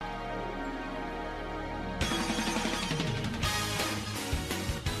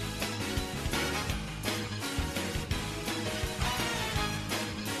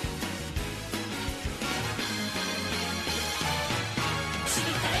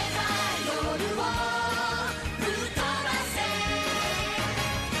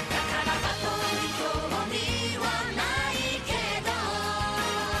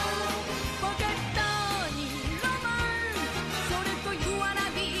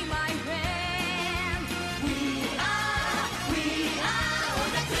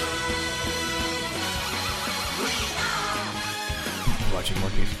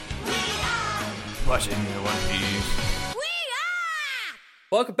Watching One Piece.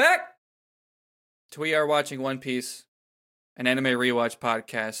 Welcome back to We Are Watching One Piece, an anime rewatch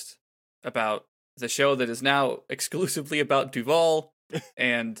podcast about the show that is now exclusively about Duval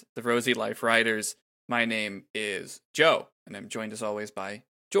and the Rosy Life Riders. My name is Joe, and I'm joined as always by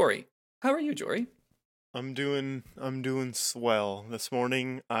Jory. How are you, Jory? I'm doing swell. This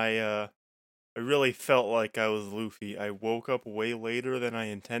morning I really felt like I was Luffy. I woke up way later than I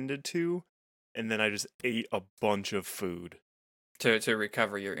intended to, and then I just ate a bunch of food. To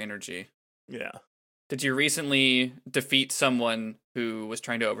recover your energy. Yeah. Did you recently defeat someone who was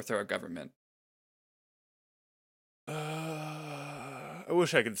trying to overthrow a government? I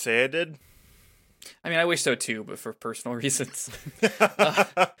wish I could say I did. I mean, I wish so too, but for personal reasons.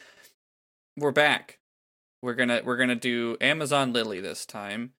 We're back. We're gonna do Amazon Lily this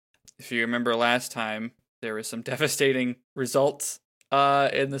time. If you remember last time, there was some devastating results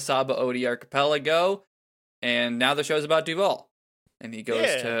in the Saba Odi archipelago, and now the show's about Duval, and he goes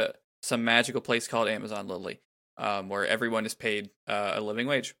to some magical place called Amazon Lily, where everyone is paid a living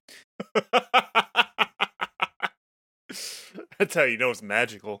wage. That's how you know it's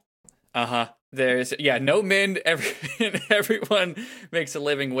magical. There's no men. Everyone makes a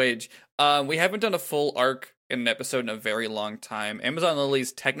living wage. We haven't done a full arc in an episode in a very long time. Amazon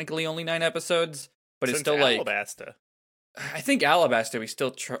Lily's technically only 9 episodes, but Since it's still Alabasta. I think Alabasta we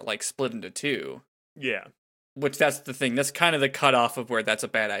still split into 2. Yeah. Which that's the thing. That's kind of the cutoff of where that's a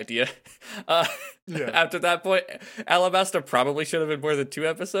bad idea. After that point, Alabasta probably should have been more than 2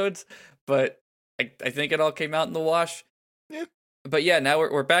 episodes, but I think it all came out in the wash. Yeah. But yeah, now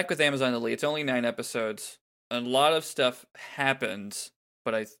we're back with Amazon Lily. It's only 9 episodes. A lot of stuff happens,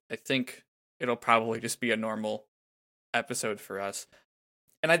 but I think it'll probably just be a normal episode for us.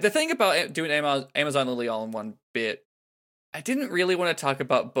 And the thing about doing Amazon Lily all in one bit, I didn't really want to talk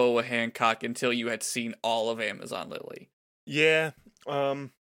about Boa Hancock until you had seen all of Amazon Lily. Yeah.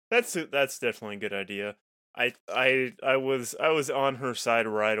 That's definitely a good idea. I was on her side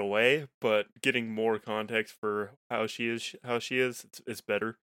right away, but getting more context for how she is, it's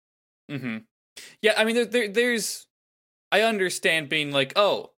better. Mm-hmm. Yeah, I mean, there's I understand being like,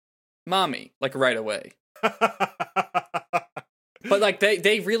 oh, mommy, like right away. But like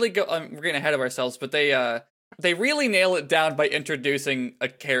they really go. We're getting ahead of ourselves, but they really nail it down by introducing a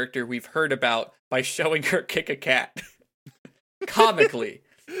character we've heard about by showing her kick a cat, comically,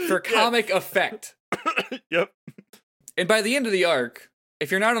 for comic effect. Yep. And by the end of the arc,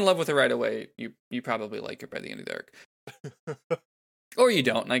 if you're not in love with her right away, you probably like her by the end of the arc. Or you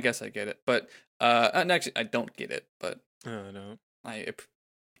don't, and I guess I get it. But actually, I don't get it. But No. I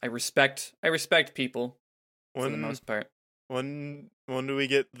respect people for the most part. When do we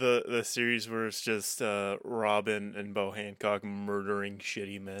get the series where it's just Robin and Bo Hancock murdering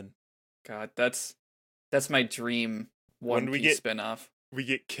shitty men? God, that's my dream One Piece spinoff. We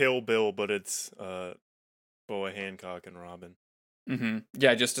get Kill Bill, but it's Boa Hancock and Robin. Mm-hmm.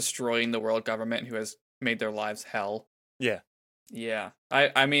 Yeah, just destroying the world government who has made their lives hell. Yeah. Yeah.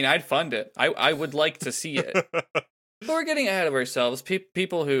 I mean, I'd fund it. I would like to see it. But we're getting ahead of ourselves.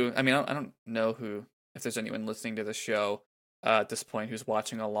 People who, I mean, I don't know if there's anyone listening to the show at this point who's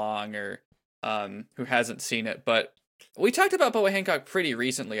watching along or who hasn't seen it, but we talked about Boa Hancock pretty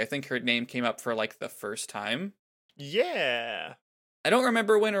recently. I think her name came up for like the first time. Yeah. I don't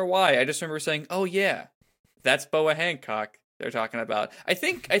remember when or why. I just remember saying, "Oh yeah, that's Boa Hancock they're talking about." I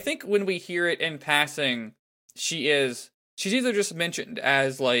think when we hear it in passing, she's either just mentioned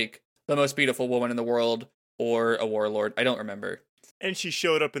as like the most beautiful woman in the world or a warlord. I don't remember. And she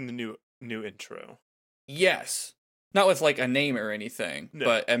showed up in the new intro. Yes. Not with like a name or anything, no.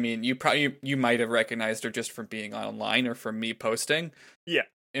 But I mean, you might have recognized her just from being online or from me posting. Yeah.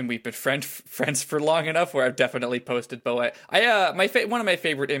 And we've been friends for long enough where I've definitely posted Boa. One of my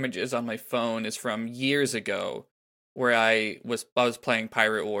favorite images on my phone is from years ago, where I was playing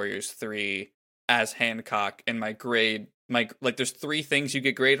Pirate Warriors 3 as Hancock, and there's 3 things you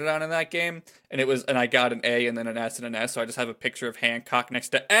get graded on in that game, and I got an A and then an S and an S, so I just have a picture of Hancock next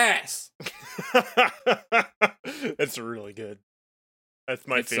to S. That's really good. That's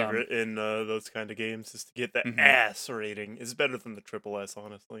my favorite in those kind of games, is to get that ass rating. It's better than the triple S,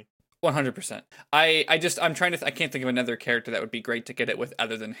 honestly. 100%. I'm trying to I can't think of another character that would be great to get it with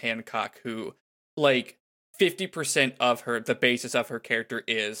other than Hancock, who like 50% of the basis of her character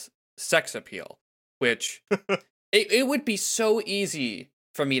is sex appeal, which it would be so easy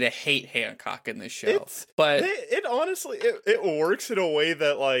for me to hate Hancock in this show. But it honestly it works in a way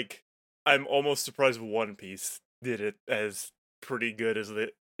that like I'm almost surprised One Piece did it as pretty good as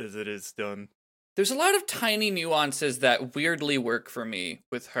it is done. There's a lot of tiny nuances that weirdly work for me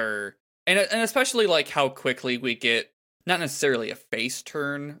with her and especially like how quickly we get not necessarily a face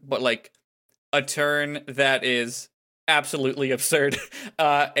turn, but like a turn that is absolutely absurd.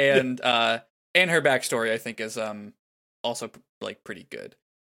 And her backstory I think is also like pretty good.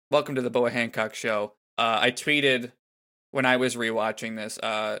 Welcome to the Boa Hancock show. I tweeted when I was rewatching this,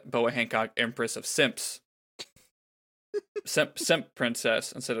 Boa Hancock, Empress of Simps. Simp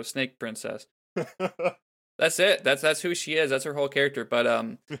princess instead of Snake princess. That's it. That's who she is. That's her whole character.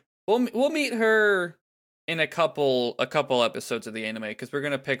 But we'll meet her in a couple episodes of the anime because we're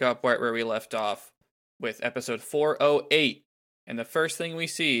gonna pick up right where we left off with episode 408, and the first thing we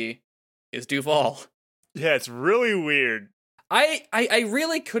see is Duval. Yeah, it's really weird. I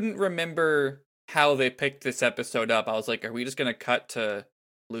really couldn't remember how they picked this episode up. I was like, are we just gonna cut to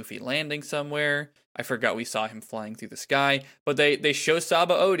Luffy landing somewhere? I forgot we saw him flying through the sky. But they show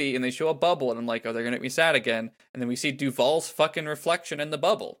Saba Odi and they show a bubble, and I'm like, oh, they're gonna make me sad again. And then we see Duval's fucking reflection in the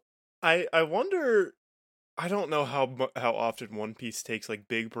bubble. I wonder. I don't know how often One Piece takes like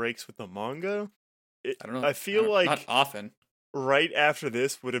big breaks with the manga. I don't know. I feel like not often. Right after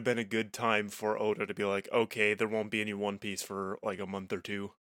this would have been a good time for Oda to be like, okay, there won't be any One Piece for like a month or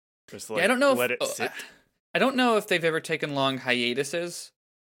two. Just like, I don't know. let it sit. I don't know if they've ever taken long hiatuses.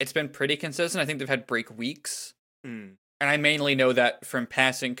 It's been pretty consistent. I think they've had break weeks. Mm. And I mainly know that from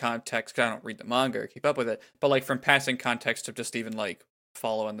passing context, because I don't read the manga or keep up with it, but like from passing context of just even like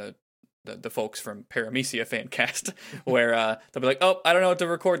following the folks from Paramecia Fancast, where they'll be like, oh, I don't know what to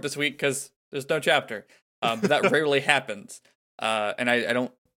record this week because there's no chapter. But that rarely happens. And I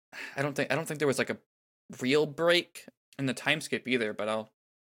don't think there was like a real break in the time skip either, but I'll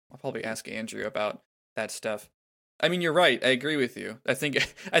probably ask Andrew about that stuff. I mean, you're right. I agree with you. I think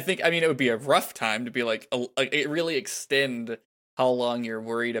it would be a rough time to be like it really extend how long you're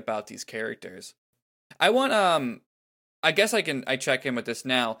worried about these characters. I want I guess I check in with this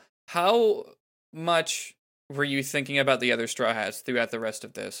now. How much were you thinking about the other Straw Hats throughout the rest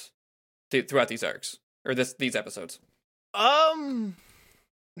of this, throughout these arcs or these episodes?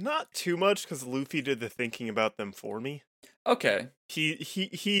 Not too much because Luffy did the thinking about them for me. Okay.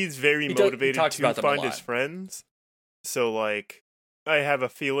 He's very motivated to find his friends. So like I have a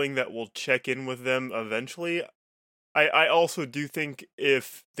feeling that we'll check in with them eventually. I also do think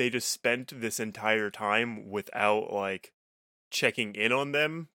if they just spent this entire time without like checking in on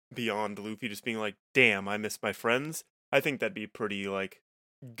them beyond Luffy just being like, damn, I miss my friends, I think that'd be pretty like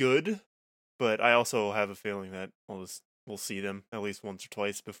good. But I also have a feeling that we'll see them at least once or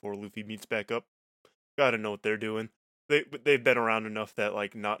twice before Luffy meets back up. Gotta know what they're doing. They've been around enough that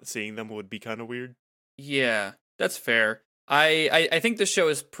like not seeing them would be kind of weird. Yeah, that's fair. I think the show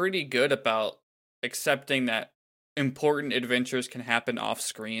is pretty good about accepting that important adventures can happen off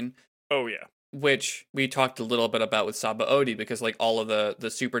screen. Oh yeah. Which we talked a little bit about with Saba Odi, because like all of the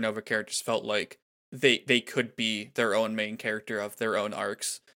Supernova characters felt like they could be their own main character of their own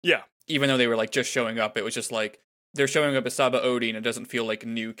arcs. Yeah. Even though they were like just showing up, it was just like they're showing up as Saba Odi, and it doesn't feel like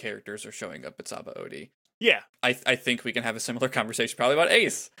new characters are showing up at Saba Odi. Yeah. I think we can have a similar conversation probably about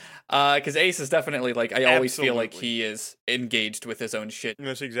Ace. Because Ace is definitely like, I always feel like he is engaged with his own shit. And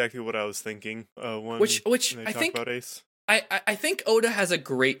that's exactly what I was thinking when which they I talk think about Ace. I think Oda has a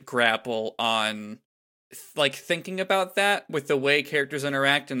great grapple on like thinking about that with the way characters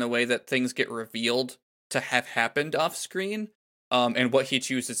interact and the way that things get revealed to have happened off screen, and what he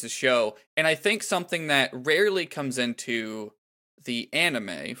chooses to show. And I think something that rarely comes into the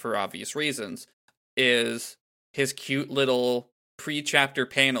anime for obvious reasons is his cute little pre-chapter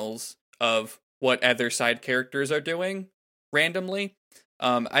panels of what other side characters are doing randomly.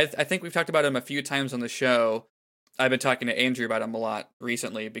 I think we've talked about him a few times on the show. I've been talking to Andrew about him a lot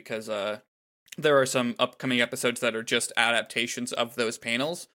recently because there are some upcoming episodes that are just adaptations of those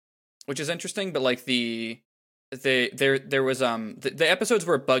panels, which is interesting. But like there was the episodes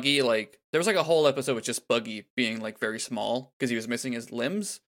where Buggy, like there was like a whole episode with just Buggy being like very small because he was missing his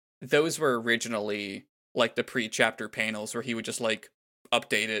limbs. Those were originally like the pre-chapter panels where he would just like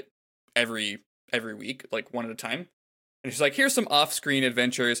update it every week, like one at a time. And he's like, here's some off-screen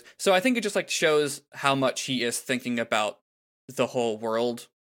adventures. So I think it just like shows how much he is thinking about the whole world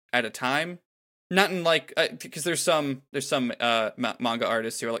at a time. Not in like, because there's some manga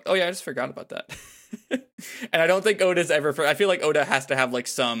artists who are like, oh yeah, I just forgot about that. And I don't think Oda's ever, I feel like Oda has to have like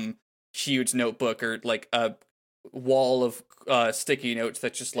some huge notebook or like a wall of sticky notes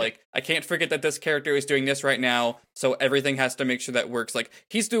that's just like, I can't forget that this character is doing this right now, so everything has to make sure that works. Like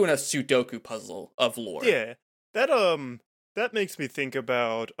he's doing a Sudoku puzzle of lore. Yeah, that makes me think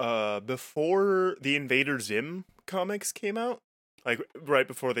about before the Invader Zim comics came out, like right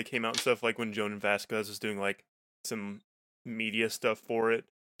before they came out and stuff, like when Jonan Vasquez was doing like some media stuff for it.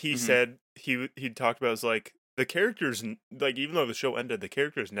 he Mhm. said he talked about was like the characters like even though the show ended, the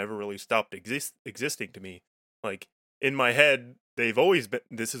characters never really stopped existing to me. Like in my head, they've always been.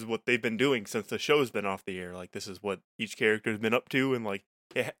 This is what they've been doing since the show's been off the air. Like this is what each character's been up to, and like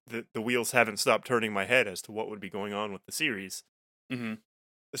the wheels haven't stopped turning in my head as to what would be going on with the series. Mhm.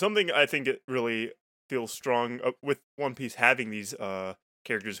 Something I think it really feels strong with One Piece having these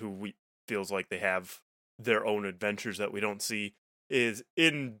characters who we feels like they have their own adventures that we don't see is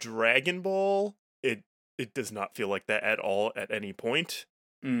in Dragon Ball. It does not feel like that at all at any point.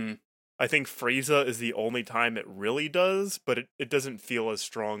 Mm. I think Frieza is the only time it really does, but it doesn't feel as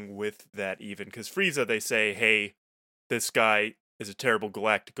strong with that even because Frieza they say, hey, this guy is a terrible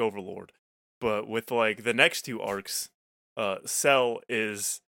galactic overlord, but with like the next two arcs, Cell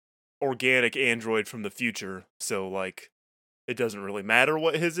is organic android from the future, so like it doesn't really matter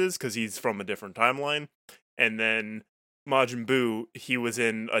what his is because he's from a different timeline. And then Majin Buu, he was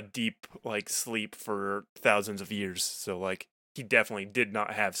in a deep like sleep for thousands of years, so like he definitely did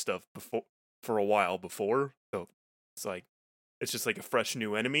not have stuff before for a while before. So it's like it's just like a fresh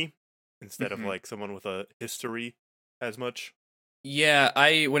new enemy instead of Mhm. like someone with a history as much. Yeah,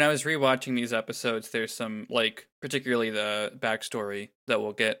 when I was rewatching these episodes, there's some like particularly the backstory that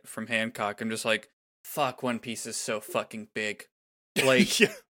we'll get from Hancock. I'm just like, fuck, One Piece is so fucking big. Like,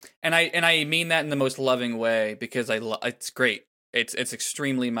 Yeah. and I mean that in the most loving way because it's great. It's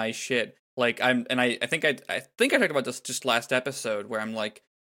extremely my shit. Like I think I think I talked about this just last episode where I'm like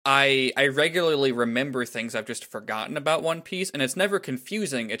I regularly remember things I've just forgotten about One Piece and it's never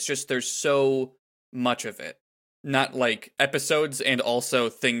confusing. It's just there's so much of it. Not like episodes and also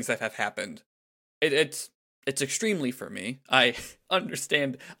things that have happened. It's extremely for me. I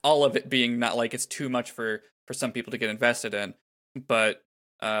understand all of it being not like it's too much for some people to get invested in, but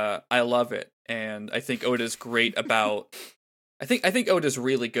I love it, and I think Oda's great about. I think Oda's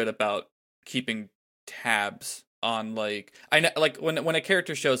really good about keeping tabs on like I know like when a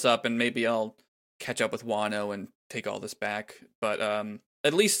character shows up, and maybe I'll catch up with Wano and take all this back, but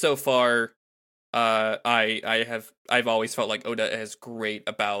at least so far, I've always felt like Oda is great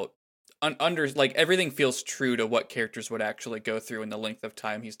about under like everything feels true to what characters would actually go through in the length of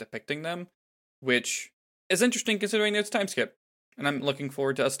time he's depicting them, which is interesting considering it's time skip. And I'm looking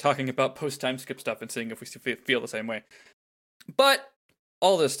forward to us talking about post time skip stuff and seeing if we feel the same way. But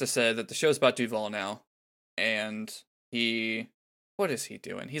all this to say that the show's about Duval now, and what is he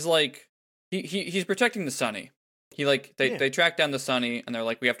doing? He's like, he's protecting the Sunny. He like Yeah. they track down the Sunny, and they're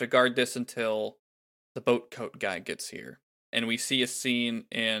like, we have to guard this until the boat coat guy gets here. And we see a scene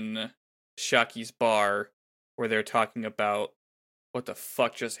in Shaki's bar where they're talking about what the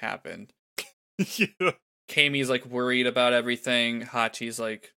fuck just happened. Yeah. Kami's like worried about everything. Hachi's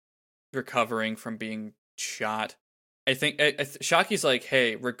like recovering from being shot. I think Shaki's like,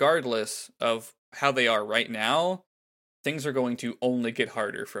 hey, regardless of how they are right now, things are going to only get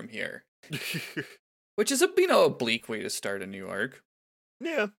harder from here. Which is a bleak way to start a new arc.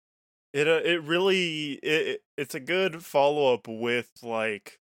 Yeah. It really it's a good follow up with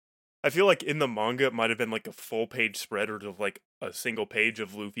like I feel like in the manga it might have been like a full page spread or of like a single page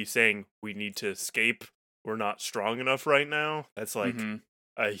of Luffy saying we need to escape. We're not strong enough right now. That's like Mm-hmm.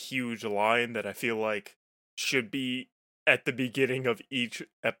 a huge line that I feel like should be at the beginning of each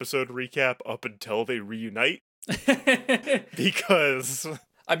episode recap up until they reunite because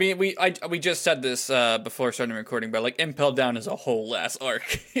I mean, we just said this before starting recording, but like Impel Down is a whole ass arc.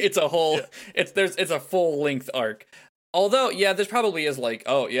 It's a whole Yeah. it's a full length arc. Although, yeah, this probably is like,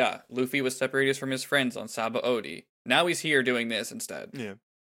 oh yeah, Luffy was separated from his friends on Saba Odi. Now he's here doing this instead. yeah,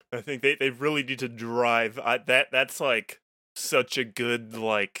 I think they really need to drive that's like such a good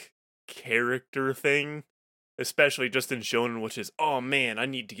like character thing, especially just in shonen, which is oh man, I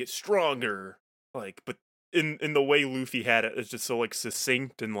need to get stronger. Like, but in the way Luffy had it, it's just so like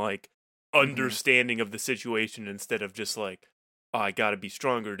succinct and like understanding of the situation instead of just like oh, I gotta be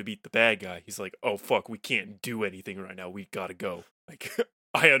stronger to beat the bad guy. He's like, oh fuck, we can't do anything right now. We gotta go. Like,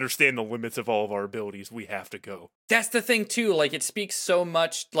 I understand the limits of all of our abilities. We have to go. That's the thing too. Like it speaks so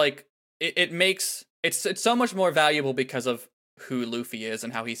much. Like it makes it's so much more valuable because of who Luffy is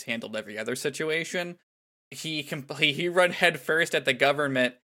and how he's handled every other situation. He run headfirst at the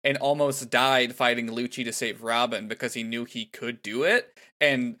government and almost died fighting Lucci to save Robin because he knew he could do it.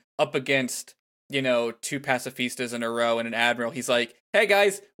 And up against two pacifistas in a row and an admiral, he's like, "Hey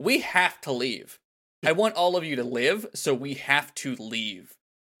guys, we have to leave. I want all of you to live, so we have to leave."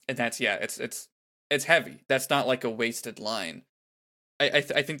 And that's it's heavy. That's not like a wasted line. I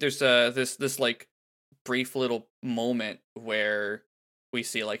think there's this like brief little moment where we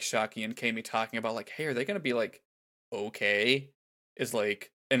see like Shaki and Kami talking about like, hey, are they gonna be like okay? Is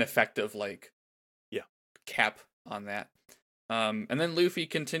like an effective like Yeah. cap on that. And then Luffy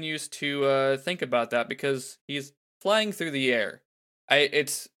continues to think about that because he's flying through the air.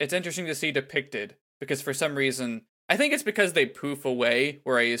 It's interesting to see depicted because for some reason I think it's because they poof away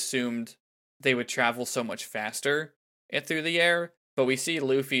where I assumed they would travel so much faster through the air, but we see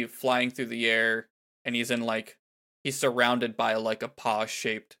Luffy flying through the air and he's surrounded by like a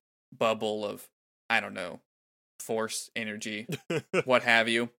paw-shaped bubble of, I don't know, force, energy, what have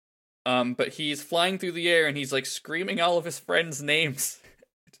you. But he's flying through the air and he's like screaming all of his friends' names.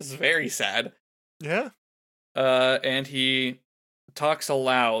 It's very sad. Yeah. And he talks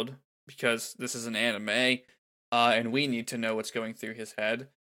aloud because this is an anime, and we need to know what's going through his head.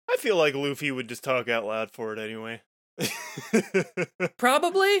 I feel like Luffy would just talk out loud for it anyway.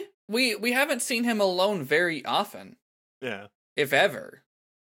 Probably. We haven't seen him alone very often. Yeah. If ever.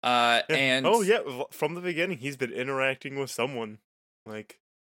 Yeah. And oh yeah, from the beginning he's been interacting with someone. Like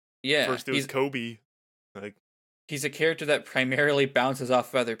yeah, first it was Kobe. Like he's a character that primarily bounces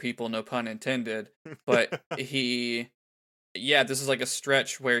off of other people, no pun intended. But this is like a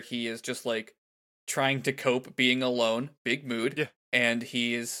stretch where he is just like trying to cope being alone, big mood. Yeah. And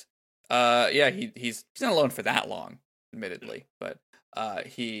he's not alone for that long, admittedly, but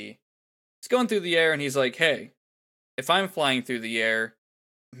he's going through the air and he's like, hey, if I'm flying through the air,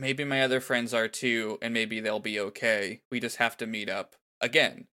 maybe my other friends are too, and maybe they'll be okay. We just have to meet up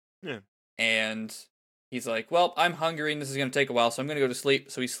again. Yeah. And he's like, well, I'm hungry and this is going to take a while, so I'm going to go to sleep.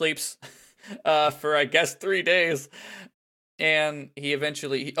 So he sleeps for, I guess, 3 days. And he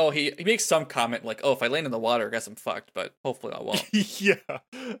eventually, he makes some comment like, oh, if I land in the water, I guess I'm fucked, but hopefully I won't. Yeah.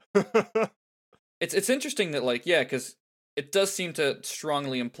 It's interesting that, like, yeah, because it does seem to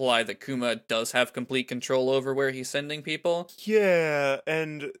strongly imply that Kuma does have complete control over where he's sending people. Yeah,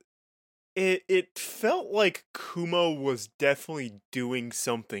 and it felt like Kuma was definitely doing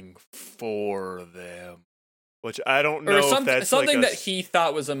something for them. Which I don't know if that's something like that he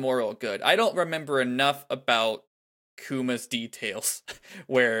thought was a moral good. I don't remember enough about Kuma's details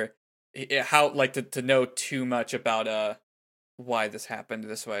where how like to know too much about why this happened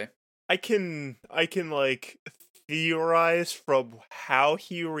this way. I can like theorize from how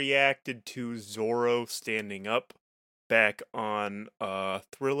he reacted to Zoro standing up back on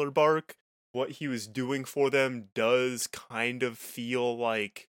Thriller Bark. What he was doing for them does kind of feel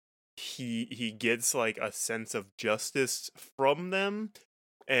like he gets like a sense of justice from them.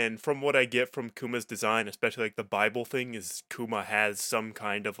 And from what I get from Kuma's design, especially like the Bible thing, is Kuma has some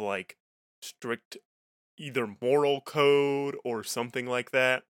kind of like strict either moral code or something like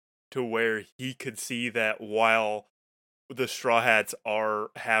that, to where he could see that while the Straw Hats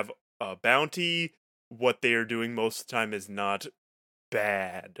have a bounty, what they are doing most of the time is not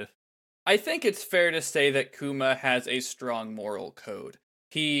bad. I think it's fair to say that Kuma has a strong moral code.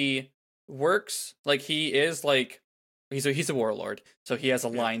 He works like he is like he's a warlord, so he has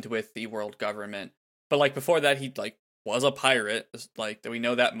aligned with the world government. But like before that, he like was a pirate. Like we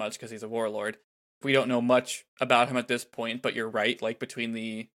know that much because he's a warlord. We don't know much about him at this point, but you're right. Like between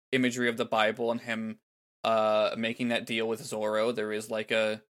the imagery of the Bible and him making that deal with Zoro, there is like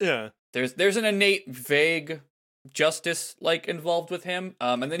there's an innate vague justice like involved with him.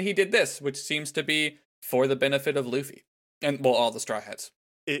 And then he did this, which seems to be for the benefit of Luffy and all the Straw Hats.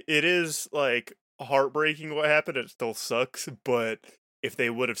 It is like heartbreaking what happened. It still sucks, but if they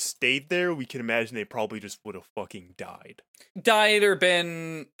would have stayed there, we can imagine they probably just would have fucking died or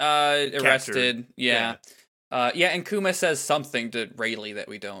been arrested. Yeah. And Kuma says something to Rayleigh that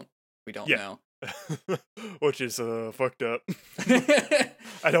we don't know. Which is fucked up.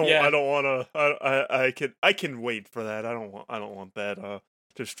 I can wait for that. I don't want that to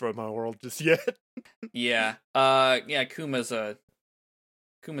destroy my world just yet.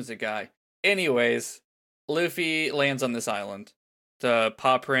 Kuma's a guy. Anyways, Luffy lands on this island. The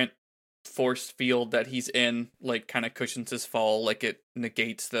paw print force field that he's in like kind of cushions his fall, like it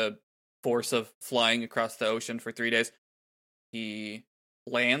negates the force of flying across the ocean for 3 days. He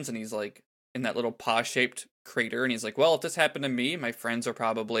lands and he's like in that little paw-shaped crater, and he's like, well, if this happened to me, my friends are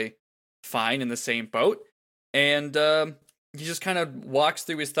probably fine in the same boat. And he just kind of walks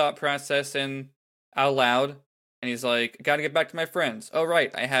through his thought process and out loud, and he's like, gotta get back to my friends. Oh, right,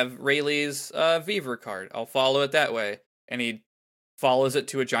 I have Rayleigh's Viver card. I'll follow it that way. And he follows it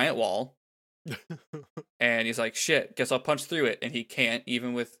to a giant wall. And he's like, shit, guess I'll punch through it. And he can't,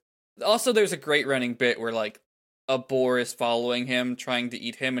 even with... Also, there's a great running bit where, like, a boar is following him, trying to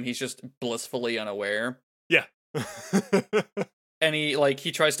eat him, and he's just blissfully unaware. Yeah. and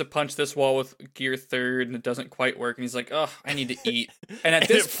he tries to punch this wall with Gear Third, and it doesn't quite work, and he's like, "Oh, I need to eat." And at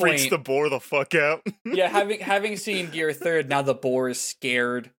this it freaks point, the boar the fuck out. yeah, having seen Gear Third, now the boar is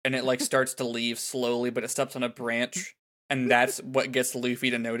scared, and it starts to leave slowly, but it steps on a branch, and that's what gets Luffy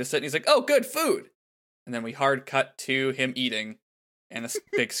to notice it. And he's like, "Oh, good food." And then we hard cut to him eating, and a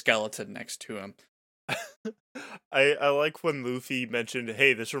big skeleton next to him. I like when Luffy mentioned,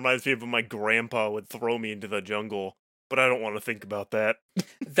 "Hey, this reminds me of when my grandpa would throw me into the jungle." But I don't want to think about that.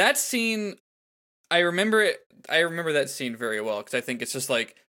 That scene, I remember it. I remember that scene very well because I think it's just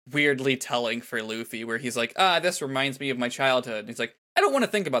weirdly telling for Luffy, where he's like, this reminds me of my childhood. And he's like, I don't want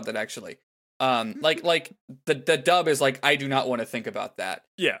to think about that actually. The dub is I do not want to think about that.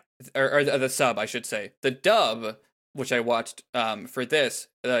 Yeah, or the sub, I should say. The dub, which I watched for this,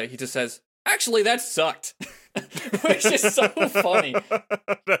 he just says, actually, that sucked, which is so funny.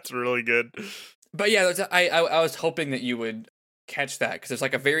 That's really good. But yeah, I was hoping that you would catch that, because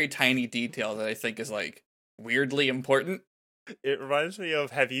there's a very tiny detail that I think is weirdly important. It reminds me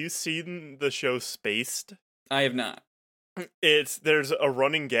of, have you seen the show Spaced? I have not. There's a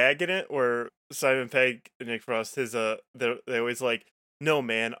running gag in it where Simon Pegg and Nick Frost they always no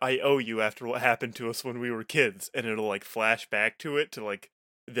man, I owe you after what happened to us when we were kids, and it'll flash back to it to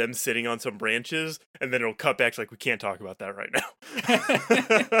them sitting on some branches, and then it'll cut back to we can't talk about that right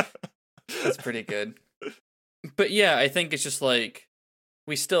now. That's pretty good. But yeah, I think it's just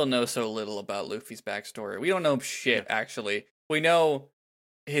we still know so little about Luffy's backstory. We don't know shit, actually. We know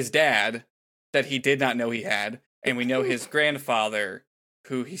his dad, that he did not know he had, and we know his grandfather,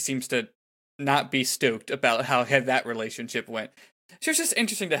 who he seems to not be stoked about how that relationship went. So it's just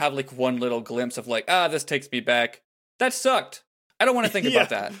interesting to have one little glimpse of this takes me back. That sucked. I don't want to think about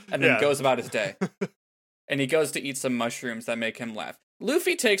that. And then goes about his day. And he goes to eat some mushrooms that make him laugh.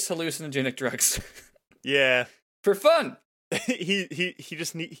 Luffy takes hallucinogenic drugs. Yeah. For fun. He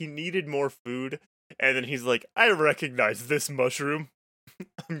just he needed more food, and then he's like, I recognize this mushroom.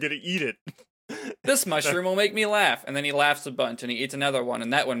 I'm gonna eat it. This mushroom will make me laugh. And then he laughs a bunch, and he eats another one,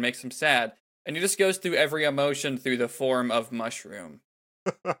 and that one makes him sad. And he just goes through every emotion through the form of mushroom.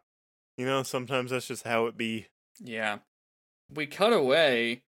 Sometimes that's just how it be. Yeah. We cut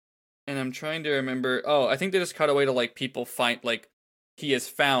away, and I'm trying to remember. Oh, I think they just cut away to people find he is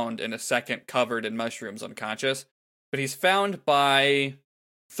found in a second covered in mushrooms, unconscious. But he's found by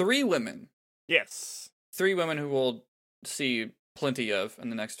 3 women. Yes. 3 women who we'll see plenty of in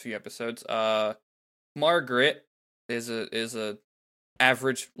the next few episodes. Margaret is a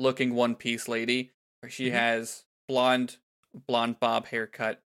average looking One Piece lady. She has blonde bob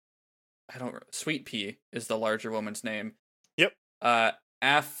haircut. Sweet Pea is the larger woman's name. Yep.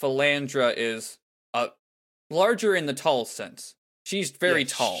 Aphalandra is larger in the tall sense. She's very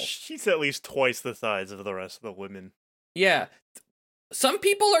tall. She's at least twice the size of the rest of the women. Yeah. Some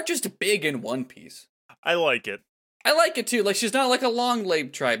people are just big in One Piece. I like it. I like it too. She's not a long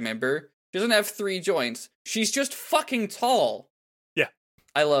leg tribe member. She doesn't have 3 joints. She's just fucking tall. Yeah.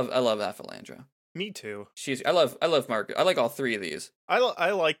 I love Aphalandra. Me too. I love Margaret. I like all 3 of these.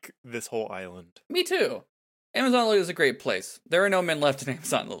 I like this whole island. Me too. Amazon Lily is a great place. There are no men left in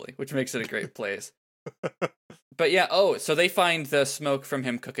Amazon Lily, which makes it a great place. But yeah, so they find the smoke from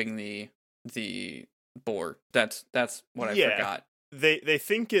him cooking the boar. That's what I forgot. They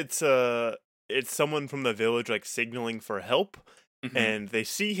think it's someone from the village signaling for help, and they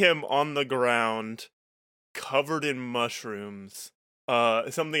see him on the ground covered in mushrooms.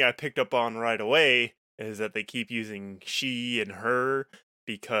 Something I picked up on right away is that they keep using she and her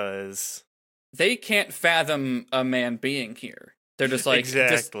because they can't fathom a man being here. They're just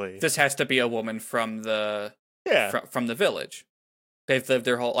exactly. This has to be a woman from the from the village. They've lived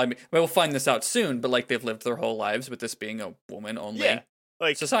their whole. We'll find this out soon, but they've lived their whole lives with this being a woman only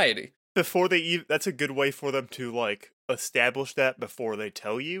society. Before they that's a good way for them to establish that before they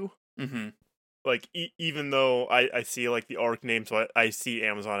tell you. Mm-hmm. Even though I see the arc name, so I see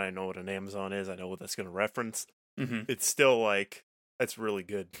Amazon, I know what an Amazon is, I know what that's going to reference. Mm-hmm. It's still that's really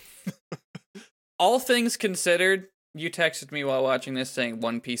good. All things considered, you texted me while watching this saying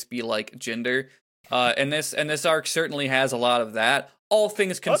One Piece be like gender. And this arc certainly has a lot of that. All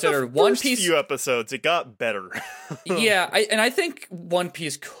things considered, One Piece few episodes it got better. Yeah, I think One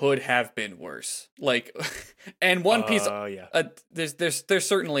Piece could have been worse. And One Piece, there's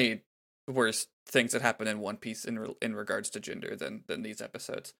certainly worse things that happen in One Piece in regards to gender than these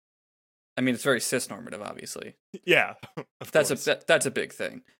episodes. I mean, it's very cis-normative, obviously. Yeah, that's a big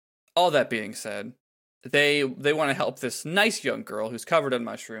thing. All that being said, they want to help this nice young girl who's covered in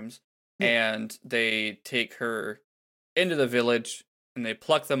mushrooms, and they take her into the village and they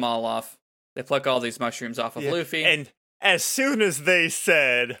pluck them all off. They pluck all these mushrooms off of Luffy, as soon as they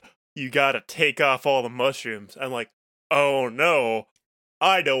said, you gotta take off all the mushrooms, I'm like, oh no,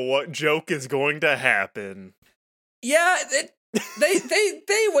 I know what joke is going to happen. Yeah,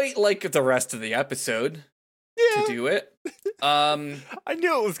 they wait like the rest of the episode to do it. I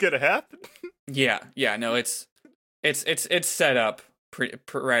knew it was gonna happen. Yeah, no, it's set up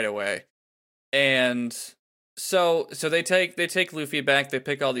right away, and so they take Luffy back. They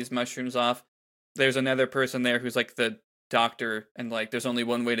pick all these mushrooms off. There's another person there who's like the doctor, and like there's only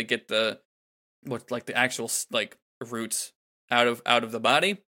one way to get the actual like roots out of the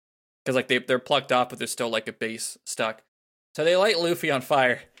body, because like they're plucked off, but there's still like a base stuck. So they light Luffy on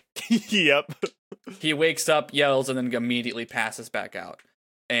fire. Yep. He wakes up, yells, and then immediately passes back out.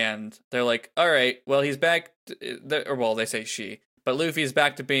 And they're like, all right, well, he's back. They say she, but Luffy's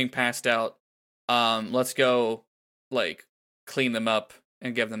back to being passed out. Let's go, like, clean them up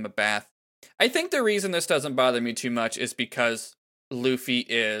and give them a bath. I think the reason this doesn't bother me too much is because Luffy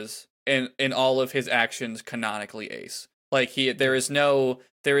is, in all of his actions, canonically Ace. Like, there is no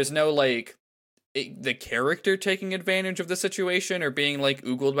like, the character taking advantage of the situation or being like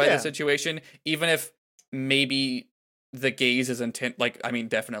oogled by the situation, even if maybe the gaze is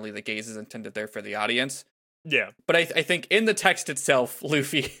definitely the gaze is intended there for the audience. Yeah. But I think in the text itself,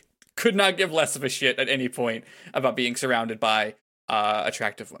 Luffy could not give less of a shit at any point about being surrounded by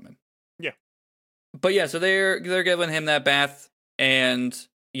attractive women. Yeah. But yeah, so they're giving him that bath, and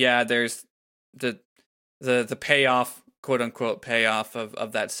yeah, there's the payoff, quote unquote payoff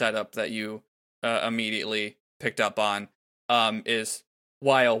of that setup that you immediately picked up on, is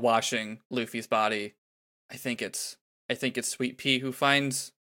while washing Luffy's body. I think it's Sweet Pea who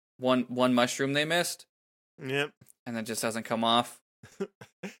finds one mushroom they missed. Yep. And then just doesn't come off.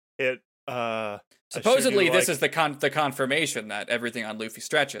 It supposedly this is the confirmation that everything on Luffy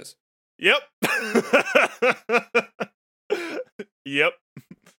stretches. Yep. Yep.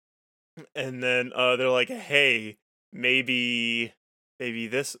 And then they're like, hey, maybe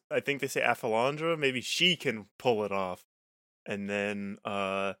this, I think they say Aphalandra, maybe she can pull it off. And then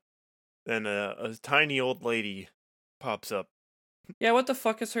a tiny old lady pops up. Yeah, what the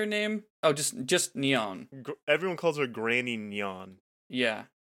fuck is her name? Oh, just Neon. Everyone calls her Granny Neon. Yeah,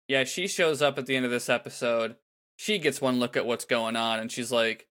 she shows up at the end of this episode. She gets one look at what's going on, and she's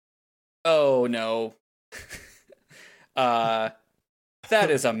like, oh no. That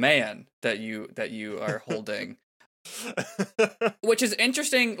is a man that you are holding. Which is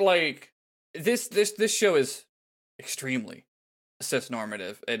interesting. Like, this show is extremely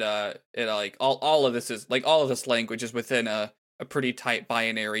cisnormative. It like all of this is like, all of this language is within a pretty tight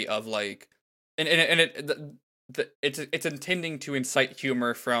binary of like, and it's intending to incite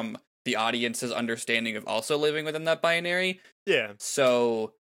humor from the audience's understanding of also living within that binary. Yeah.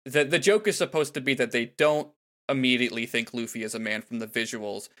 So the joke is supposed to be that they don't immediately think Luffy is a man from the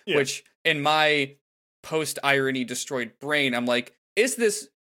visuals, which in my post-irony destroyed brain, I'm like, is this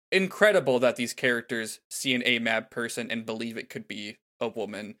incredible that these characters see an AMAB person and believe it could be a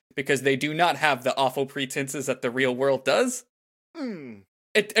woman, because they do not have the awful pretenses that the real world does. Mm.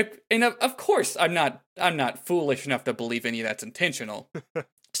 And of course, I'm not foolish enough to believe any of that's intentional.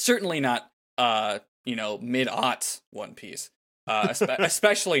 Certainly not, mid-aughts One Piece.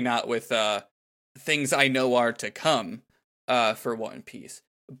 Especially not with things I know are to come for One Piece.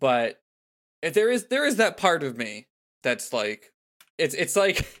 But there is that part of me that's like, it's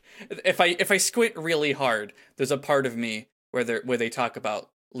like, if I squint really hard, there's a part of me where they talk about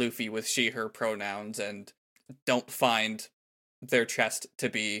Luffy with she her pronouns and don't find their chest to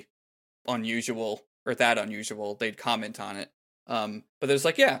be unusual or that unusual. They'd comment on it. But there's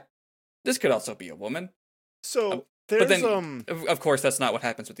like, yeah, this could also be a woman. So but then, of course, that's not what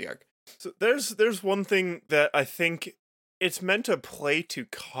happens with the arc. So there's one thing that I think it's meant to play to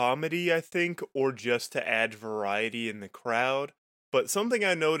comedy, I think, or just to add variety in the crowd. But something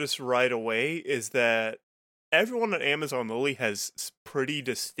I noticed right away is that everyone at Amazon Lily has pretty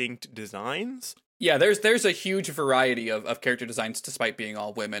distinct designs. Yeah, there's a huge variety of character designs despite being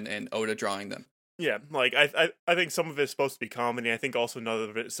all women and Oda drawing them. Yeah, like I think some of it's supposed to be comedy. I think also another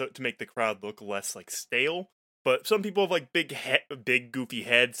of it is to make the crowd look less like stale. But some people have like big goofy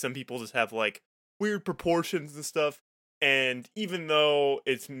heads. Some people just have like weird proportions and stuff. And even though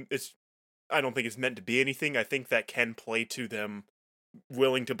it's I don't think it's meant to be anything, I think that can play to them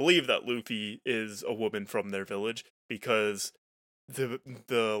willing to believe that Luffy is a woman from their village, because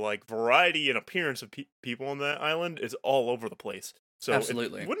the like variety and appearance of people on that island is all over the place. So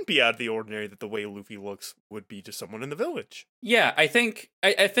absolutely, it wouldn't be out of the ordinary that the way Luffy looks would be just someone in the village. Yeah, I think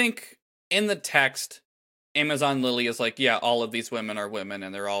in the text, Amazon Lily is like, yeah, all of these women are women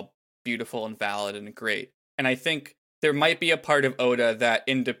and they're all beautiful and valid and great. And I think there might be a part of Oda that,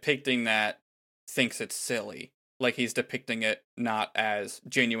 in depicting that, thinks it's silly. Like, he's depicting it not as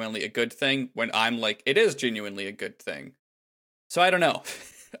genuinely a good thing, when I'm like, it is genuinely a good thing. So I don't know.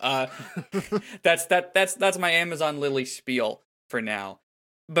 That's my Amazon Lily spiel for now.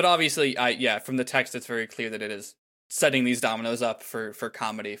 But obviously, from the text, it's very clear that it is setting these dominoes up for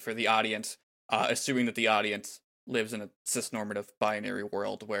comedy for the audience, assuming that the audience lives in a cisnormative binary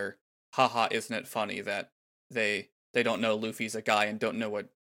world where, haha, isn't it funny that they don't know Luffy's a guy and don't know what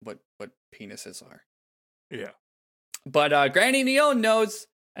penises are. Yeah. But Granny Neon knows,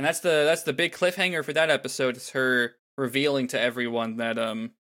 and that's the big cliffhanger for that episode. It's her revealing to everyone that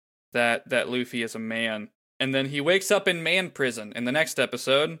that Luffy is a man. And then he wakes up in man prison in the next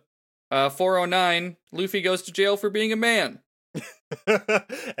episode. 409, Luffy goes to jail for being a man.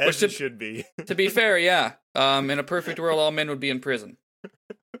 As it should be. To be fair, yeah. In a perfect world, all men would be in prison.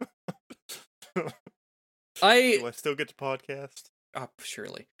 Do I still get to podcast?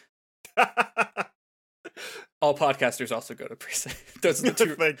 Surely. All podcasters also go to prison. Those are the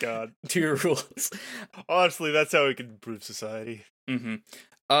two, Thank God. two rules. Honestly, that's how we can improve society. Mm-hmm.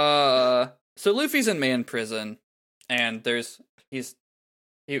 So Luffy's in man prison, and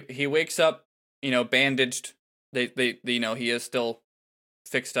he wakes up, bandaged. They he is still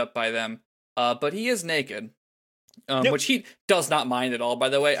fixed up by them. But he is naked. Yep. Which he does not mind at all, by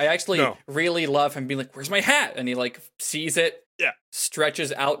the way. I actually really love him being like, "Where's my hat?" And he sees it,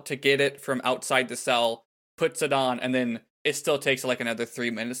 stretches out to get it from outside the cell, puts it on, and then it still takes another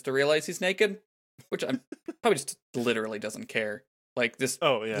 3 minutes to realize he's naked, which I'm probably just literally doesn't care. Like this,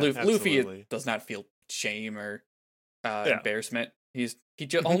 Luffy does not feel shame or embarrassment. He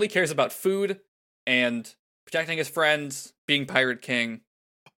only cares about food and protecting his friends, being Pirate King.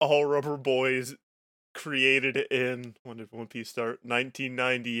 All Rubber Boys created in, when did One Piece start?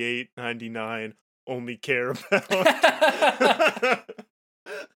 1998, 99. Only care about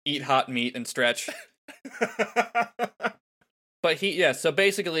eat hot meat and stretch. But so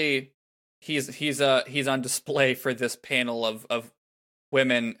basically he's on display for this panel of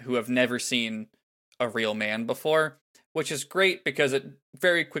women who have never seen a real man before, which is great because it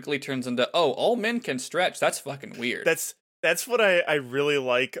very quickly turns into, all men can stretch. That's fucking weird. That's what I really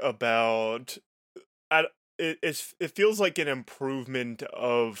like about it feels like an improvement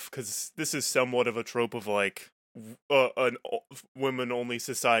of, because this is somewhat of a trope of an women-only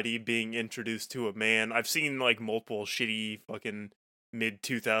society being introduced to a man. I've seen multiple shitty fucking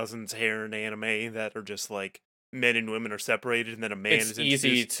mid-2000s hair and anime that are just men and women are separated, and then a man is introduced.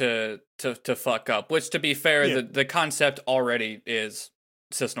 It's easy to fuck up, which, to be fair, the concept already is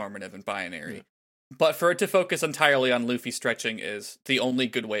cisnormative and binary. Yeah. But for it to focus entirely on Luffy stretching is the only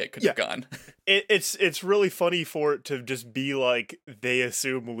good way it could have gone. It's really funny for it to just be they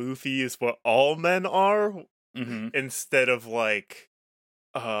assume Luffy is what all men are, instead of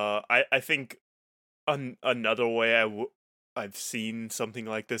I think another way I've seen something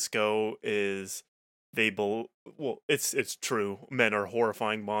like this go is it's true, men are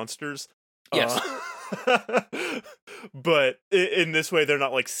horrifying monsters. Yes. But in this way, they're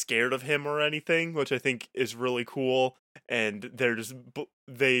not scared of him or anything, which I think is really cool. And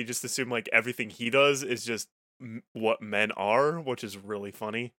they just assume everything he does is just what men are, which is really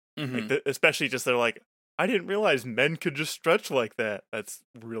funny. Mm-hmm. Especially just they're I didn't realize men could just stretch like that. That's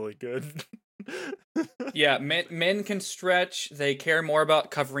really good. Yeah, men can stretch. They care more about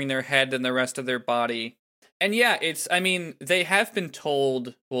covering their head than the rest of their body. And they have been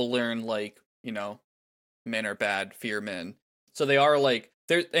told, we'll learn, men are bad, fear men. So they are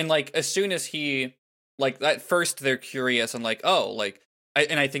they're, and as soon as he, at first they're curious and I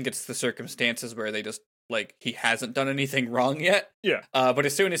think it's the circumstances where they just, he hasn't done anything wrong yet. Yeah. But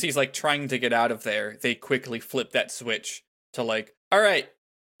as soon as he's trying to get out of there, they quickly flip that switch to all right,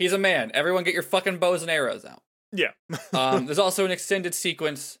 he's a man. Everyone get your fucking bows and arrows out. Yeah. There's also an extended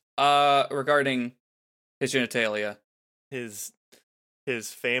sequence regarding his genitalia. His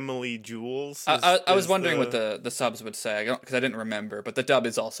family jewels. I was wondering what the subs would say, because I didn't remember, but the dub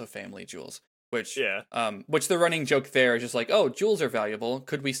is also family jewels, which which the running joke there is just jewels are valuable.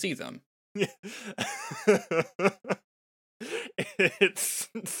 Could we see them? It's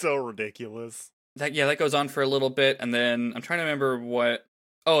so ridiculous. That goes on for a little bit, and then I'm trying to remember what.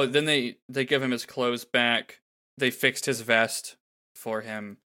 Oh, then they give him his clothes back. They fixed his vest for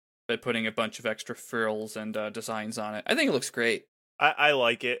him by putting a bunch of extra frills and designs on it. I think it looks great. I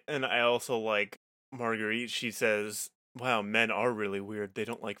like it, and I also like Marguerite. She says, "Wow, men are really weird. They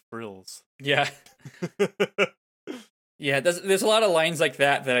don't like frills." Yeah. Yeah, there's a lot of lines like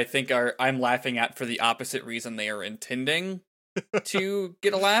that I think I'm laughing at for the opposite reason they are intending to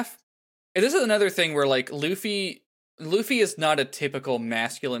get a laugh. And this is another thing where Luffy Luffy is not a typical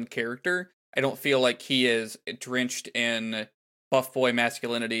masculine character. I don't feel like he is drenched in buff boy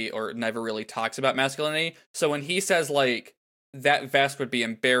masculinity or never really talks about masculinity. So when he says, like, that vest would be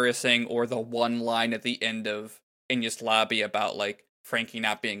embarrassing, or the one line at the end of Enies Lobby about, like, Frankie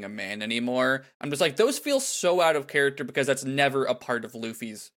not being a man anymore, I'm just like, those feel so out of character because that's never a part of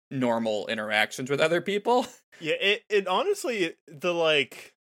Luffy's normal interactions with other people. Yeah, it honestly, the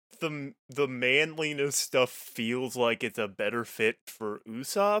manliness stuff feels like it's a better fit for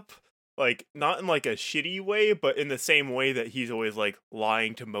Usopp. Like, not in like a shitty way, but in the same way that he's always like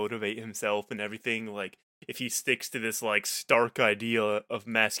lying to motivate himself and everything. Like, if he sticks to this like stark idea of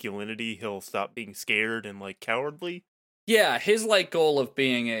masculinity, he'll stop being scared and like cowardly. Yeah, his like goal of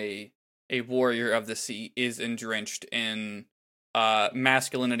being a warrior of the sea is drenched in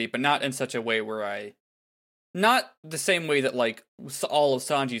masculinity, but not in such a way where not the same way that like all of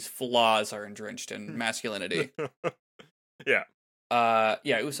Sanji's flaws are drenched in masculinity. Yeah.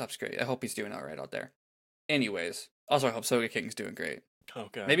 Yeah, Usopp's great. I hope he's doing all right out there. Anyways, also I hope Sogeking's doing great.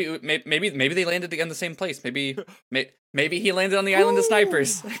 Okay. Maybe they landed in the same place. Maybe he landed on the island of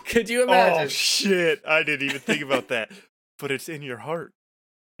snipers. Could you imagine? Oh shit! I didn't even think about that. But it's in your heart.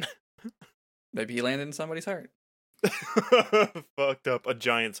 Maybe he landed in somebody's heart. Fucked up. A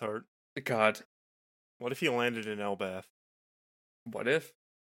giant's heart. God. What if he landed in Elbath? What if?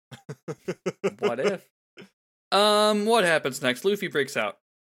 What if? What happens next? Luffy breaks out.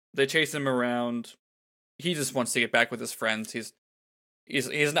 They chase him around. He just wants to get back with his friends. He's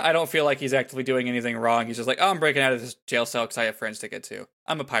I don't feel like he's actively doing anything wrong. He's just like, oh, I'm breaking out of this jail cell because I have friends to get to.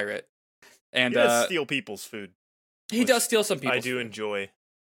 I'm a pirate. And he does steal people's food. He does steal some people's I do food. enjoy.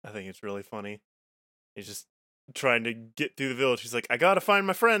 I think it's really funny. He's just trying to get through the village. He's like, I gotta find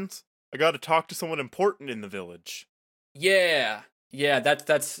my friends. I gotta talk to someone important in the village. Yeah.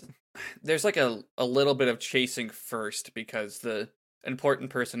 That's there's like a little bit of chasing first because the important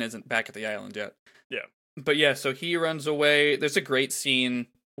person isn't back at the island yet. Yeah. But yeah, so he runs away. There's a great scene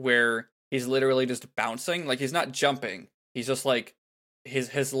where he's literally just bouncing. Like, he's not jumping. He's just like,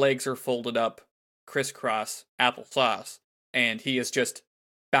 his legs are folded up, crisscross, applesauce, and he is just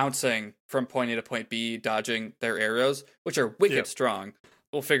bouncing from point A to point B, dodging their arrows, which are wicked strong.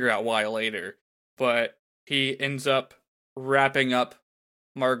 We'll figure out why later. But he ends up wrapping up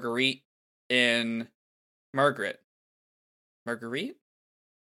Marguerite in Margaret. Marguerite?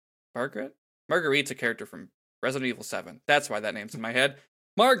 Marguerite's a character from Resident Evil 7. That's why that name's in my head.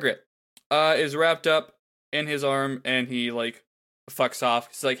 Margaret is wrapped up in his arm, and he, like, fucks off.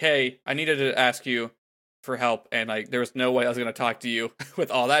 He's like, hey, I needed to ask you for help, and, like, there was no way I was going to talk to you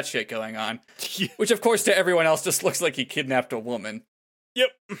with all that shit going on. Which, of course, to everyone else just looks like he kidnapped a woman.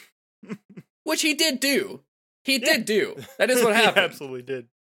 Yep. Which he did do. He did do. That is what happened. He absolutely did.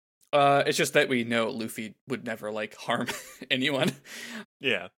 It's just that we know Luffy would never, like, harm anyone.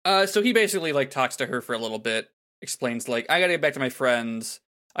 Yeah. So he basically, like, talks to her for a little bit, explains, like, I gotta get back to my friends.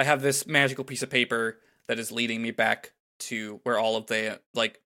 I have this magical piece of paper that is leading me back to where all of the,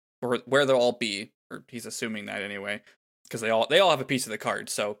 like, where they'll all be. Or he's assuming that anyway. Because they all have a piece of the card,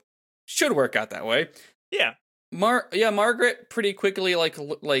 so should work out that way. Yeah. Margaret pretty quickly, like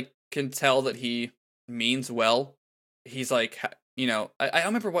can tell that he means well. He's like, you know, I don't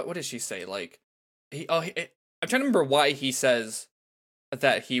remember what did she say? Like, I'm trying to remember why he says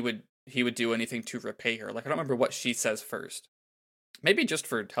that he would do anything to repay her. Like, I don't remember what she says first. Maybe just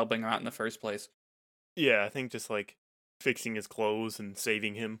for helping her out in the first place. Yeah, I think just like fixing his clothes and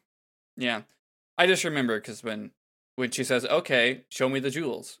saving him. Yeah, I just remember because when she says, "Okay, show me the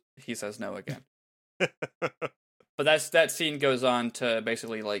jewels," he says no again. But that scene goes on to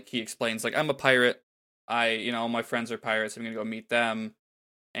basically, like, he explains, like, I'm a pirate. All my friends are pirates. I'm gonna go meet them.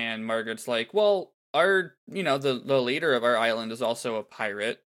 And Margaret's like, well, the leader of our island is also a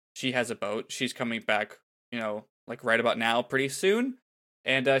pirate. She has a boat. She's coming back, like right about now, pretty soon.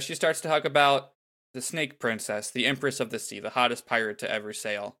 And she starts to talk about the Snake Princess, the Empress of the Sea, the hottest pirate to ever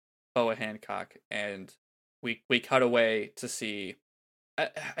sail, Boa Hancock. And we cut away to see.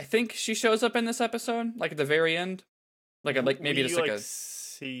 I think she shows up in this episode, like at the very end, maybe just like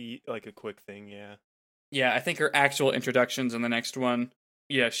see like a quick thing, yeah. Yeah, I think her actual introduction's in the next one.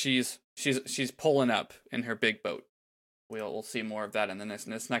 Yeah, she's pulling up in her big boat. We'll see more of that in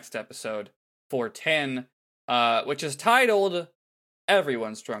this next episode, 410, which is titled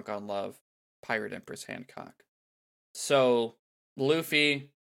 "Everyone's Drunk on Love, Pirate Empress Hancock." So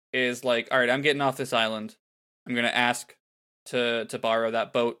Luffy is like, all right, I'm getting off this island. I'm gonna ask to borrow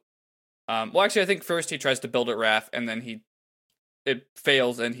that boat. Well, actually, I think first he tries to build a raft, and then it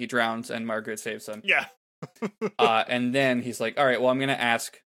fails, and he drowns, and Margaret saves him. Yeah. And then he's like, all right, well, I'm gonna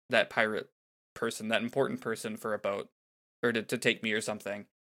ask that pirate person, that important person for a boat, or to take me or something.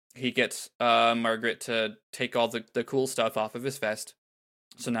 He gets Margaret to take all the cool stuff off of his vest.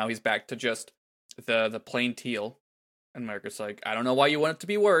 So now he's back to just the plain teal. And Margaret's like, I don't know why you want it to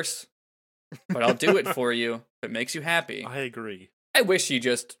be worse, but I'll do it for you if it makes you happy. I agree. I wish he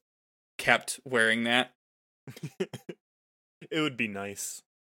just kept wearing that. It would be nice.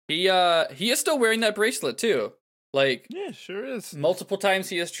 He is still wearing that bracelet too. Like, Yeah, sure is. multiple times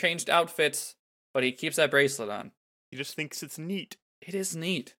he has changed outfits, but he keeps that bracelet on. He just thinks it's neat. It is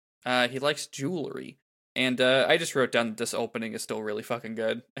neat. He likes jewelry. And I just wrote down that this opening is still really fucking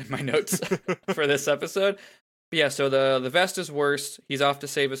good in my notes for this episode. But yeah, so the vest is worse. He's off to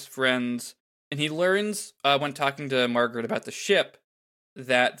save his friends. And he learns, when talking to Margaret about the ship,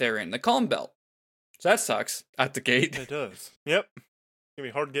 that they're in the Calm Belt. So that sucks at the gate. It does. Yep. It's gonna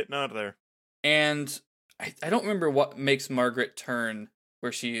be hard getting out of there. And I don't remember what makes Margaret turn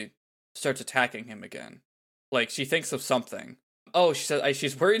where she starts attacking him again. Like, she thinks of something. Oh, she says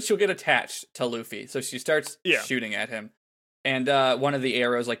she's worried she'll get attached to Luffy, so she starts shooting at him. And one of the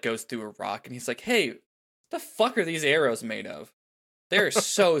arrows like goes through a rock, and he's like, "Hey, what the fuck are these arrows made of? They're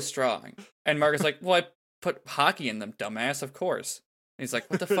so strong." And Margaret's like, "Well, I put hockey in them, dumbass, of course." And he's like,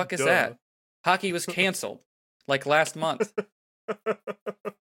 "What the fuck is that? Hockey was canceled like last month."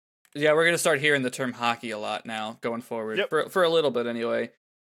 Yeah, we're gonna start hearing the term hockey a lot now going forward, for a little bit anyway.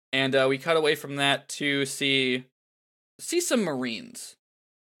 And we cut away from that to see some Marines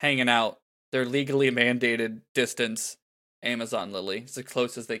hanging out. Their legally mandated distance Amazon Lily. It's the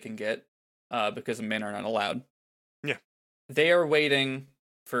closest they can get, because men are not allowed. Yeah. They are waiting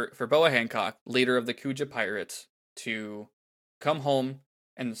for Boa Hancock, leader of the Kuja pirates, to come home,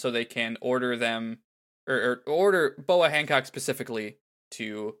 and so they can order them, or order Boa Hancock specifically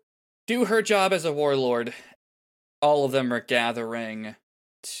to do her job as a warlord. All of them are gathering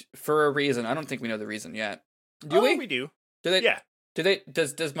for a reason. I don't think we know the reason yet. Do we? We do. Do they? Yeah. Do they?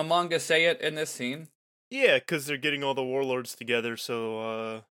 Does Momonga say it in this scene? Yeah, because they're getting all the warlords together,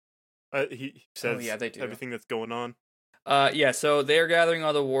 so he says they do. everything that's going on. Yeah, so they're gathering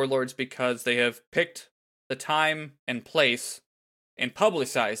all the warlords because they have picked the time and place and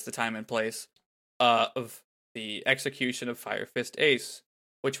publicized the time and place of the execution of Fire Fist Ace,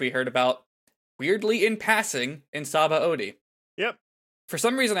 which we heard about weirdly in passing in Sabaody. Yep. For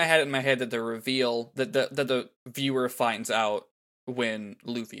some reason, I had it in my head that the reveal that the viewer finds out when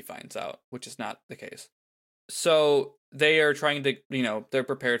Luffy finds out, which is not the case. So they are trying to, they're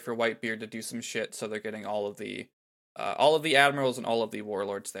prepared for Whitebeard to do some shit. So they're getting all of the admirals and all of the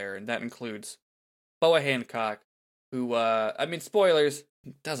warlords there, and that includes Boa Hancock, who, spoilers,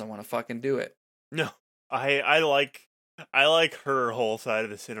 doesn't want to fucking do it. No, I like her whole side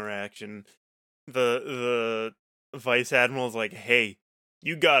of this interaction. The vice admiral's like, "Hey,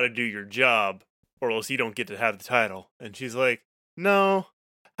 you gotta do your job, or else you don't get to have the title." And she's like, "No,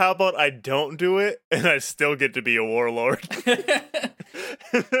 how about I don't do it, and I still get to be a warlord?"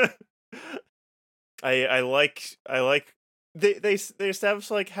 I like they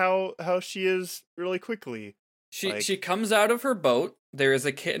establish like how she is really quickly. She comes out of her boat. There is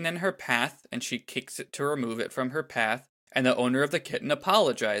a kitten in her path, and she kicks it to remove it from her path. And the owner of the kitten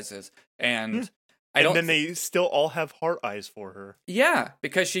apologizes, and then they still all have heart eyes for her. Yeah,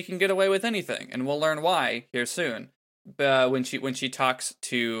 because she can get away with anything, and we'll learn why here soon. When she talks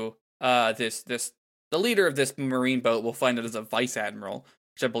to the leader of this marine boat, we'll find out is a vice admiral,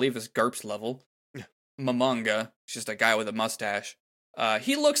 which I believe is GURPS level. Momonga, just a guy with a mustache.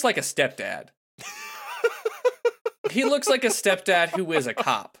 He looks like a stepdad. He looks like a stepdad who is a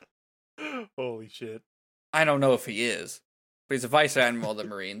cop. Holy shit. I don't know if he is, but he's a vice admiral of the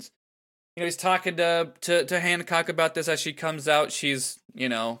Marines. He's talking to Hancock about this as she comes out. She's,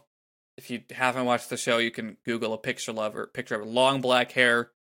 if you haven't watched the show, you can Google a picture of her long black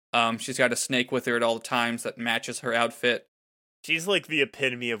hair. She's got a snake with her at all times that matches her outfit. She's like the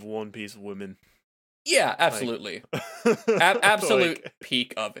epitome of One Piece women. Yeah, absolutely. Absolute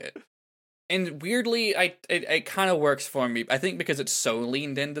peak of it. And weirdly, it kind of works for me. I think because it's so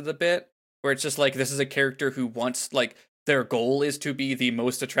leaned into the bit, where it's just like, this is a character who wants, like, their goal is to be the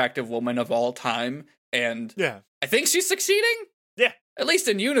most attractive woman of all time. And I think she's succeeding. Yeah. At least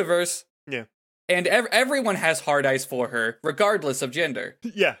in universe. Yeah. And everyone has hard eyes for her, regardless of gender.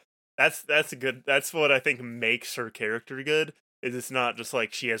 Yeah. That's what I think makes her character good. Is it's not just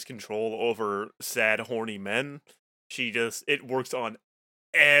like she has control over sad, horny men. It works on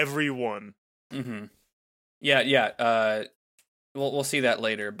everyone. Mm-hmm. Yeah. We'll see that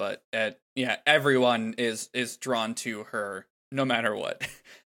later, but everyone is drawn to her no matter what.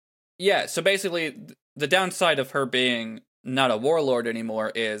 Yeah, so basically the downside of her being not a warlord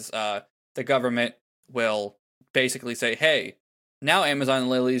anymore is the government will basically say, hey, now Amazon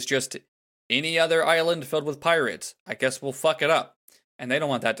Lily is just any other island filled with pirates. I guess we'll fuck it up. And they don't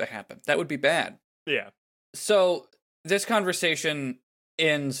want that to happen. That would be bad. Yeah. So this conversation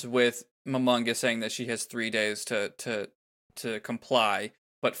ends with Momonga saying that she has 3 days to comply.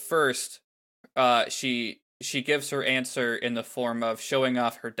 But first, she gives her answer in the form of showing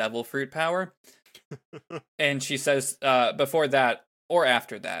off her devil fruit power. And she says, before that or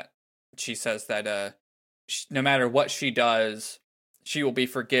after that, she says that no matter what she does, she will be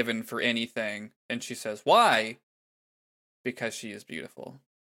forgiven for anything. And she says, why? Because she is beautiful.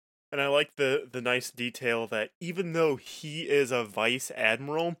 And I like the nice detail that even though he is a vice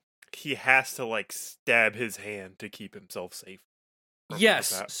admiral, he has to like stab his hand to keep himself safe.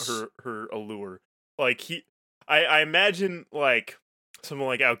 Yes. Her allure. Like I imagine like someone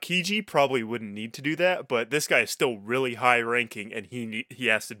like Aokiji probably wouldn't need to do that, but this guy is still really high ranking, and he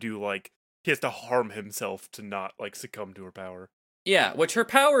has to do like he has to harm himself to not like succumb to her power. Yeah, which her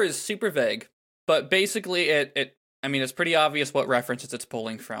power is super vague, but basically it's pretty obvious what references it's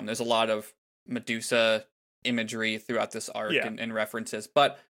pulling from. There's a lot of Medusa imagery throughout this arc and references,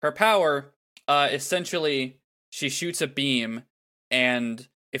 but her power, essentially, she shoots a beam, and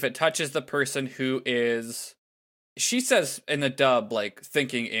if it touches the person who is, she says in the dub, like,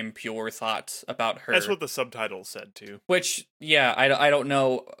 thinking impure thoughts about her. That's what the subtitles said, too. Which, yeah, I don't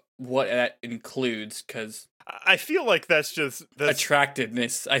know what that includes, because I feel like that's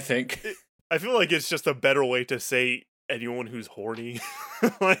attractiveness, I think. I feel like it's just a better way to say anyone who's horny.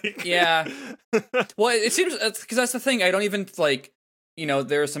 Like, yeah. Well, it seems, because that's the thing. I don't even, like,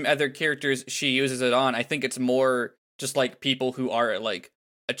 there are some other characters she uses it on. I think it's more just, like, people who are, like,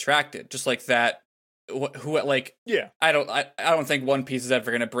 attracted. Just like that, who like, yeah. I don't think One Piece is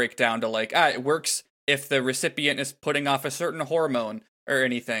ever going to break down to, like, it works if the recipient is putting off a certain hormone or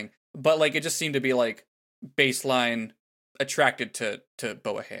anything. But, like, it just seemed to be, like, baseline attracted to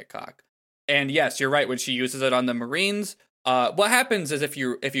Boa Hancock. And yes, you're right, when she uses it on the Marines, what happens is if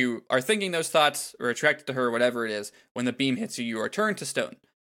you are thinking those thoughts or attracted to her or whatever it is, when the beam hits you, you are turned to stone.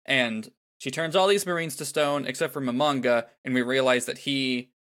 And she turns all these Marines to stone except for Momonga, and we realize that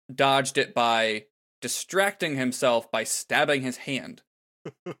he dodged it by distracting himself by stabbing his hand.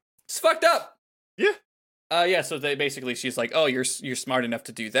 It's fucked up. Yeah. Yeah, so she's like, oh, you're smart enough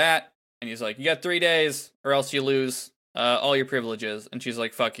to do that. And he's like, you got 3 days or else you lose all your privileges. And she's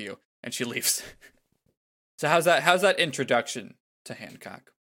like, fuck you. And she leaves. So how's that introduction to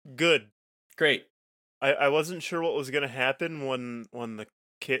Hancock? Good. Great. I wasn't sure what was going to happen when the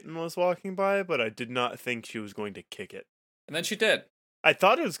kitten was walking by, but I did not think she was going to kick it. And then she did. I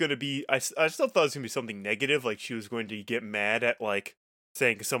thought it was going to be, I still thought it was going to be something negative, like she was going to get mad at, like,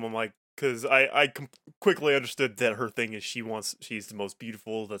 saying to someone, like, because I quickly understood that her thing is she's the most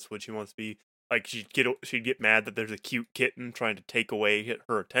beautiful, that's what she wants to be. Like, she'd get mad that there's a cute kitten trying to take away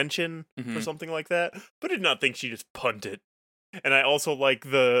her attention or something like that, but I did not think she just punted. And I also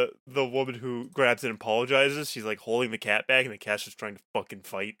like the woman who grabs it and apologizes. She's like holding the cat back, and the cat's just trying to fucking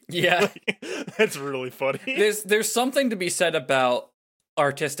fight. Yeah. That's really funny. There's something to be said about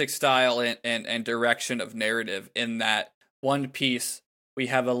artistic style and direction of narrative in that One Piece, we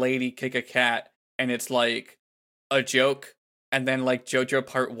have a lady kick a cat, and it's like a joke. And then, like, JoJo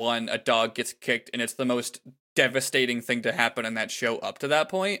Part 1, a dog gets kicked, and it's the most devastating thing to happen in that show up to that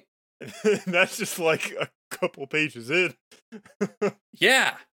point. That's just, like, a couple pages in.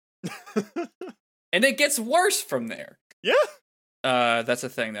 Yeah. And it gets worse from there. Yeah. That's a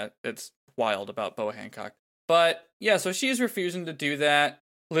thing that's wild about Boa Hancock. But, yeah, so she's refusing to do that.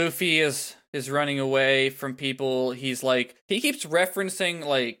 Luffy is running away from people. He's, like, he keeps referencing,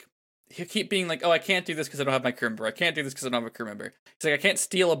 like, he'll keep being like, oh, I can't do this because I don't have my crew member. I can't do this because I don't have a crew member. He's like, I can't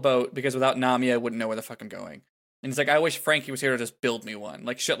steal a boat because without Nami, I wouldn't know where the fuck I'm going. And he's like, I wish Frankie was here to just build me one.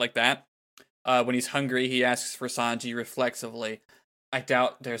 Like, shit like that. When he's hungry, he asks for Sanji reflexively. I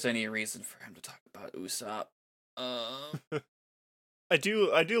doubt there's any reason for him to talk about Usopp. I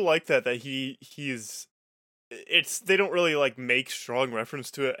do like that he's... they don't really, like, make strong reference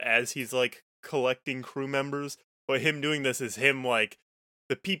to it as he's, like, collecting crew members. But him doing this is him, like,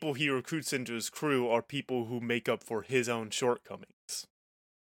 the people he recruits into his crew are people who make up for his own shortcomings.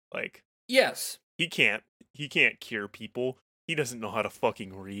 Like, yes, he can't cure people. He doesn't know how to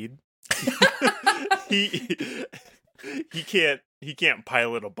fucking read. he can't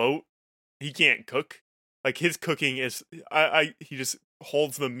pilot a boat. He can't cook. Like, his cooking is he just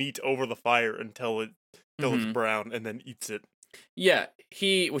holds the meat over the fire until it's brown and then eats it. Yeah,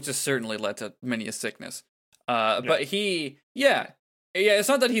 which has certainly led to many a sickness. But yeah, it's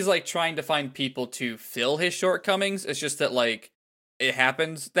not that he's, like, trying to find people to fill his shortcomings. It's just that, like, it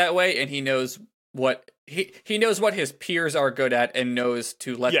happens that way, and he knows what he knows what his peers are good at and knows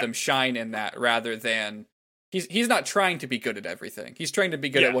to let them shine in that rather than he's not trying to be good at everything. He's trying to be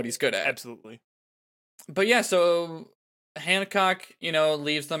good at what he's good at. Absolutely. But yeah, so Hancock,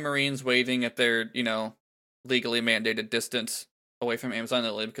 leaves the Marines waiting at their, legally mandated distance away from Amazon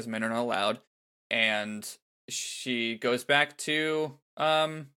Lily because men are not allowed. And she goes back to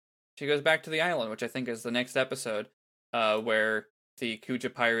the island, which I think is the next episode, where the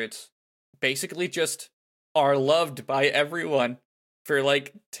Kuja pirates basically just are loved by everyone for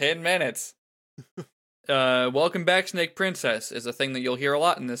like 10 minutes. Welcome back, Snake Princess is a thing that you'll hear a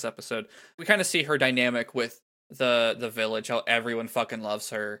lot in this episode. We kind of see her dynamic with the village, how everyone fucking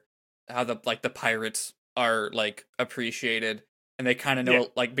loves her, how the pirates are like appreciated, and they kind of know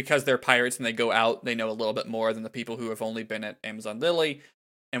like because they're pirates and they go out, they know a little bit more than the people who have only been at Amazon Lily.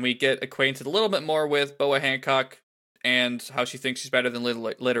 And we get acquainted a little bit more with Boa Hancock and how she thinks she's better than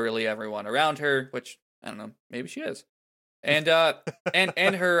literally everyone around her, which I don't know, maybe she is. And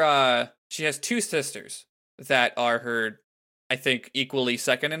and her she has two sisters that are her, I think, equally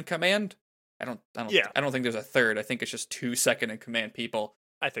second in command. I don't think there's a third. I think it's just two second in command people.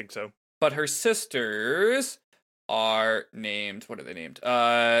 I think so. But her sisters are named, what are they named?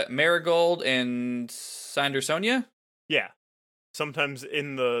 Marigold and Sandersonia? Yeah. Sometimes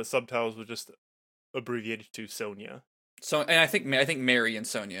in the subtitles we'll just abbreviate it to Sonia. So, and I think Mary and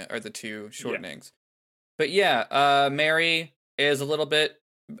Sonia are the two shortenings. But yeah, Mary is a little bit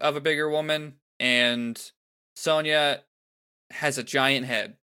of a bigger woman, and Sonia has a giant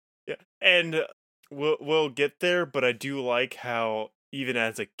head. Yeah, and we'll get there, but I do like how even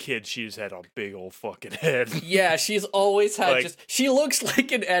as a kid she's had a big old fucking head. Yeah, she's always had she looks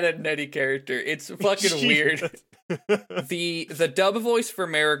like an Ed and Eddie character. It's fucking weird. The dub voice for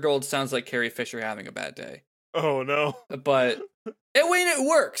Marigold sounds like Carrie Fisher having a bad day. Oh no. But it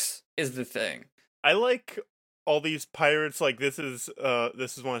works is the thing. I like all these pirates. Like this is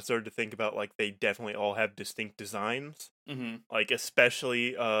when I started to think about like they definitely all have distinct designs. Mm-hmm. Like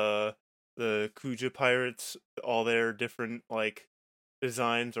especially the Kuja pirates, all their different like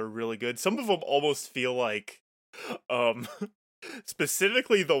designs are really good. Some of them almost feel like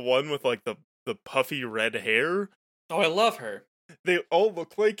specifically the one with like the puffy red hair. Oh, I love her. They all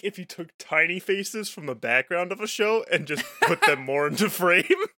look like if you took tiny faces from the background of a show and just put them more into frame.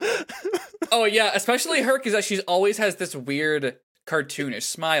 Oh yeah, especially her because she always has this weird cartoonish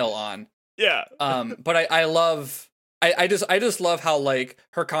smile on. Yeah. But I love I just love how like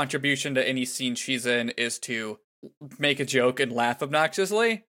her contribution to any scene she's in is to make a joke and laugh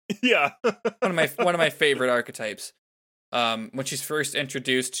obnoxiously. Yeah. one of my favorite archetypes. When she's first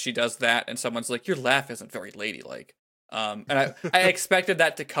introduced, she does that, and someone's like, "Your laugh isn't very ladylike." And I expected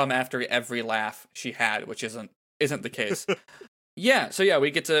that to come after every laugh she had, which isn't the case. Yeah, so yeah, we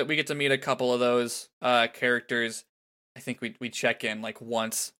get to meet a couple of those characters. I think we check in like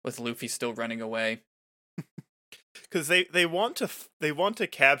once with Luffy still running away. Because they want to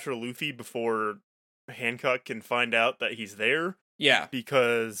capture Luffy before Hancock can find out that he's there. Yeah,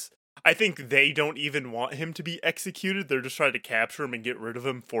 because I think they don't even want him to be executed. They're just trying to capture him and get rid of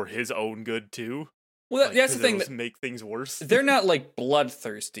him for his own good too. Well, that's the thing that make things worse. They're not like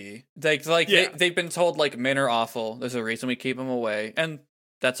bloodthirsty. They've been told like men are awful. There's a reason we keep them away, and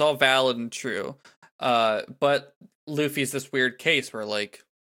that's all valid and true. But Luffy's this weird case where like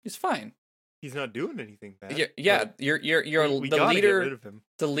he's fine. He's not doing anything bad. Yeah. You're we the gotta leader. Get rid of him.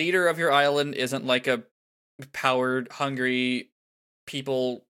 The leader of your island isn't like a powered, hungry,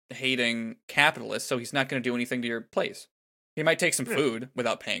 people hating capitalist, so he's not going to do anything to your place. He might take some food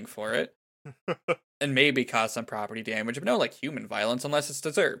without paying for it. And maybe cause some property damage, but no like human violence unless it's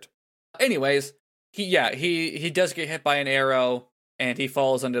deserved. Anyways, he does get hit by an arrow and he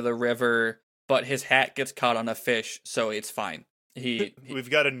falls into the river, but his hat gets caught on a fish, so it's fine. We've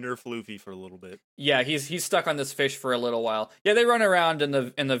got to nerf Luffy for a little bit. Yeah, he's stuck on this fish for a little while. Yeah, they run around in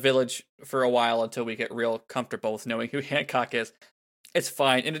the village for a while until we get real comfortable with knowing who Hancock is. It's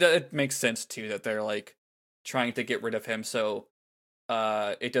fine, and it makes sense too that they're like trying to get rid of him, so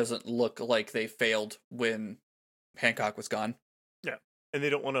it doesn't look like they failed when Hancock was gone. Yeah, and they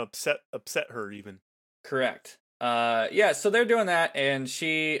don't want to upset her even. Correct. Yeah, so they're doing that, and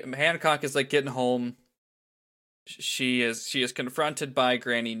Hancock is like getting home. She is confronted by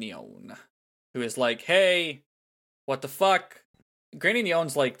Granny Neon, who is like, "Hey, what the fuck?" Granny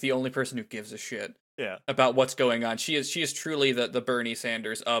Neon's like the only person who gives a shit. Yeah. About what's going on. She is truly the Bernie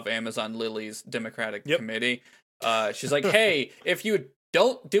Sanders of Amazon Lily's Democratic Committee. She's like, hey, if you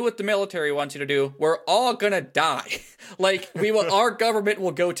don't do what the military wants you to do, we're all gonna die. Like our government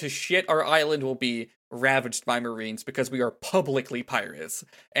will go to shit. Our island will be ravaged by Marines because we are publicly pirates,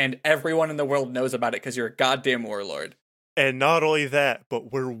 and everyone in the world knows about it because you're a goddamn warlord. And not only that,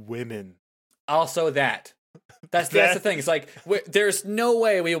 but we're women. Also that. That's the thing. It's like, there's no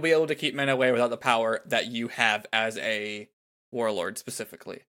way we will be able to keep men away without the power that you have as a warlord,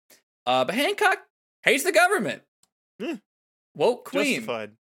 specifically. But Hancock hates the government. Woke queen.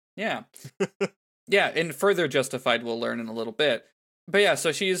 Justified. Yeah. Yeah, and further justified, we'll learn in a little bit. But yeah,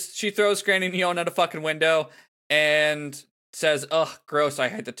 so she throws Granny Neon out a fucking window and says, ugh, gross, I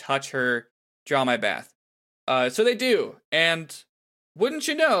had to touch her, draw my bath. So they do, and wouldn't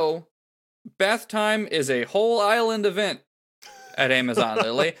you know, bath time is a whole island event at Amazon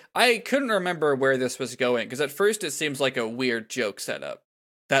Lily. I couldn't remember where this was going, because at first it seems like a weird joke setup.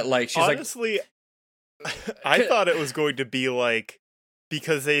 That, like, she's honestly, I thought it was going to be like,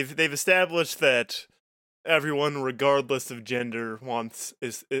 because they've established that everyone, regardless of gender,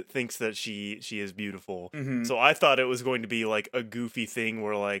 thinks that she is beautiful. Mm-hmm. So I thought it was going to be like a goofy thing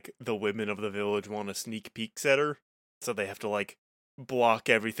where like the women of the village want to sneak peeks at her, so they have to like block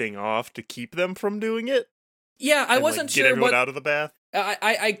everything off to keep them from doing it. Yeah, I wasn't get sure everyone out of the bath.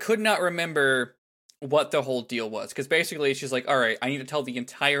 I could not remember what the whole deal was, because basically she's like, all right, I need to tell the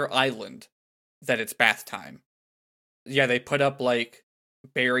entire island that it's bath time. Yeah, they put up like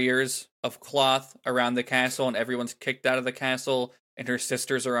barriers of cloth around the castle, and everyone's kicked out of the castle, and her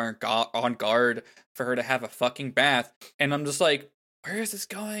sisters are on guard for her to have a fucking bath. And I'm just like, where is this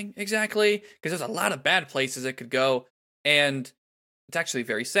going exactly? Because there's a lot of bad places it could go, and it's actually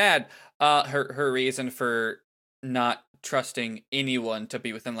very sad. Her reason for not trusting anyone to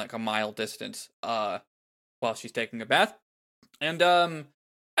be within like a mile distance while she's taking a bath. And I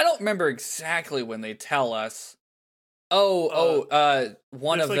don't remember exactly when they tell us.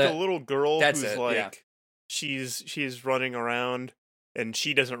 One of like a little girl who's like, yeah. she's running around and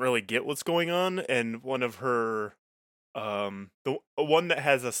she doesn't really get what's going on, and one of her the one that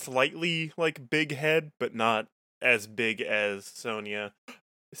has a slightly like big head but not as big as Sonia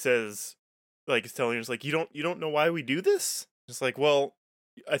says, like, is telling her, like, you don't know why we do this? It's like, well,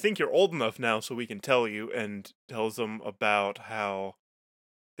 I think you're old enough now so we can tell you, and tells them about how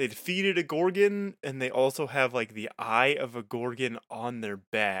they defeated a Gorgon, and they also have, like, the eye of a Gorgon on their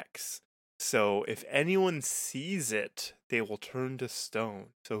backs. So if anyone sees it, they will turn to stone.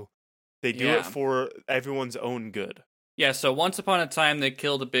 So they do it for everyone's own good. Yeah, so once upon a time, they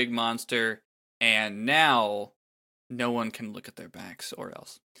killed a big monster, and now no one can look at their backs or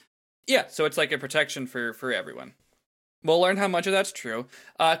else. Yeah, so it's like a protection for everyone. We'll learn how much of that's true,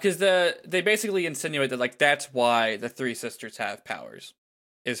 because they basically insinuate that, like, that's why the three sisters have powers,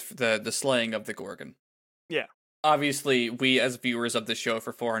 is the slaying of the Gorgon. Yeah. Obviously, we as viewers of the show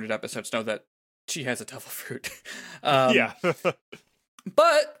for 400 episodes know that she has a devil fruit. Yeah.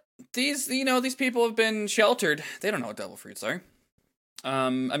 But these people have been sheltered. They don't know what devil fruits are. I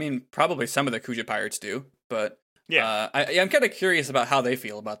mean, probably some of the Kuja pirates do, but yeah, I'm kind of curious about how they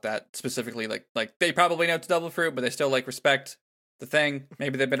feel about that specifically. Like they probably know it's devil fruit, but they still like respect the thing.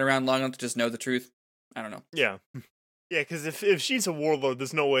 Maybe they've been around long enough to just know the truth. I don't know. Yeah. Yeah, because if she's a warlord,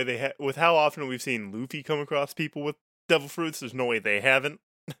 there's no way with how often we've seen Luffy come across people with devil fruits, there's no way they haven't.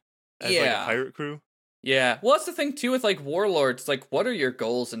 As like a pirate crew. Yeah. Well, that's the thing too with like warlords. Like, what are your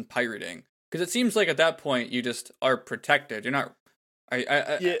goals in pirating? Because it seems like at that point you just are protected. You're not.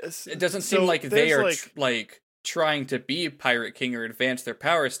 Yes. It doesn't seem like they are like trying to be pirate king or advance their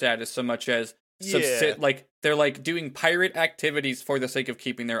power status so much as like they're like doing pirate activities for the sake of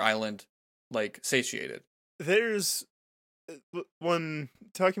keeping their island like satiated. There's when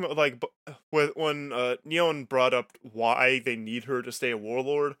talking about like when Neon brought up why they need her to stay a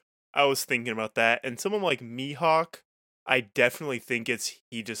warlord, I was thinking about that, and someone like Mihawk, I definitely think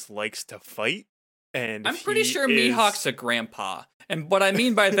he just likes to fight. And I'm pretty sure Mihawk's a grandpa, and what I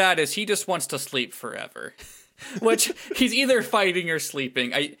mean by that is he just wants to sleep forever. Which he's either fighting or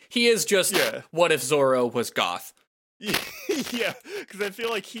sleeping. He is just what if Zoro was goth. Yeah, because I feel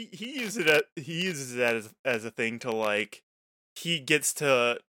like he uses that as a thing to like he gets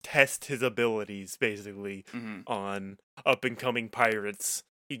to test his abilities basically on up and coming pirates.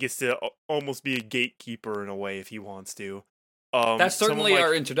 He gets to almost be a gatekeeper in a way if he wants to. That's certainly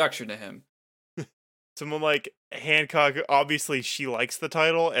our introduction to him. Someone like Hancock, obviously she likes the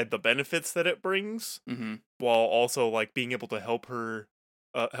title and the benefits that it brings, while also like being able to help her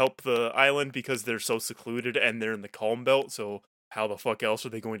help the island because they're so secluded and they're in the Calm Belt, so how the fuck else are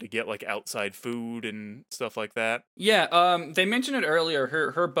they going to get like outside food and stuff like that? Yeah, they mentioned it earlier.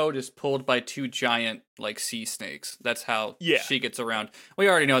 Her boat is pulled by two giant like sea snakes. That's how she gets around. We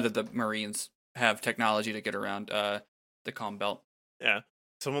already know that the Marines have technology to get around the Calm Belt. Yeah.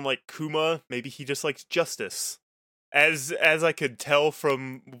 someone like Kuma, maybe he just likes justice. As I could tell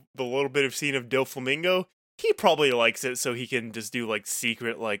from the little bit of scene of Doflamingo, he probably likes it so he can just do like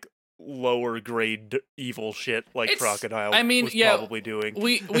secret like lower grade evil shit like Crocodile was probably doing.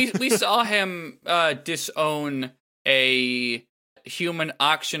 We saw him disown a human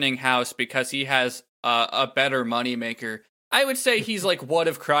auctioning house because he has a better moneymaker. I would say he's like, what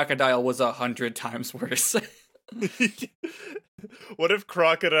if Crocodile was 100 times worse? What if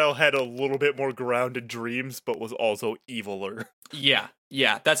Crocodile had a little bit more grounded dreams, but was also eviler? Yeah,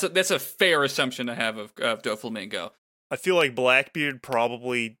 that's a fair assumption to have of Doflamingo. I feel like Blackbeard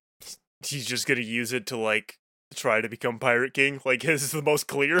probably he's just gonna use it to like try to become Pirate King. Like his is the most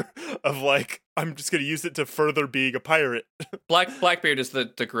clear of like I'm just gonna use it to further being a pirate. Blackbeard is the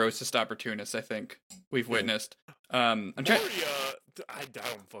grossest opportunist I think we've witnessed. I'm trying. Moria, I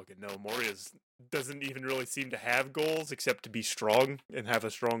don't fucking know. Moria doesn't even really seem to have goals except to be strong and have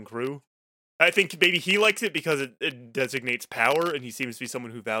a strong crew. I think maybe he likes it because it designates power, and he seems to be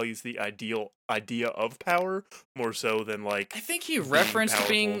someone who values the idea of power more so than like. I think he referenced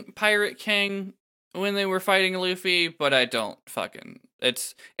being Pirate King when they were fighting Luffy, but I don't fucking.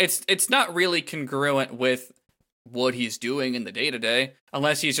 It's not really congruent with what he's doing in the day-to-day,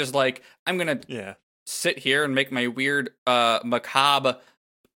 unless he's just like, I'm gonna sit here and make my weird macabre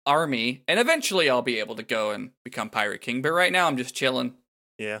army, and eventually I'll be able to go and become Pirate King, but right now I'm just chilling.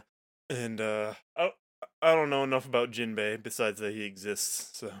 Yeah. And I don't know enough about Jinbei besides that he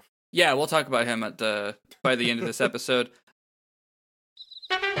exists. So yeah, we'll talk about him by the end of this episode.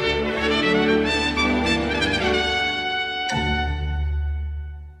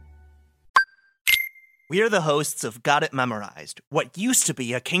 We are the hosts of Got It Memorized, what used to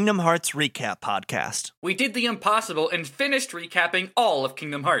be a Kingdom Hearts recap podcast. We did the impossible and finished recapping all of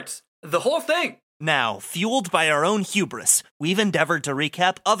Kingdom Hearts. The whole thing! Now, fueled by our own hubris, we've endeavored to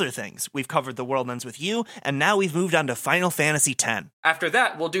recap other things. We've covered The World Ends With You, and now we've moved on to Final Fantasy X. After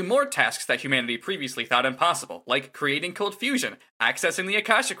that, we'll do more tasks that humanity previously thought impossible, like creating cold fusion, accessing the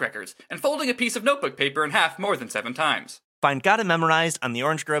Akashic Records, and folding a piece of notebook paper in half more than 7 times. Find Got It Memorized on the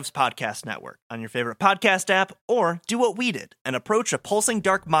Orange Groves Podcast Network, on your favorite podcast app, or do what we did and approach a pulsing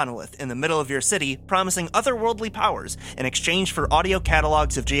dark monolith in the middle of your city, promising otherworldly powers in exchange for audio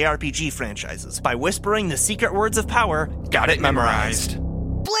catalogs of JRPG franchises by whispering the secret words of power. Got it memorized.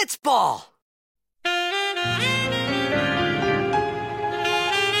 Blitzball!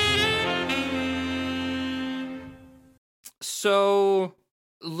 So,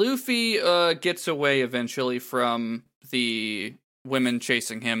 Luffy gets away eventually from the women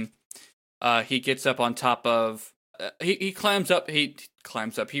chasing him. He gets up on top of he climbs up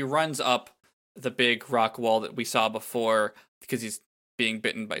he runs up the big rock wall that we saw before because he's being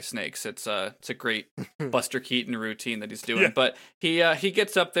bitten by snakes. It's a great Buster Keaton routine that he's doing. But he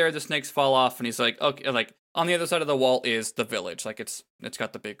gets up there, the snakes fall off, and he's like, okay, like on the other side of the wall is the village. Like it's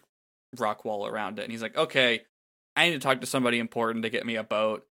got the big rock wall around it. And he's like, okay, I need to talk to somebody important to get me a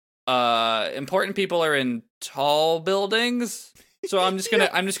boat. Important people are in tall buildings, so I'm just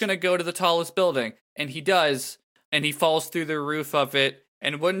gonna go to the tallest building, and he does, and he falls through the roof of it,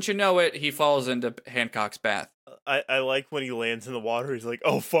 and wouldn't you know it, he falls into Hancock's bath. I like when he lands in the water, he's like,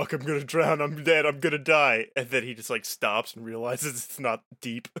 oh fuck, I'm gonna drown, I'm dead, I'm gonna die, and then he just like stops and realizes it's not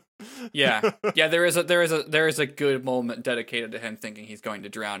deep. yeah, there is a good moment dedicated to him thinking he's going to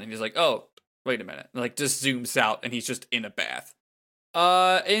drown, and he's like, oh, wait a minute, like just zooms out, and he's just in a bath.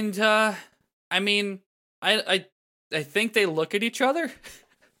 I mean, I think they look at each other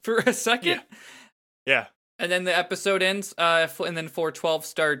for a second. Yeah. And then the episode ends, and then 412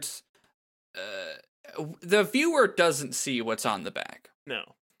 starts. The viewer doesn't see what's on the back. No.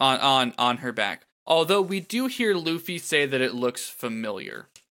 On her back. Although we do hear Luffy say that it looks familiar.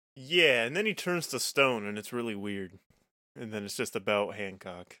 Yeah, and then he turns to stone, and it's really weird. And then it's just about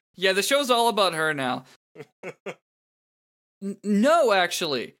Hancock. Yeah, the show's all about her now. No,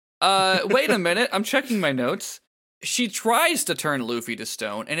 actually. Wait a minute. I'm checking my notes. She tries to turn Luffy to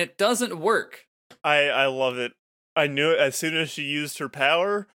stone, and it doesn't work. I love it. I knew it as soon as she used her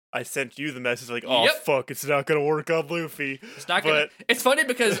power. I sent you the message like, oh, fuck, it's not gonna work on Luffy. It's not gonna. It's funny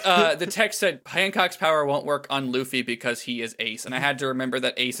because the text said Hancock's power won't work on Luffy because he is Ace, and I had to remember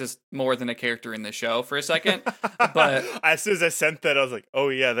that Ace is more than a character in the show for a second. But as soon as I sent that, I was like, oh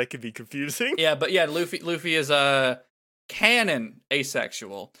yeah, that could be confusing. Yeah, but yeah, Luffy is canon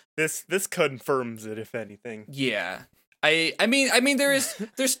asexual. This confirms it, if anything. Yeah. I mean, there is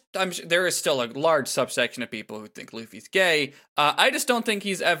still a large subsection of people who think Luffy's gay. I just don't think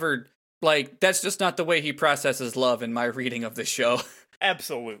he's ever, like, that's just not the way he processes love in my reading of the show.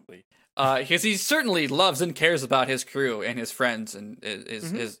 Absolutely. Because he certainly loves and cares about his crew and his friends and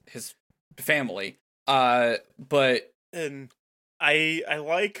his family. But And I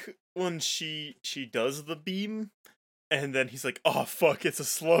like when she does the beam, and then he's like, "Oh fuck, it's a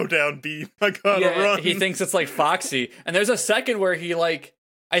slow down beam. I gotta run." he thinks it's like Foxy. And there's a second where he like,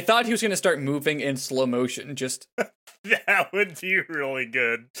 I thought he was gonna start moving in slow motion, just That would be really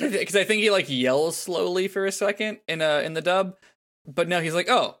good. because I think he like yells slowly for a second in the dub, but now he's like,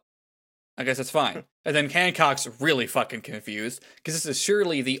 oh, I guess it's fine. And then Hancock's really fucking confused because this is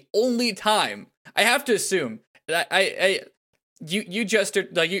surely the only time. I have to assume that you just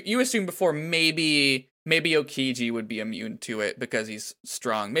like you assumed before maybe Okiji would be immune to it because he's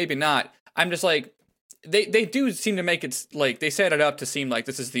strong. Maybe not. I'm just like they do seem to make it like they set it up to seem like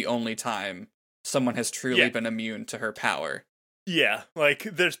this is the only time someone has truly been immune to her power. Yeah, like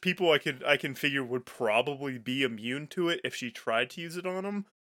there's people I can figure would probably be immune to it if she tried to use it on them,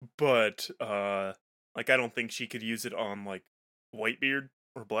 but like I don't think she could use it on like Whitebeard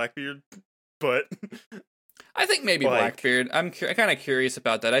or Blackbeard, but I think maybe like, Blackbeard. I'm kind of curious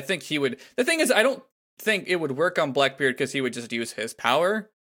about that. I think he would. The thing is, I don't think it would work on Blackbeard because he would just use his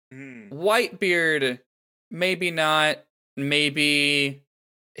power. Whitebeard, maybe not. Maybe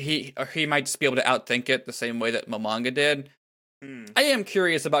he might just be able to outthink it the same way that Momonga did. I am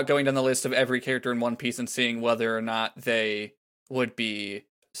curious about going down the list of every character in One Piece and seeing whether or not they would be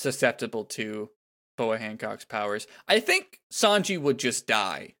susceptible to Boa Hancock's powers. I think Sanji would just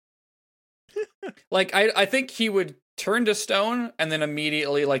die. Like, I think he would turn to stone, and then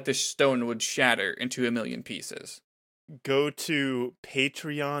immediately, like, the stone would shatter into a million pieces. Go to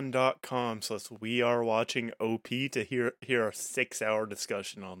patreon.com/we are watching OP to hear our 6-hour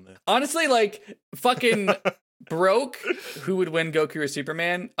discussion on this. Honestly, like, fucking Broke, who would win, Goku or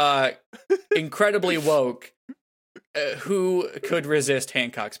Superman, incredibly woke, who could resist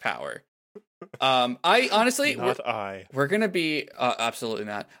Hancock's power. I honestly... We're gonna be... absolutely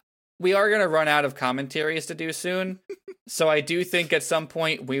not. We are gonna run out of commentaries to do soon, so I do think at some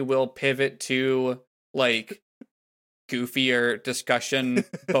point we will pivot to, like, goofier discussion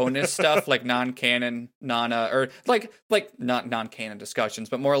bonus stuff, like non-canon, or like not non-canon discussions,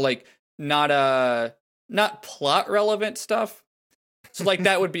 but more like not plot relevant stuff. So like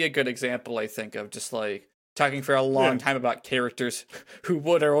that would be a good example, I think, of just like talking for a long time about characters who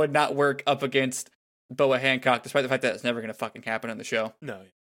would or would not work up against Boa Hancock, despite the fact that it's never gonna fucking happen in the show. No.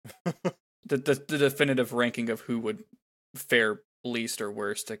 the definitive ranking of who would fare least or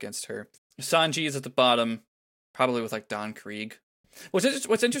worst against her. Sanji is at the bottom, probably with like Don Krieg.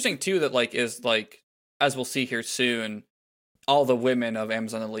 What's interesting too that like is like, as we'll see here soon, all the women of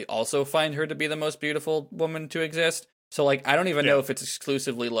Amazon Elite also find her to be the most beautiful woman to exist. So like I don't even know if it's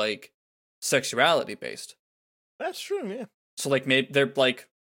exclusively like sexuality based. That's true, yeah. So like maybe they're like,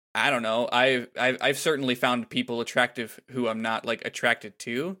 I don't know. I've certainly found people attractive who I'm not like attracted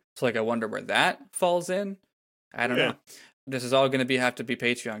to. So like I wonder where that falls in. I don't know. This is all going to have to be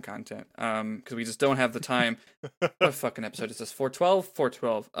Patreon content. Because we just don't have the time. What fucking episode is this? 412?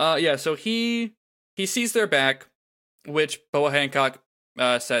 412. Yeah, so he sees their back, which Boa Hancock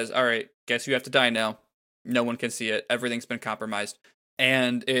says, all right, guess you have to die now. No one can see it. Everything's been compromised.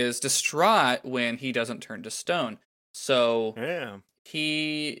 And is distraught when he doesn't turn to stone. So I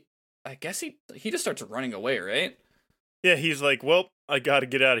guess he just starts running away, right? Yeah, he's like, well, I gotta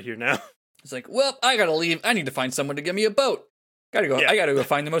get out of here now. He's like, well, I gotta leave. I need to find someone to give me a boat. Gotta go. I gotta go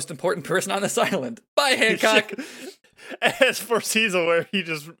find the most important person on this island. Bye, Hancock. As far as he's aware, he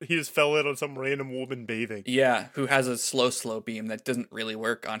just fell in on some random woman bathing. Yeah, who has a slow beam that doesn't really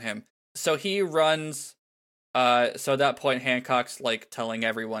work on him. So he runs. So at that point, Hancock's like telling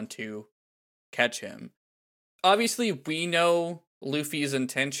everyone to catch him. Obviously, we know Luffy's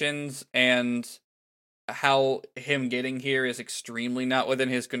intentions and how him getting here is extremely not within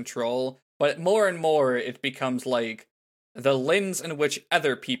his control. But more and more, it becomes like the lens in which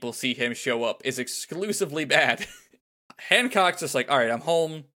other people see him show up is exclusively bad. Hancock's just like, all right, I'm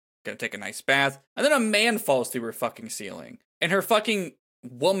home, gonna take a nice bath, and then a man falls through her fucking ceiling in her fucking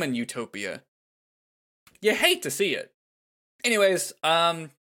woman utopia. You hate to see it. Anyways, so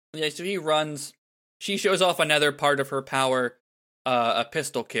he runs. She shows off another part of her power, a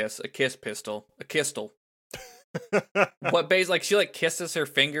pistol kiss, a kiss pistol, a kistel. What like she like kisses her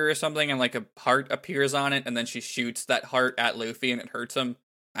finger or something and like a heart appears on it and then she shoots that heart at Luffy and it hurts him.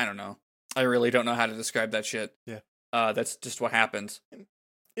 I don't know. I really don't know how to describe that shit. Yeah. That's just what happens.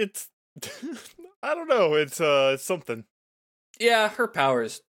 It's I don't know, it's something. Yeah, her power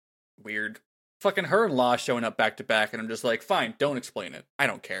is weird. Fucking her and Law showing up back to back and I'm just like, fine, don't explain it. I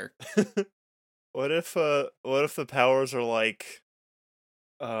don't care. What if the powers are like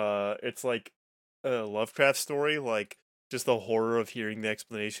it's like a Lovecraft story. Like just the horror of hearing the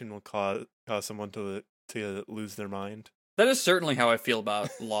explanation will cause someone to lose their mind. That is certainly how I feel about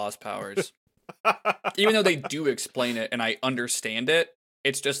Law's powers. Even though they do explain it and I understand it,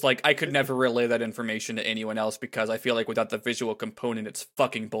 it's just like I could never relay that information to anyone else because I feel like without the visual component, it's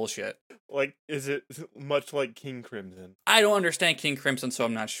fucking bullshit. Like, is it much like King Crimson? I don't understand King Crimson, so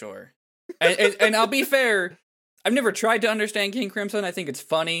I'm not sure. And I'll be fair, I've never tried to understand King Crimson. I think it's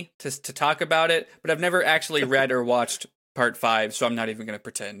funny to talk about it, but I've never actually read or watched Part 5, so I'm not even going to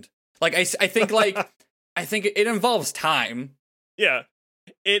pretend. Like, I think, I think it involves time. Yeah.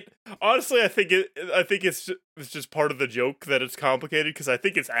 It honestly, I think it's just part of the joke that it's complicated because I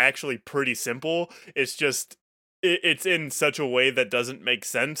think it's actually pretty simple. It's just it's in such a way that doesn't make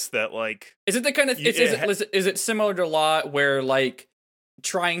sense that like is it the kind of is it similar to Law where like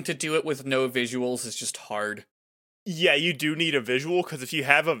trying to do it with no visuals is just hard? Yeah, you do need a visual because if you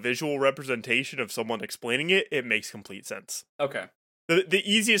have a visual representation of someone explaining it, it makes complete sense. Okay. The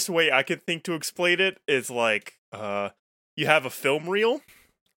easiest way I could think to explain it is like you have a film reel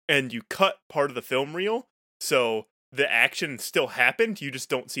and you cut part of the film reel so the action still happened, you just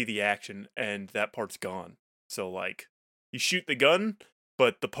don't see the action and that part's gone. So like you shoot the gun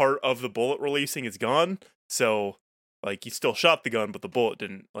but the part of the bullet releasing is gone, so like you still shot the gun but the bullet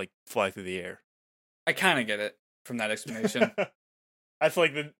didn't like fly through the air. I kind of get it from that explanation. That's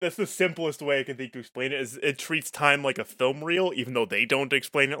the simplest way I can think to explain it. Is it treats time like a film reel, even though they don't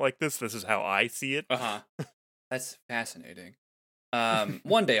explain it like this. This is how I see it. That's fascinating.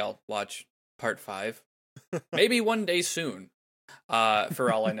 One day I'll watch Part 5. Maybe one day soon.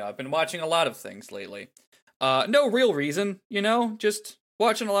 For all I know, I've been watching a lot of things lately. No real reason, just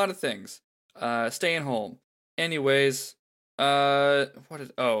watching a lot of things. Staying home. Anyways, I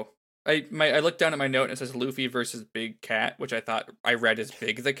looked down at my note and it says Luffy versus Big Cat, which I thought I read as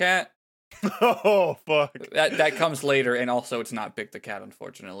Big the Cat. Oh, fuck. That comes later, and also it's not Big the Cat,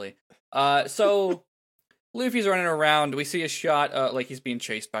 unfortunately. So Luffy's running around. We see a shot, like he's being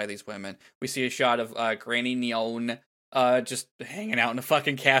chased by these women. We see a shot of Granny Neon just hanging out in a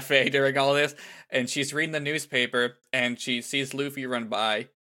fucking cafe during all this, and she's reading the newspaper, and she sees Luffy run by,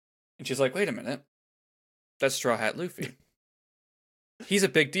 and she's like, wait a minute. That's Straw Hat Luffy. He's a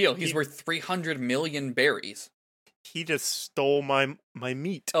big deal. He's worth 300 million berries. He just stole my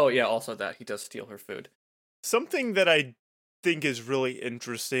meat. Oh, yeah, also that. He does steal her food. Something that I think is really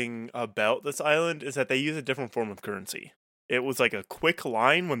interesting about this island is that they use a different form of currency. It was like a quick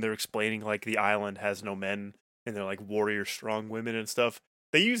line when they're explaining like the island has no men and they're like warrior strong women and stuff.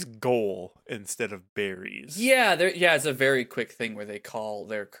 They use gold instead of berries. Yeah, it's a very quick thing where they call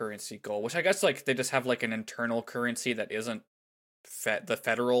their currency gold, which I guess like they just have like an internal currency that isn't the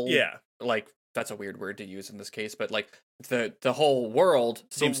federal. Yeah, like that's a weird word to use in this case, but like the whole world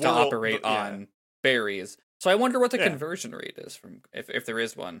seems to operate on berries. So I wonder what the conversion rate is from if there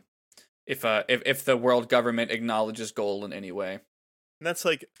is one. If the world government acknowledges gold in any way. And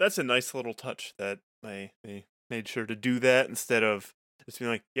that's a nice little touch that they made sure to do that instead of just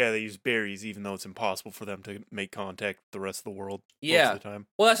being like, yeah, they use berries even though it's impossible for them to make contact with the rest of the world most of the time.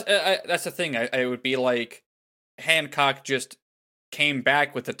 Well, that's the thing. I would be like Hancock just came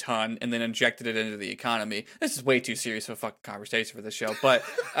back with a ton and then injected it into the economy. This is way too serious of a fucking conversation for this show, but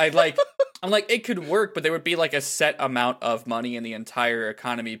I'm like, it could work, but there would be like a set amount of money in the entire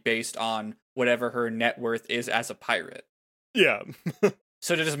economy based on whatever her net worth is as a pirate. Yeah.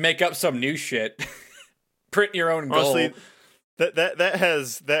 So to just make up some new shit, print your own gold. Honestly, that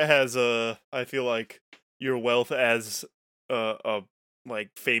has I feel like your wealth as a like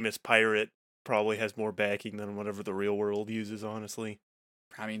famous pirate probably has more backing than whatever the real world uses, honestly.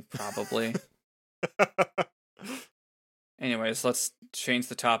 I mean, probably. Anyways, let's change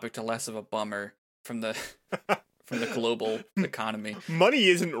the topic to less of a bummer from the global economy. Money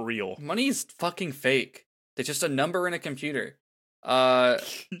isn't real. Money is fucking fake. It's just a number in a computer.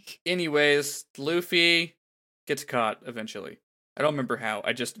 Anyways, Luffy gets caught eventually. I don't remember how.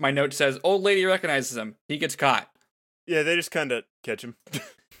 My note says, old lady recognizes him. He gets caught. Yeah, they just kind of catch him.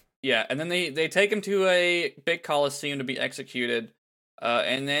 Yeah, and then they take him to a big coliseum to be executed,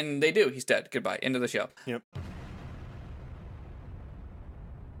 and then they do. He's dead. Goodbye. End of the show. Yep.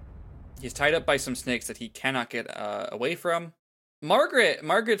 He's tied up by some snakes that he cannot get away from.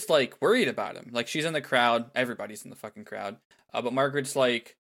 Margaret's like worried about him. Like she's in the crowd. Everybody's in the fucking crowd. But Margaret's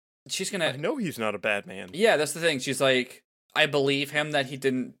like, she's gonna. I know he's not a bad man. Yeah, that's the thing. She's like, I believe him that he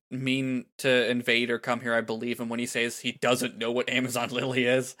didn't mean to invade or come here. I believe him when he says he doesn't know what Amazon Lily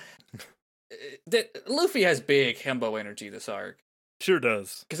is. Luffy has big himbo energy this arc. Sure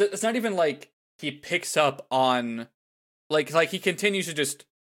does. Because it's not even like he picks up on like he continues to just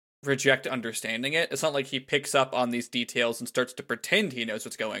reject understanding it. It's not like he picks up on these details and starts to pretend he knows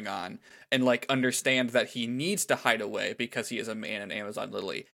what's going on and like understand that he needs to hide away because he is a man in Amazon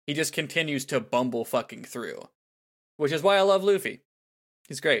Lily. He just continues to bumble fucking through, which is why I love Luffy.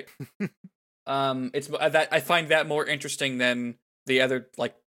 He's great. It's that I find that more interesting than the other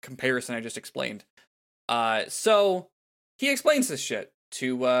like comparison I just explained. So he explains this shit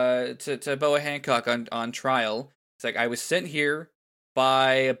to Boa Hancock on trial. It's like, I was sent here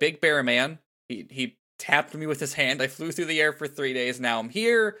by a big bear man. He tapped me with his hand. I flew through the air for 3 days. Now I'm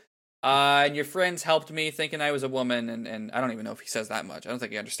here. And your friends helped me thinking I was a woman. And I don't even know if he says that much. I don't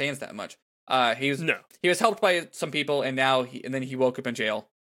think he understands that much. He was helped by some people, and then he woke up in jail.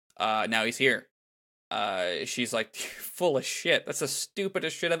 Now he's here. She's like, full of shit. That's the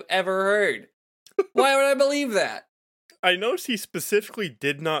stupidest shit I've ever heard. Why would I believe that? I noticed he specifically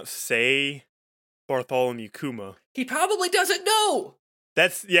did not say Bartholomew Kuma. He probably doesn't know.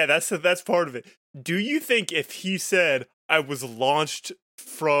 That's part of it. Do you think if he said, I was launched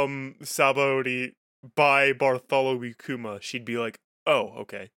from Sabaody by Bartholomew Kuma, she'd be like, oh,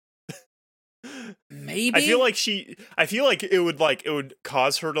 okay. Maybe. I feel like it would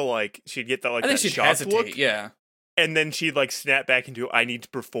cause her to like, she'd get that like I think that she'd shocked hesitate, look. yeah. And then she'd like snap back into, I need to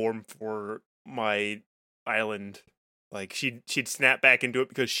perform for my island. Like she'd snap back into it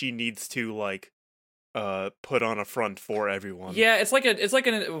because she needs to like put on a front for everyone. Yeah, it's like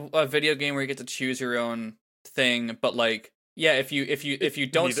a video game where you get to choose your own thing, but like, yeah, if you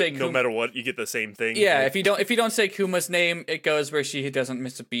don't say no matter what, you get the same thing. Yeah, like, if you don't say Kuma's name, it goes where she doesn't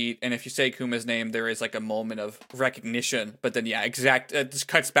miss a beat, and if you say Kuma's name, there is like a moment of recognition. But then it just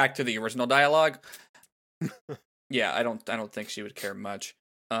cuts back to the original dialogue. Yeah, I don't think she would care much.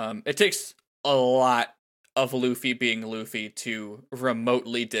 It takes a lot of Luffy being Luffy to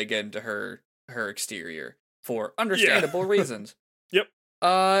remotely dig into her exterior for understandable reasons. Yep.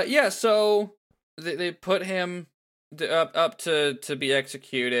 Yeah. So they put him up to be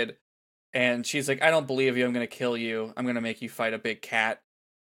executed, and she's like, I don't believe you. I'm gonna kill you. I'm gonna make you fight a big cat.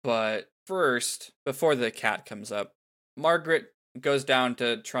 But first, before the cat comes up, Margaret goes down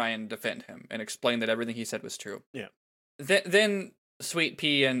to try and defend him and explain that everything he said was true. Yeah. Then Sweet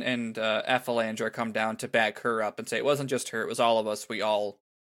Pea and Phalandra come down to back her up and say it wasn't just her, it was all of us. We all,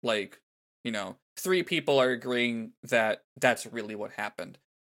 like, 3 people are agreeing that that's really what happened.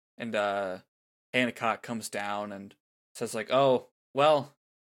 And Hancock comes down and says like, oh, well,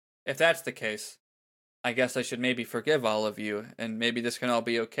 if that's the case, I guess I should maybe forgive all of you and maybe this can all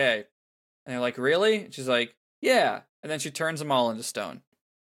be okay. And they're like, really? And she's like, yeah. And then she turns them all into stone.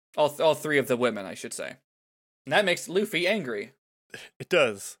 All 3 of the women, I should say. And that makes Luffy angry. It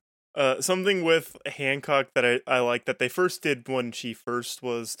does. Something with Hancock that I like that they first did when she first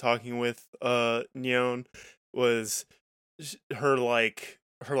was talking with Neon was her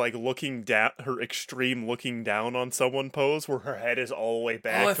looking down, her extreme looking down on someone pose where her head is all the way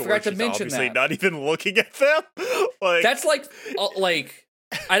back. Oh, I to forgot where to she's mention obviously that. not even looking at them. Like That's like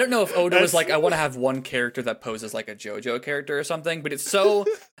I don't know if Oda was like, I want to have one character that poses like a JoJo character or something, but it's so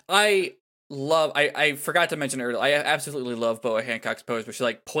I forgot to mention earlier, I absolutely love Boa Hancock's pose where she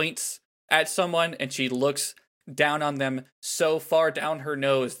like points at someone and she looks down on them so far down her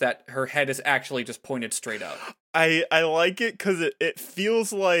nose that her head is actually just pointed straight up. I like it because it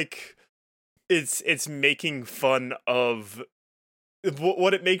feels like it's making fun of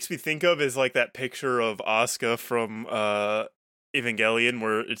what it makes me think of is like that picture of Asuka from Evangelion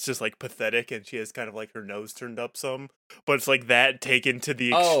where it's just like pathetic and she has kind of like her nose turned up some, but it's like that taken to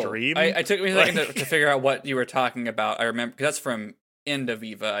the extreme. I took me a second to figure out what you were talking about. I remember because that's from End of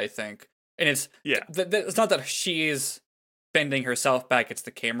Eva, I think, and it's it's not that she's bending herself back; it's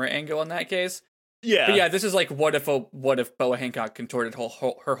the camera angle in that case. Yeah, but yeah, this is like what if Boa Hancock contorted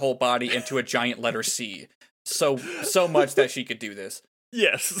her whole body into a giant letter C, so much that she could do this.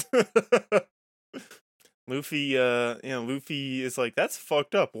 Yes. Luffy is like, that's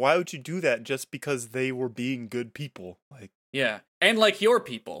fucked up. Why would you do that just because they were being good people? Like, yeah, and like your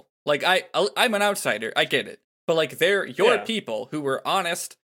people. Like I'm an outsider. I get it, but like they're your people who were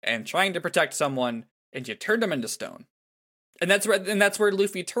honest and trying to protect someone, and you turned them into stone. And that's where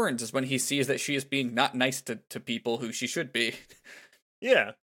Luffy turns is when he sees that she is being not nice to people who she should be.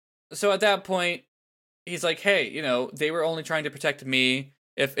 Yeah. So at that point, he's like, hey, they were only trying to protect me.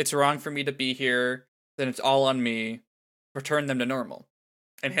 If it's wrong for me to be here, then it's all on me. Return them to normal.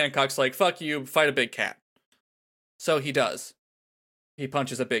 And Hancock's like, fuck you, fight a big cat. So he does. He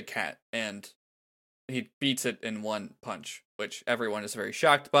punches a big cat, and he beats it in one punch, which everyone is very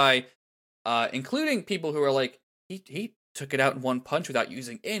shocked by, including people who are like, he took it out in one punch without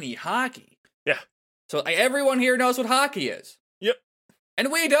using any haki. Yeah. So everyone here knows what hockey is. Yep.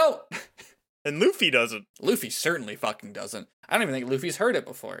 And we don't. And Luffy doesn't. Luffy certainly fucking doesn't. I don't even think Luffy's heard it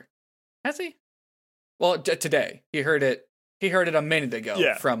before. Has he? Well, today. He heard it a minute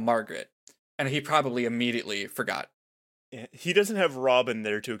ago from Margaret. And he probably immediately forgot. Yeah, he doesn't have Robin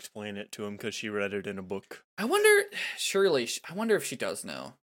there to explain it to him because she read it in a book. I wonder if she does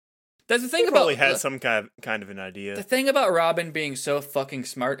know. That's the thing He probably has some kind of an idea. The thing about Robin being so fucking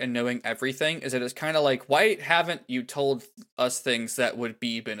smart and knowing everything is that it's kind of like, why haven't you told us things that would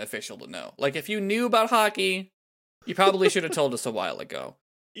be beneficial to know? Like, if you knew about hockey, you probably should have told us a while ago.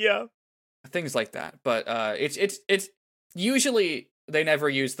 Yeah. Things like that. But it's usually they never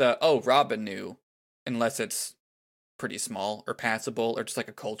use the, oh, Robin knew, unless it's pretty small or passable or just like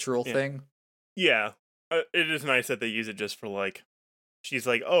a cultural thing. Yeah. It is nice that they use it just for like, she's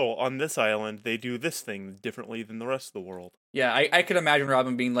like, oh, on this island, they do this thing differently than the rest of the world. Yeah, I could imagine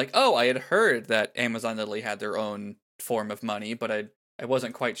Robin being like, oh, I had heard that Amazon Lily had their own form of money, but I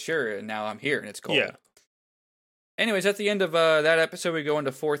wasn't quite sure, and now I'm here, and it's cool. Yeah. Anyways, at the end of that episode, we go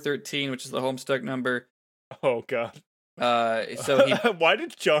into 413, which is the Homestuck number. Oh, God. So he... Why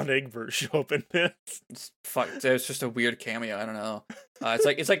did John Egbert show up in this? It's just a weird cameo, I don't know.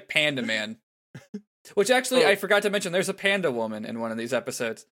 It's like Panda Man. Which actually, I forgot to mention, there's a panda woman in one of these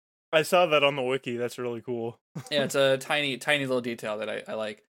episodes. I saw that on the wiki. That's really cool. Yeah, it's a tiny little detail that I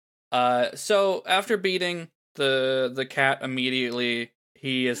like. So after beating the cat immediately,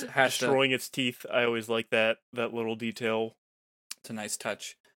 he has destroying its teeth. I always like that little detail. It's a nice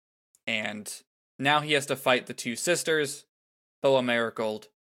touch. And now he has to fight the two sisters, Boa Marigold,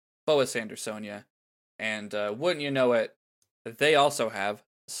 Boa Sandersonia, and wouldn't you know it, they also have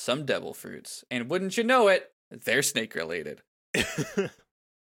some devil fruits. And wouldn't you know it, they're snake related.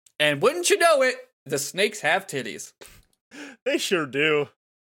 And wouldn't you know it, the snakes have titties. They sure do.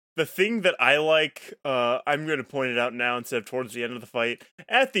 The thing that I like, I'm going to point it out now instead of towards the end of the fight.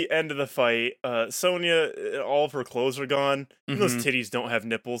 At the end of the fight, Sonya, all of her clothes are gone. Mm-hmm. Those titties don't have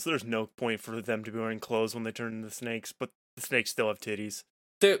nipples. There's no point for them to be wearing clothes when they turn into snakes, but the snakes still have titties.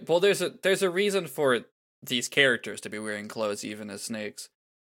 There's a reason for these characters to be wearing clothes even as snakes.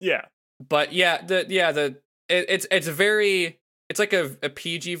 Yeah. But yeah, it's like a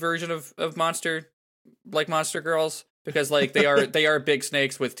PG version of Monster Girls, because like they are big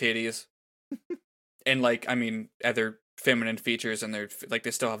snakes with titties. And like, I mean, other feminine features, and they're like,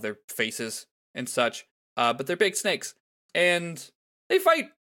 they still have their faces and such. But they're big snakes. And they fight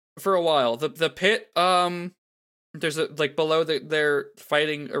for a while. The pit, there's a, like, below their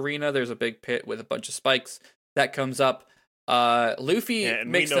fighting arena, there's a big pit with a bunch of spikes that comes up. Luffy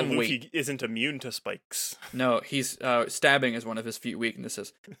makes them Luffy weak. Isn't immune to spikes. No, he's stabbing is one of his few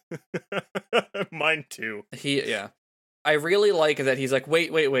weaknesses. Mine too. I really like that he's like,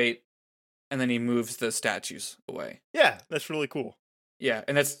 wait, and then he moves the statues away. Yeah, that's really cool. Yeah,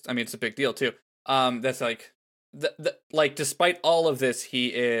 and it's a big deal too. That's like, like, despite all of this,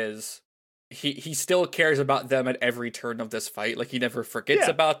 he still cares about them at every turn of this fight. Like, he never forgets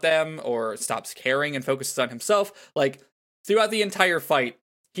about them or stops caring and focuses on himself. Like, throughout the entire fight,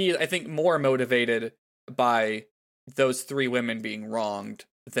 he, I think, more motivated by those three women being wronged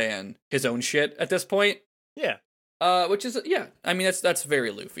than his own shit at this point. Yeah. Which is, I mean, that's very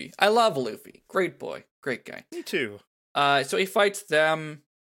Luffy. I love Luffy. Great boy. Great guy. Me too. So he fights them.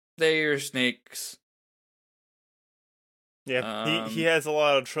 They're snakes. Yeah, he has a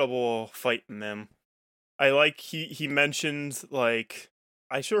lot of trouble fighting them. I like, he mentions, like,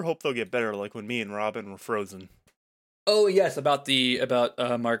 I sure hope they'll get better, like when me and Robin were frozen. Oh yes, about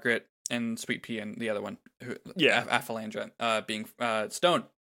Margaret and Sweet Pea and the other one, Aphalandra, being stoned.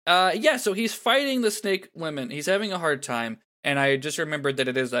 So he's fighting the snake women. He's having a hard time, and I just remembered that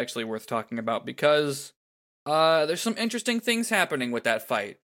it is actually worth talking about because there's some interesting things happening with that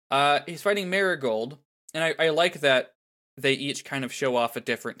fight. He's fighting Marigold, and I like that they each kind of show off a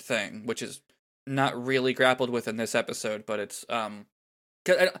different thing, which is not really grappled with in this episode, but it's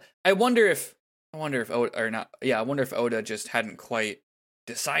 'cause I wonder if Oda just hadn't quite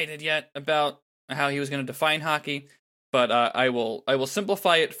decided yet about how he was going to define hockey. But I will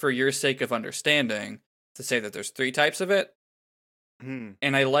simplify it for your sake of understanding to say that there's three types of it. And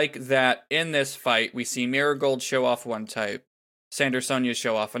I like that in this fight we see Marigold show off one type, Sandersonia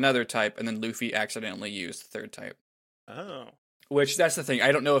show off another type, and then Luffy accidentally use the third type. Oh. Which, that's the thing.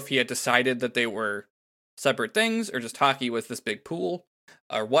 I don't know if he had decided that they were separate things or just hockey was this big pool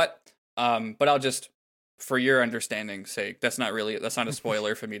or what. But I'll just, for your understanding's sake, that's not a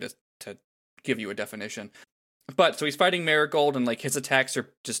spoiler for me to give you a definition. But so he's fighting Marigold, and like his attacks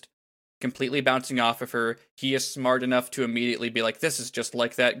are just completely bouncing off of her. He is smart enough to immediately be like, this is just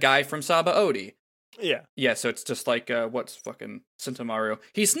like that guy from Saba Odi. Yeah. Yeah, so it's just like, what's fucking Sentamaru?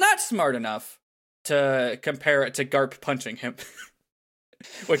 He's not smart enough to compare it to Garp punching him,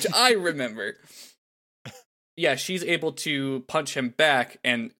 which I remember. Yeah, she's able to punch him back,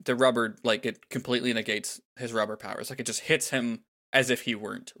 and the rubber, like, it completely negates his rubber powers. Like, it just hits him as if he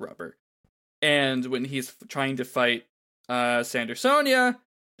weren't rubber. And when he's trying to fight Sandersonia,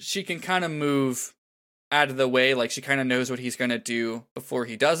 she can kind of move out of the way. Like, she kind of knows what he's going to do before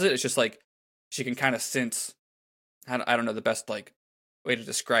he does it. It's just like, she can kind of sense, I don't know the best, like, way to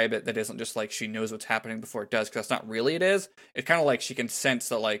describe it that isn't just like she knows what's happening before it does, because that's not really it is. It's kind of like she can sense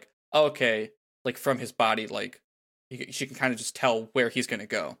that, like, oh, okay, like, from his body, like, she can kind of just tell where he's going to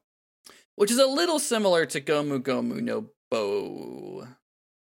go. Which is a little similar to Gomu Gomu no Bo.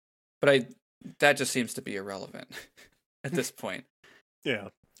 But that just seems to be irrelevant at this point. Yeah.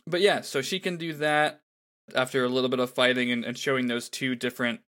 But yeah, so she can do that after a little bit of fighting and showing those two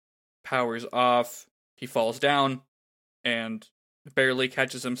different powers off. He falls down and barely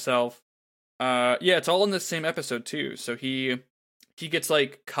catches himself. Yeah, it's all in the same episode too. So he gets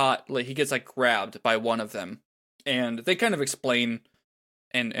like caught, like he gets like grabbed by one of them, and they kind of explain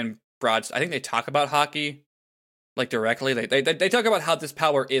and broad. I think they talk about hockey like directly. They talk about how this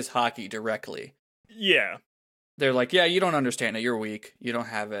power is hockey directly. Yeah. They're like, yeah, you don't understand it. You're weak. You don't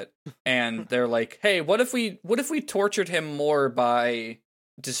have it. And they're like, hey, what if we tortured him more by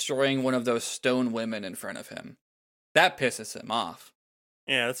destroying one of those stone women in front of him? That pisses him off.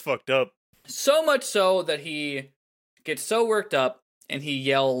 Yeah, that's fucked up. So much so that he gets so worked up and he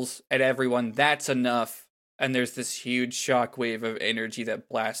yells at everyone, that's enough. And there's this huge shockwave of energy that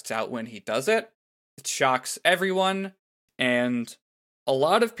blasts out when he does it. It shocks everyone, and a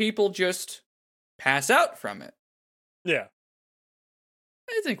lot of people just pass out from it. Yeah.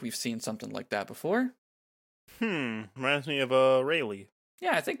 I think we've seen something like that before. Reminds me of Rayleigh.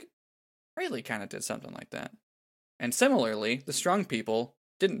 Yeah, I think Rayleigh kind of did something like that. And similarly, the strong people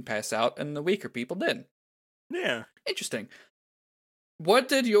didn't pass out, and the weaker people did. Yeah. Interesting. What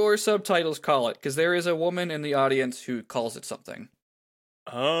did your subtitles call it? Because there is a woman in the audience who calls it something.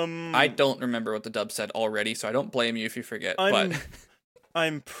 I don't remember what the dub said already, so I don't blame you if you forget. But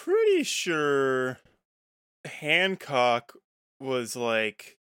I'm pretty sure Hancock was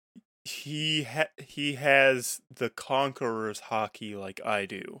like, he has the Conqueror's hockey like I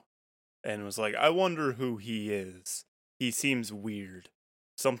do, and was like, I wonder who he is. He seems weird.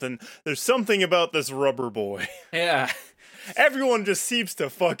 There's something about this rubber boy. Yeah. Everyone just seems to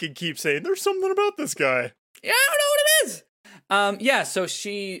fucking keep saying, there's something about this guy. Yeah, I don't know what it is.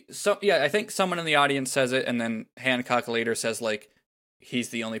 I think someone in the audience says it, and then Hancock later says, like, he's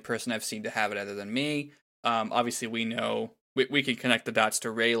the only person I've seen to have it other than me. Obviously we know, we can connect the dots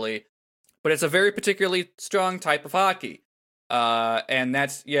to Rayleigh, but it's a very particularly strong type of hockey. And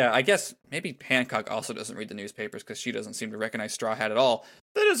that's, yeah, I guess maybe Hancock also doesn't read the newspapers because she doesn't seem to recognize Straw Hat at all.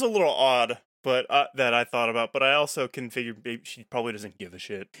 That is a little odd, but that I thought about, but I also can figure maybe she probably doesn't give a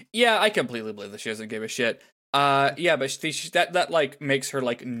shit. Yeah, I completely believe that she doesn't give a shit. Yeah, but that like makes her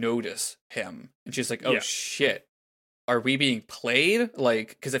like notice him, and she's like, "Oh shit, are we being played?"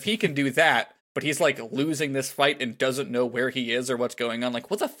 Like, because if he can do that, but he's like losing this fight and doesn't know where he is or what's going on,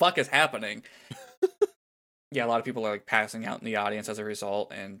 like, what the fuck is happening? Yeah, a lot of people are like passing out in the audience as a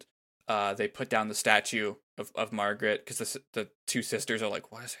result, and they put down the statue of Margaret because the two sisters are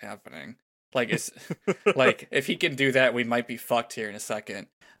like, "What is happening?" Like, it's like if he can do that, we might be fucked here in a second.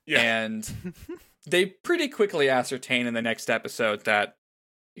 Yeah. And they pretty quickly ascertain in the next episode that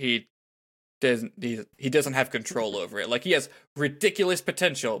he doesn't have control over it. Like, he has ridiculous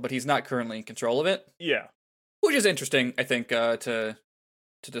potential, but he's not currently in control of it. Yeah. Which is interesting, I think, to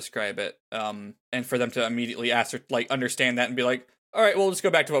describe it. And for them to immediately understand that and be like, all right, well, let's go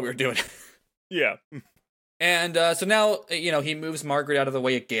back to what we were doing. Yeah. And so now, he moves Margaret out of the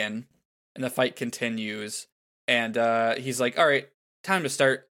way again, and the fight continues. And he's like, all right, time to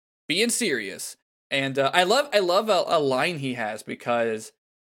start being serious. And I love a line he has, because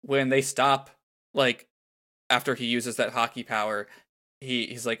when they stop, like, after he uses that hockey power,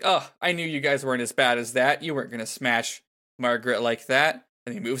 he's like, oh, I knew you guys weren't as bad as that. You weren't going to smash Margaret like that.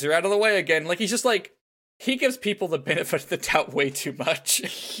 And he moves her out of the way again. Like, he's just like, he gives people the benefit of the doubt way too much.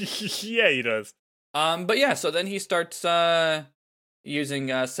 Yeah, he does. But yeah, so then he starts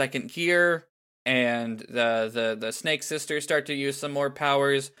using second gear, and the Snake sisters start to use some more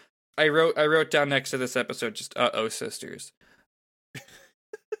powers. I wrote down next to this episode just uh-oh sisters.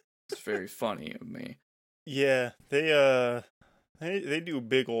 It's very funny of me. Yeah, they do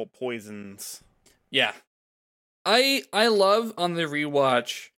big old poisons. Yeah. I love on the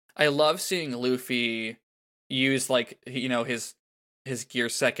rewatch, I love seeing Luffy use, like, his his Gear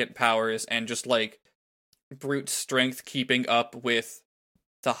Second powers and just like brute strength keeping up with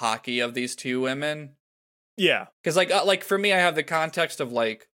the hockey of these two women. Yeah. Because like for me, I have the context of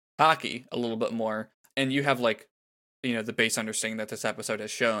like hockey a little bit more, and you have like, you know, the base understanding that this episode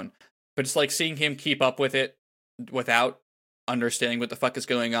has shown. But it's like seeing him keep up with it without understanding what the fuck is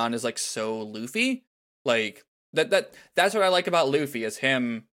going on is like so Luffy. Like that's what I like about Luffy, is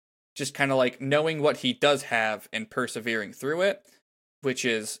him just kind of like knowing what he does have and persevering through it, which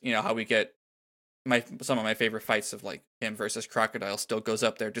is, you know, how we get some of my favorite fights of like him versus Crocodile still goes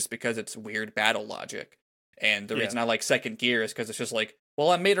up there just because it's weird battle logic. And the reason I like Second Gear is because it's just like,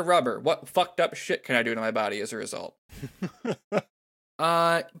 well, I'm made of rubber. What fucked up shit can I do to my body as a result?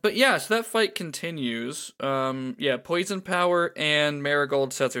 But yeah, so that fight continues. Poison power, and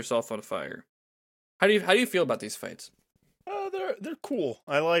Marigold sets herself on fire. How do you feel about these fights? They're cool.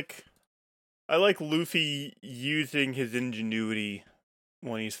 I like Luffy using his ingenuity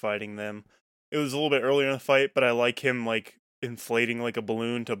when he's fighting them. It was a little bit earlier in the fight, but I like him like inflating like a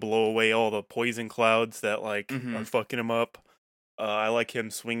balloon to blow away all the poison clouds that like are fucking him up. I like him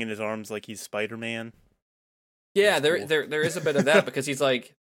swinging his arms like he's Spider-Man. Yeah, That's cool. there is a bit of that because he's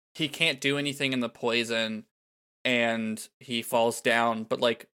like, he can't do anything in the poison and he falls down, but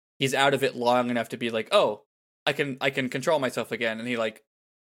like he's out of it long enough to be like, oh, I can control myself again, and he like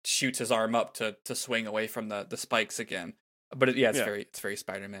shoots his arm up to swing away from the spikes again. But it's very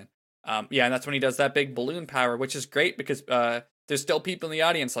Spider-Man. And that's when he does that big balloon power, which is great because there's still people in the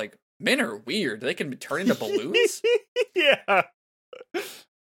audience like, men are weird. They can turn into balloons. Yeah.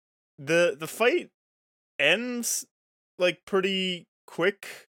 The fight ends like pretty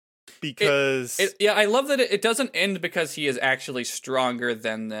quick because I love that it doesn't end because he is actually stronger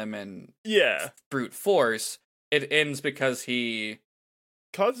than them and brute force. It ends because he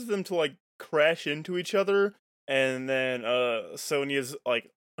causes them to like crash into each other, and then Sonia's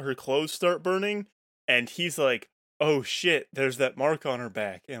like, her clothes start burning, and he's like, oh shit, there's that mark on her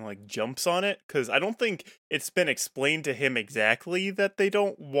back, and like jumps on it, because I don't think it's been explained to him exactly that they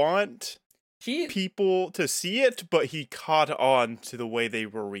don't want people to see it, but he caught on to the way they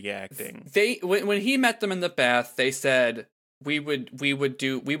were reacting. When he met them in the bath, they said we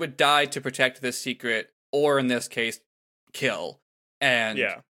would die to protect this secret, or in this case, kill. And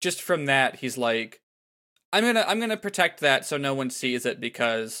just from that, he's like, I'm gonna protect that so no one sees it,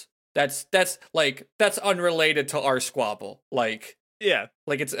 because that's unrelated to our squabble. Like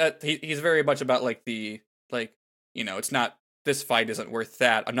it's he's very much about like the like, you know, it's not, this fight isn't worth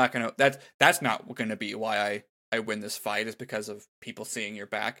that. I'm not gonna that's not gonna be why I win this fight, is because of people seeing your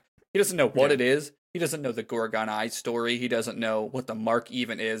back. He doesn't know what it is. He doesn't know the Gorgon Eye story. He doesn't know what the mark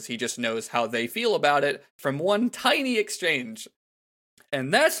even is. He just knows how they feel about it from one tiny exchange.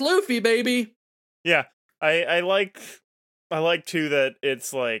 And that's Luffy, baby. Yeah. I like too that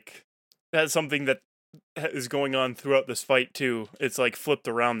it's like, that's something that is going on throughout this fight too. It's like flipped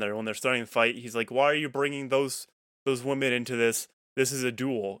around there when they're starting the fight. He's like, why are you bringing those women into this? This is a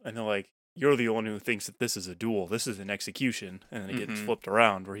duel. And they're like, you're the one who thinks that this is a duel. This is an execution. And then it gets flipped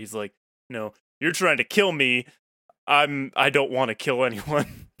around where he's like, no, you're trying to kill me. I don't want to kill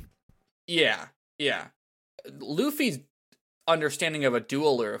anyone. Yeah. Luffy's understanding of a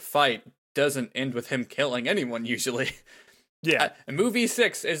duel or a fight doesn't end with him killing anyone usually. Yeah. Movie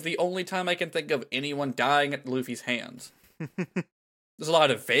 6 is the only time I can think of anyone dying at Luffy's hands. There's a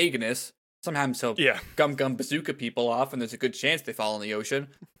lot of vagueness. Sometimes he'll gum bazooka people off, and there's a good chance they fall in the ocean.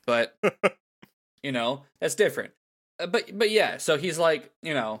 But, you know, that's different. But yeah, so he's like,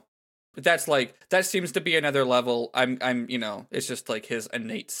 you know, that's like, that seems to be another level. I'm, you know, it's just like his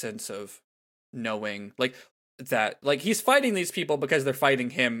innate sense of knowing, like, that, like, he's fighting these people because they're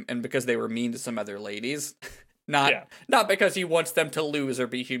fighting him and because they were mean to some other ladies. Not because he wants them to lose or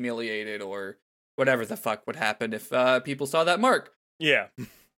be humiliated or whatever the fuck would happen if people saw that mark. Yeah.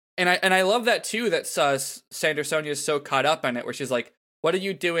 And I love that too, that Sandra Sonia is so caught up in it, where she's like, what are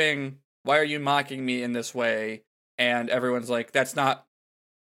you doing? Why are you mocking me in this way? And everyone's like, that's not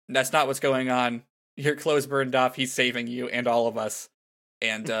what's going on. Your clothes burned off. He's saving you and all of us.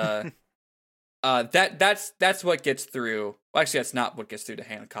 And that's what gets through. Well, actually, that's not what gets through to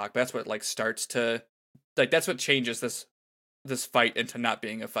Hancock. But that's what like starts to, like, that's what changes this fight into not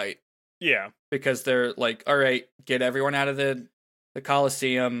being a fight. Yeah. Because they're like, all right, get everyone out of the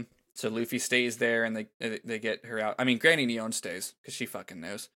Coliseum. So Luffy stays there, and they get her out. I mean, Granny Neon stays because she fucking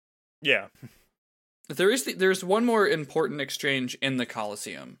knows. Yeah. There's one more important exchange in the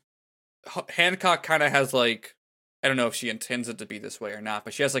Coliseum. Hancock kind of has like, I don't know if she intends it to be this way or not,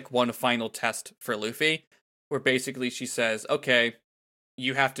 but she has like one final test for Luffy, where basically she says, okay,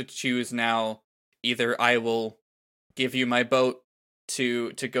 you have to choose now. Either I will give you my boat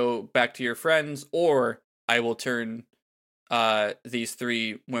to go back to your friends, or I will turn these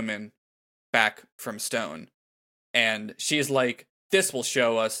three women back from stone. And she's like, this will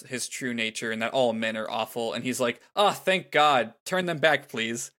show us his true nature and that all men are awful. And he's like, oh, thank God, turn them back,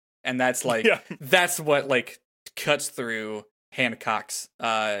 please. And that's like, that's what like cuts through Hancock's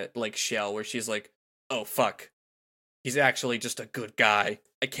like shell, where she's like, oh fuck, he's actually just a good guy.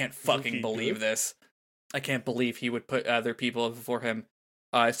 I can't fucking believe this. I can't believe he would put other people before him.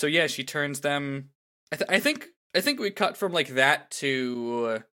 So yeah, she turns them. I think we cut from like that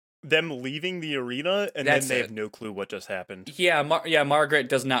to them leaving the arena, and then they have no clue what just happened. Yeah, Margaret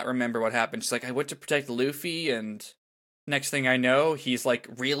does not remember what happened. She's like, I went to protect Luffy, and next thing I know, he's like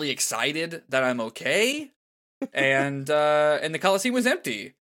really excited that I'm okay, and the Coliseum was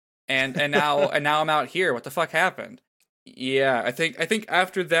empty, and now I'm out here. What the fuck happened? Yeah, I think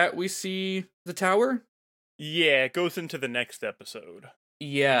after that we see the tower. Yeah, it goes into the next episode.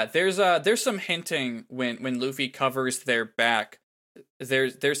 Yeah, there's some hinting when Luffy covers their back.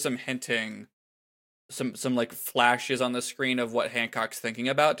 There's some hinting, some like flashes on the screen of what Hancock's thinking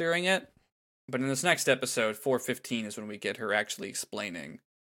about during it. But in this next episode, 4:15 is when we get her actually explaining.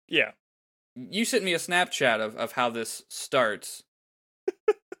 Yeah. You sent me a Snapchat of how this starts.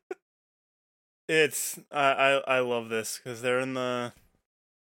 It's I love this because they're in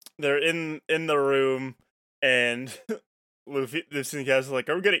the room, and Luffy this guy's like,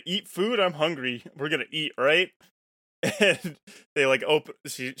 are we gonna eat food? I'm hungry. We're gonna eat, right? And they like open.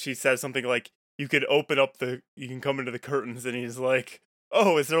 She says something like, you can come into the curtains, and he's like,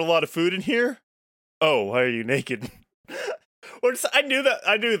 oh, is there a lot of food in here? Oh, why are you naked? I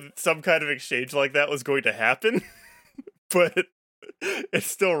knew some kind of exchange like that was going to happen, but it's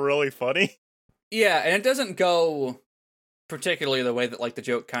still really funny. Yeah, and it doesn't go particularly the way that like the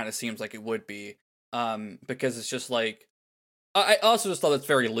joke kind of seems like it would be, because it's just like, I also just thought it's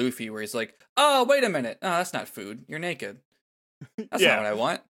very Luffy, where he's like, oh, wait a minute, no, that's not food, you're naked. That's not what I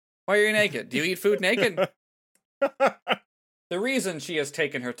want. Why are you naked? Do you eat food naked? The reason she has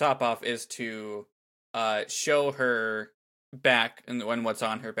taken her top off is to show her back and what's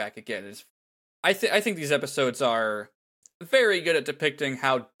on her back again. Is I think these episodes are very good at depicting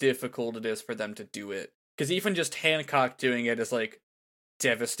how difficult it is for them to do it. Because even just Hancock doing it is like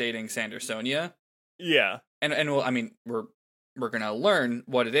devastating Sandersonia. Yeah. And well, I mean, we're gonna learn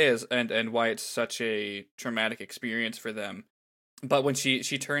what it is and why it's such a traumatic experience for them. But when she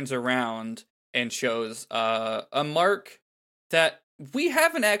turns around and shows a mark that we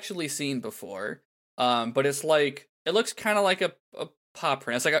haven't actually seen before, but it's like, it looks kind of like a paw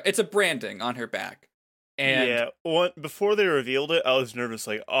print. It's a branding on her back. And yeah, before they revealed it, I was nervous,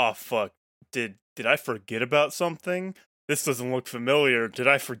 like, oh fuck, did I forget about something? This doesn't look familiar. Did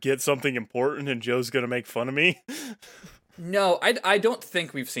I forget something important and Joe's gonna make fun of me? No, I don't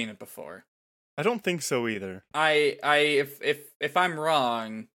think we've seen it before. I don't think so either. If I'm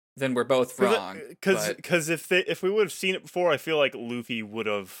wrong, then we're both wrong. Because if we would have seen it before, I feel like Luffy would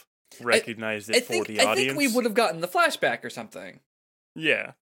have recognized it for the audience. I think we would have gotten the flashback or something.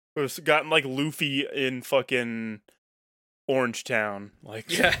 Yeah. Would have gotten like Luffy in fucking Orange Town, like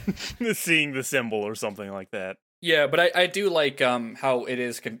seeing the symbol or something like that. Yeah, but I do like how it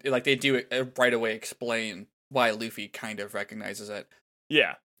is like they do right away explain why Luffy kind of recognizes it.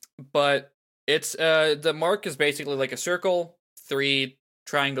 Yeah. But it's the mark is basically like a circle, 3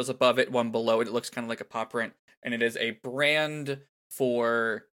 triangles above it, 1 below it. It looks kind of like a paw print, and it is a brand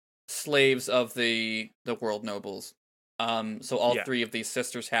for slaves of the world nobles. So all 3 of these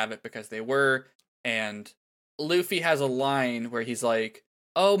sisters have it because they were, and Luffy has a line where he's like,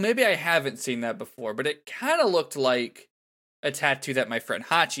 oh, maybe I haven't seen that before, but it kind of looked like a tattoo that my friend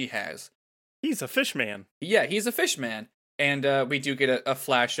Hachi has. He's a fishman. Yeah, he's a fishman. And we do get a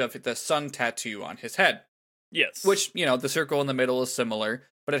flash of the sun tattoo on his head. Yes. Which, the circle in the middle is similar,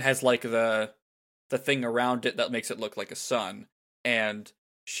 but it has like the thing around it that makes it look like a sun. And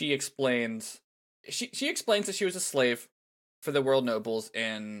she explains that she was a slave for the world nobles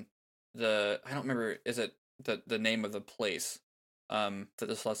in I don't remember, is it the name of the place that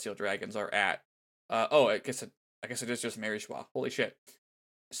the Celestial Dragons are at? I guess it is just Marishwa. Holy shit.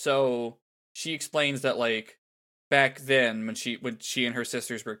 So she explains that like back then when she and her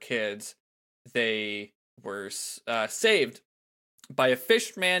sisters were kids, they were saved by a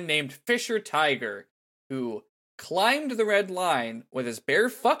fishman named Fisher Tiger, who climbed the Red Line with his bare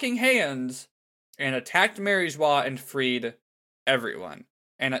fucking hands and attacked Marishwa and freed everyone.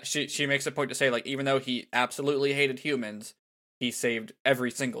 And she makes a point to say, like, even though he absolutely hated humans, he saved every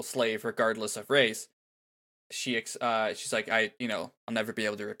single slave regardless of race. She's like, I'll never be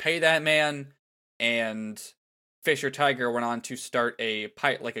able to repay that man. And Fisher Tiger went on to start a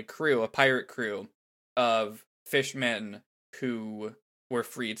pirate crew of fishmen who were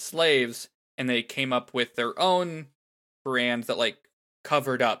freed slaves, and they came up with their own brand that like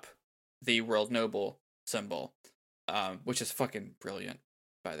covered up the World Noble symbol, which is fucking brilliant,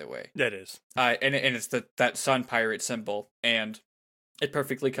 by the way. That is. And it's that sun pirate symbol, and it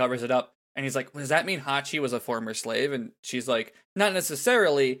perfectly covers it up. And he's like, does that mean Hachi was a former slave? And she's like, not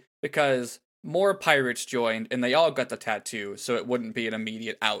necessarily, because more pirates joined, and they all got the tattoo, so it wouldn't be an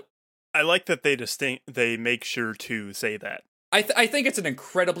immediate out. I like that they make sure to say that. I think it's an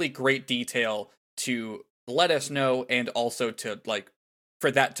incredibly great detail to let us know, and also to, like,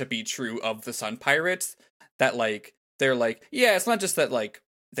 for that to be true of the Sun Pirates, that, like, they're like, yeah, it's not just that, like,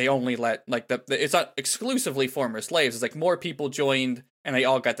 they only let, like, it's not exclusively former slaves, it's like more people joined, and they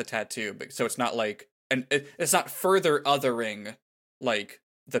all got the tattoo, but so it's not like, and it's not further othering, like,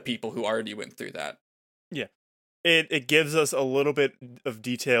 the people who already went through that. Yeah. It gives us a little bit of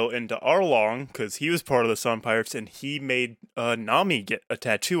detail into Arlong, because he was part of the Sun Pirates, and he made Nami get a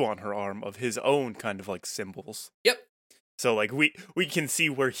tattoo on her arm of his own kind of like symbols. Yep. So like we can see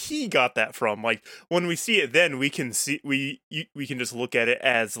where he got that from. Like when we see it, then we can see we can just look at it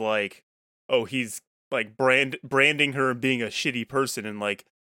as like, oh, he's like branding her and being a shitty person, and like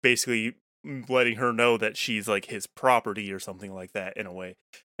basically letting her know that she's like his property or something like that in a way.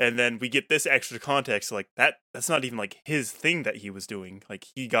 And then we get this extra context, like that's not even like his thing that he was doing. Like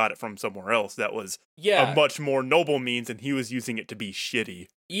he got it from somewhere else that was a much more noble means, and he was using it to be shitty.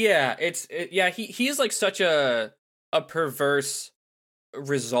 Yeah, he's like such a perverse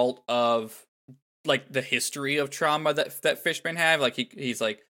result of like the history of trauma that fishmen have. Like he's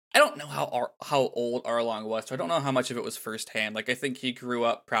like, I don't know how old Arlong was, so I don't know how much of it was firsthand. Like I think he grew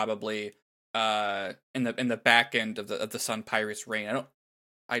up probably in the back end of the Sun Pirates' reign.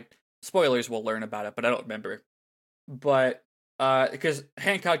 Spoilers, we'll learn about it, but I don't remember. But because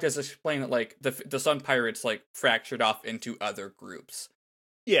Hancock does explain that like the Sun Pirates like fractured off into other groups.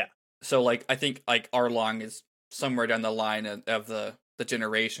 Yeah. So like I think like Arlong is somewhere down the line of the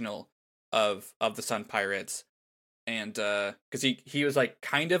generational of the Sun Pirates, and because he was like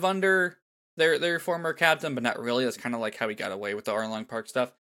kind of under their former captain, but not really. That's kind of like how he got away with the Arlong Park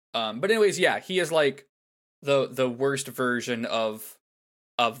stuff. But anyways, yeah, he is like the worst version of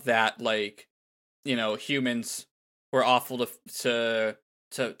that. Like, you know, humans were awful to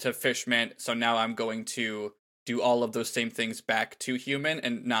fishmen, so now I'm going to do all of those same things back to human,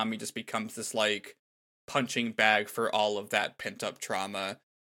 and Nami just becomes this like punching bag for all of that pent up trauma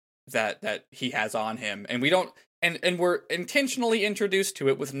that he has on him, and we don't, and we're intentionally introduced to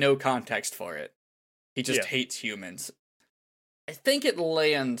it with no context for it. He just hates humans. I think it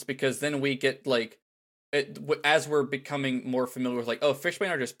lands because then we get like, as we're becoming more familiar with like, oh,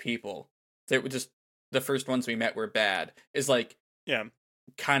 fishmen are just people. They were just the first ones we met were bad. Is like, yeah,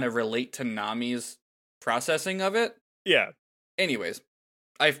 kind of relate to Nami's processing of it. Yeah. Anyways,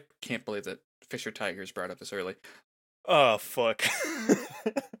 I can't believe that Fisher Tigers brought up this early. Oh fuck.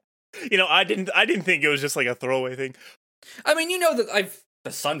 You know, I didn't think it was just like a throwaway thing. I mean, you know that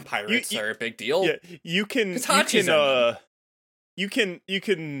the Sun Pirates are a big deal. Yeah, you can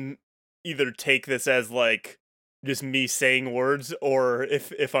either take this as like just me saying words, or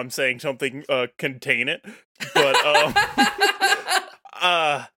if I'm saying something, contain it. But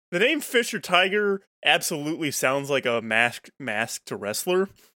the name Fisher Tiger absolutely sounds like a masked wrestler.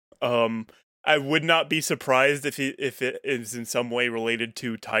 I would not be surprised if it is in some way related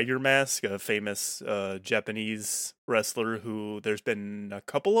to Tiger Mask, a famous Japanese wrestler who there's been a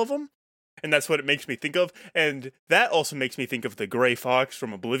couple of them, and that's what it makes me think of. And that also makes me think of the Gray Fox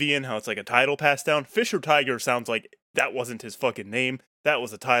from Oblivion, how it's like a title passed down. Fisher Tiger sounds like that wasn't his fucking name. That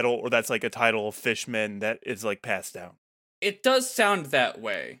was a title, or that's like a title of fishmen that is like passed down. It does sound that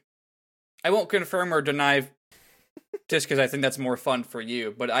way. I won't confirm or deny just because I think that's more fun for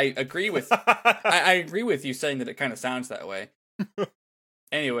you, but I agree with I agree with you saying that it kind of sounds that way.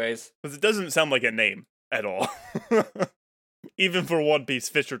 Anyways, because it doesn't sound like a name at all. Even for One Piece,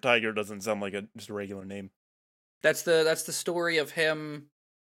 Fisher Tiger doesn't sound like just a regular name. That's the story of him,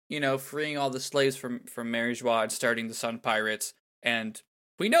 you know, freeing all the slaves from Mary Joie and starting the Sun Pirates. And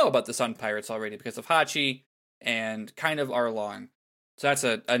we know about the Sun Pirates already because of Hachi and kind of Arlong. So that's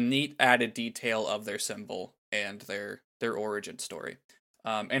a neat added detail of their symbol and their origin story,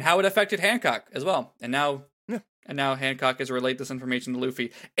 and how it affected Hancock as well. And now Hancock has relayed this information to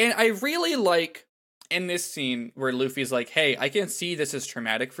Luffy. And I really like in this scene where Luffy's like, "Hey, I can see this is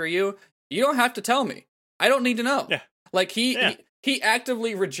traumatic for you. You don't have to tell me. I don't need to know." Yeah. Like he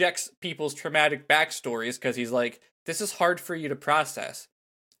actively rejects people's traumatic backstories because he's like, "This is hard for you to process."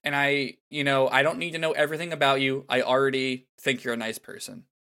 and I don't need to know everything about you. I already think you're a nice person.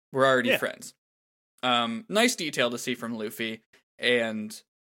 We're already friends. Nice detail to see from Luffy, and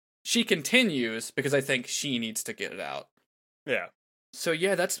she continues because I think she needs to get it out. Yeah. So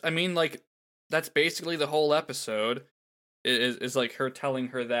yeah, that's basically the whole episode is like her telling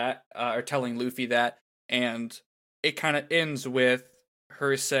her that, or telling Luffy that, and it kind of ends with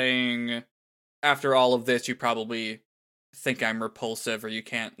her saying, after all of this, you probably think I'm repulsive, or you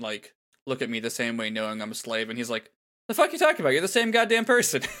can't, like, look at me the same way knowing I'm a slave. And he's like, the fuck you talking about? You're the same goddamn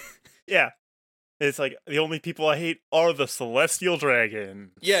person. Yeah. It's like, the only people I hate are the Celestial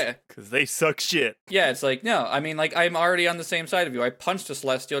Dragons. Yeah. Because they suck shit. Yeah, it's like, no, I mean, like, I'm already on the same side of you. I punched a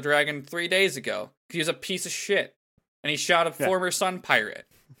Celestial Dragon 3 days ago. He was a piece of shit. And he shot a former Sun Pirate.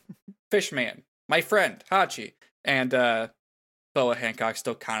 Fishman. My friend, Hachi. And, Boa Hancock's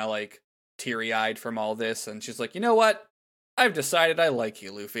still kind of, like, teary-eyed from all this. And she's like, you know what? I've decided I like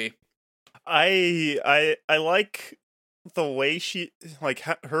you, Luffy. I like the way she, like,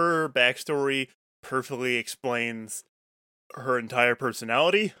 her backstory perfectly explains her entire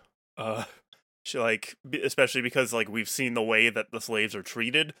personality. She, like, especially because, like, we've seen the way that the slaves are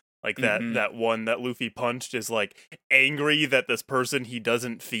treated. Like, that one that Luffy punched is, like, angry that this person he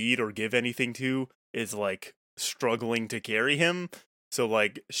doesn't feed or give anything to is, like, struggling to carry him. So,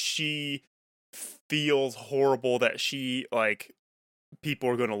 like, she feels horrible that she, like, people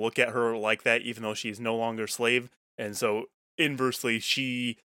are going to look at her like that even though she's no longer a slave. And so, inversely,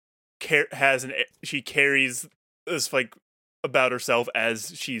 she carries this, like, about herself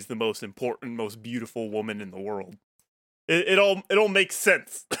as she's the most important, most beautiful woman in the world. It all makes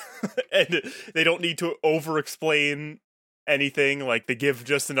sense. And they don't need to over-explain anything. Like, they give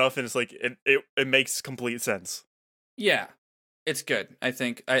just enough, and it's like, it makes complete sense. Yeah, it's good, I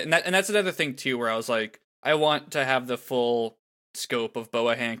think. And that's another thing, too, where I was like, I want to have the full scope of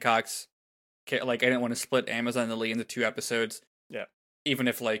Boa Hancock's... Like, I didn't want to split Amazon Lily into 2 episodes. Yeah. Even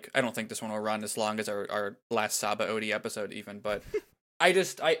if, like, I don't think this one will run as long as our last Saba Odi episode, even, but... I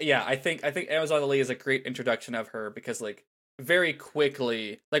think Amazon Lily is a great introduction of her, because, like, very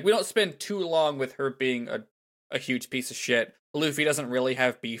quickly, like, we don't spend too long with her being a huge piece of shit. Luffy doesn't really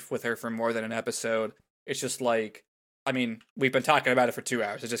have beef with her for more than an episode. It's just like, I mean, we've been talking about it for 2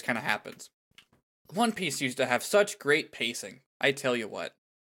 hours. It just kind of happens. One Piece used to have such great pacing. I tell you what.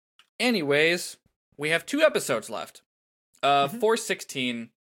 Anyways, we have 2 episodes left. 416,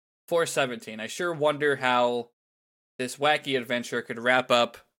 417. I sure wonder how this wacky adventure could wrap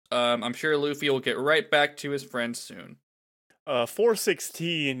up. I'm sure Luffy will get right back to his friends soon.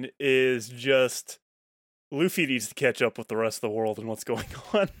 416 is just Luffy needs to catch up with the rest of the world and what's going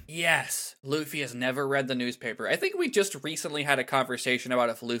on. Yes, Luffy has never read the newspaper. I think we just recently had a conversation about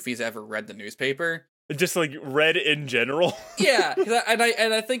if Luffy's ever read the newspaper. Just, like, read in general. Yeah, and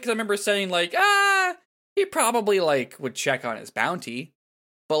I think I remember saying, like, he probably, like, would check on his bounty.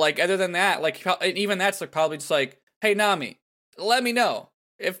 But, like, other than that, like, even that's, like, probably just like, hey, Nami, let me know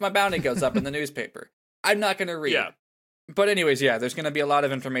if my bounty goes up in the newspaper. I'm not going to read. Yeah. But anyways, yeah, there's going to be a lot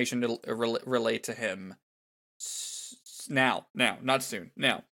of information to relate to him. Now, not soon,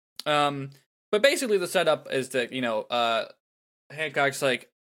 now. But basically the setup is that, Hancock's, like,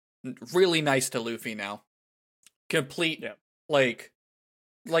 really nice to Luffy now. Complete, like,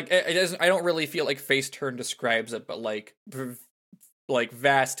 it doesn't, I don't really feel like Face Turn describes it, but, like,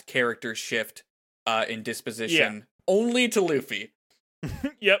 vast character shift in disposition. Only to Luffy.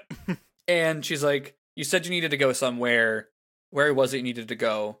 Yep. And she's like, you said you needed to go somewhere. Where was it you needed to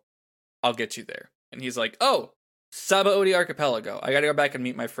go? I'll get you there. And he's like, oh, Saba Odi Archipelago. I gotta go back and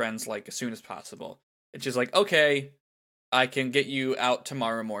meet my friends, like, as soon as possible. And she's like, okay, I can get you out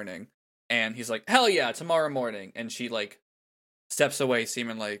tomorrow morning. And he's like, hell yeah, tomorrow morning. And she, like, steps away,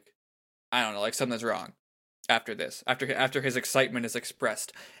 seeming like, I don't know, like something's wrong after this. After his excitement is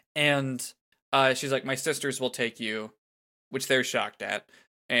expressed. And she's like, my sisters will take you, which they're shocked at.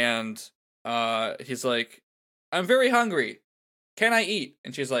 And he's like, I'm very hungry. Can I eat?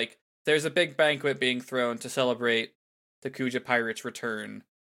 And she's like, there's a big banquet being thrown to celebrate the Kuja Pirates' return.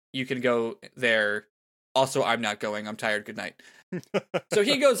 You can go there. Also, I'm not going. I'm tired. Good night. So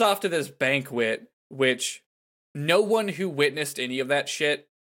he goes off to this banquet, which no one who witnessed any of that shit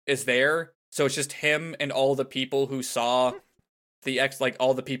is there. So it's just him and all the people who saw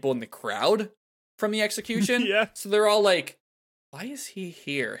all the people in the crowd from the execution. Yeah. So they're all like, why is he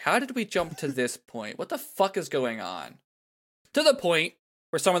here? How did we jump to this point? What the fuck is going on? To the point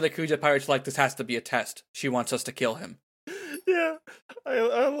where some of the Kuja pirates are like, this has to be a test. She wants us to kill him. Yeah,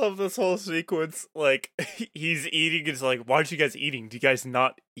 I love this whole sequence. Like, he's eating. It's like, why aren't you guys eating? Do you guys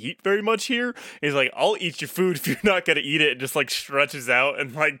not eat very much here? And he's like, I'll eat your food if you're not gonna eat it. And just like stretches out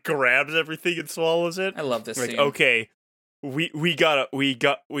and like grabs everything and swallows it. I love this Like, scene. okay, we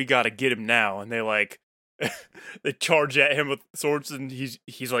gotta get him now. And they like they charge at him with swords, and he's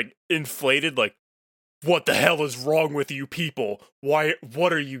like inflated. Like, what the hell is wrong with you people? What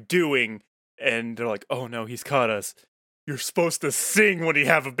are you doing? And they're like, oh no, he's caught us. You're supposed to sing when you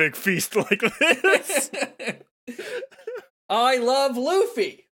have a big feast like this. I love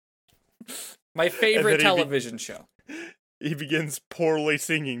Luffy. My favorite then television show. He begins poorly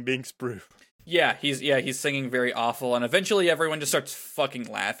singing Being Sprue. Yeah, he's singing very awful, and eventually everyone just starts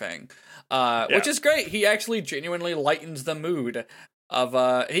fucking laughing, which is great. He actually genuinely lightens the mood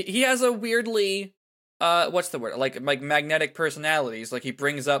of he has a weirdly what's the word, like magnetic personalities. Like, he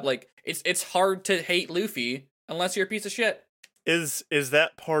brings up like it's hard to hate Luffy unless you're a piece of shit. Is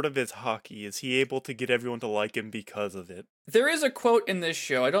that part of his hockey? Is he able to get everyone to like him because of it? There is a quote in this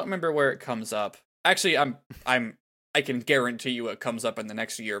show. I don't remember where it comes up. Actually, I can guarantee you it comes up in the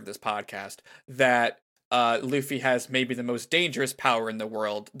next year of this podcast that Luffy has maybe the most dangerous power in the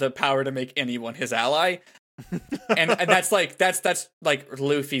world, the power to make anyone his ally. and that's like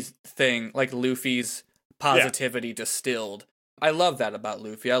Luffy's thing, like Luffy's positivity distilled. I love that about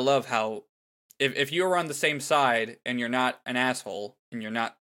Luffy. I love how if you're on the same side and you're not an asshole and you're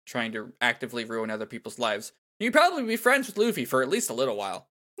not trying to actively ruin other people's lives, you'd probably be friends with Luffy for at least a little while.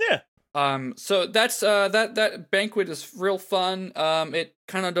 Yeah. So that's that banquet is real fun. It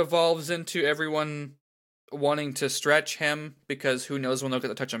kind of devolves into everyone wanting to stretch him because who knows when they'll get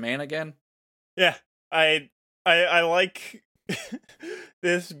to touch a man again. Yeah. I like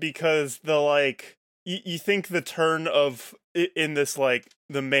this because the like you think the turn of in this like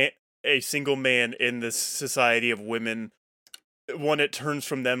a single man in this society of women, when it turns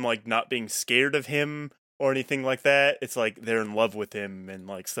from them like not being scared of him or anything like that, it's like they're in love with him and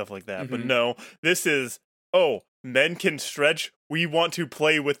like stuff like that. But no, this is, oh, men can stretch. We want to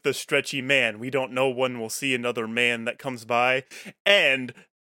play with the stretchy man. We don't know when we'll see another man that comes by. And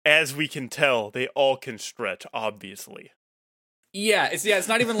as we can tell, they all can stretch, obviously. Yeah, it's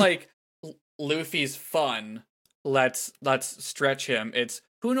not even like Luffy's fun. Let's stretch him. It's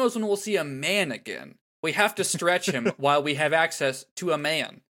who knows when we'll see a man again. We have to stretch him while we have access to a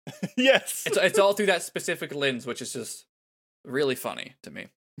man. Yes. It's all through that specific lens, which is just really funny to me.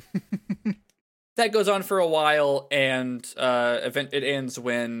 That goes on for a while, and it ends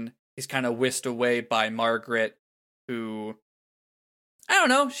when he's kind of whisked away by Margaret, who, I don't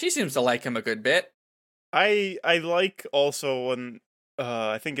know, she seems to like him a good bit. I like also when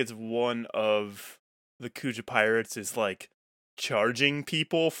I think it's one of the Kuja pirates is like charging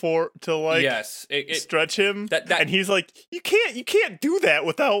people to like stretch him, and he's like, you can't do that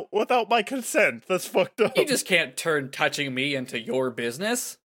without my consent. That's fucked up. You just can't turn touching me into your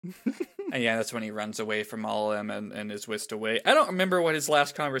business. And yeah, that's when he runs away from all of them and is whisked away. I don't remember what his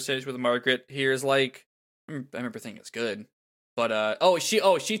last conversation with Margaret here is like. I remember thinking it's good, but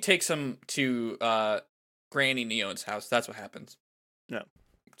she takes him to Granny Neon's house. That's what happens. No,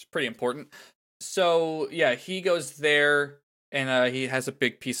 it's pretty important. So yeah, he goes there. And he has a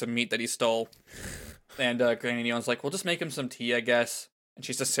big piece of meat that he stole. And Granny Neon's like, well, just make him some tea, I guess. And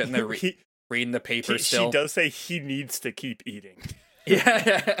she's just sitting there reading the paper still. She does say he needs to keep eating.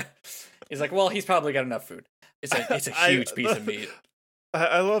 Yeah. He's like, well, he's probably got enough food. It's a huge piece of meat.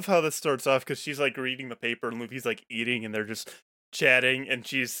 I love how this starts off, because she's like reading the paper and Luffy's like eating and they're just chatting. And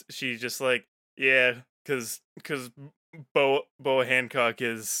she's just like, yeah, because Boa Hancock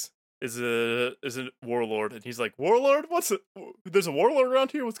is a warlord, and he's like, warlord? There's a warlord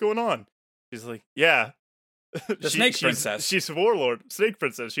around here? What's going on? She's like, yeah. The Snake Princess. She's a warlord. Snake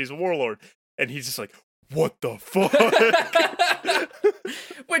Princess. She's a warlord. And he's just like, what the fuck?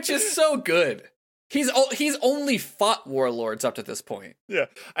 Which is so good. He's only fought warlords up to this point. Yeah.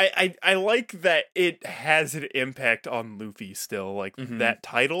 I like that it has an impact on Luffy still, like that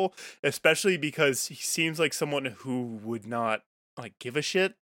title, especially because he seems like someone who would not like give a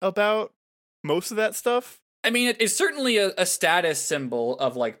shit about most of that stuff. I mean, it's certainly a status symbol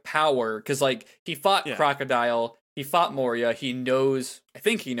of like power, because like he fought Crocodile, he fought Moria, I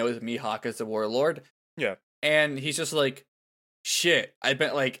think he knows Mihawk as a warlord. Yeah. And he's just like, shit, I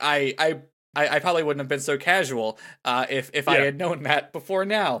bet like I probably wouldn't have been so casual if I had known that before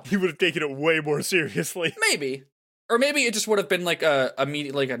now. He would have taken it way more seriously. Maybe. Or maybe it just would have been like a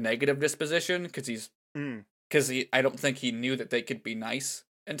negative disposition, because I don't think he knew that they could be nice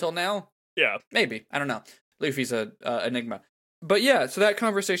until now. Yeah. Maybe. I don't know. Luffy's a enigma. But yeah, so that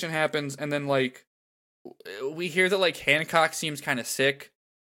conversation happens, and then like we hear that like Hancock seems kind of sick,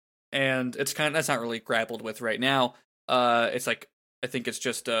 and that's not really grappled with right now. It's like I think it's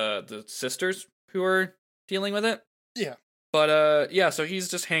just the sisters who are dealing with it. Yeah. But yeah, so he's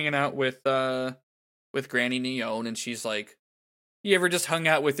just hanging out with Granny Neon, and she's like, you ever just hung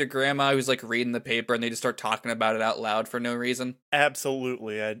out with your grandma who's like reading the paper and they just start talking about it out loud for no reason?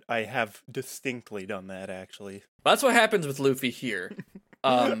 Absolutely. I have distinctly done that, actually. That's what happens with Luffy here.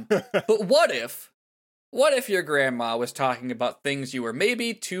 But what if your grandma was talking about things you were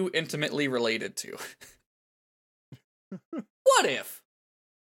maybe too intimately related to? What if?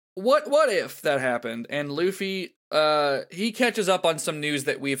 What if that happened and Luffy, he catches up on some news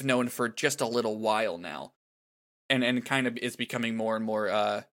that we've known for just a little while now. And kind of is becoming more and more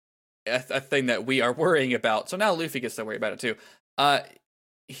a thing that we are worrying about. So now Luffy gets to worry about it too. I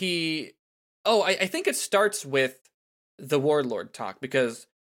think it starts with the Warlord talk, because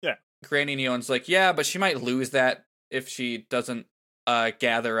Granny Neon's like, yeah, but she might lose that if she doesn't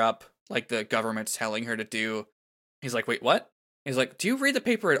gather up like the government's telling her to do. He's like, wait, what? He's like, do you read the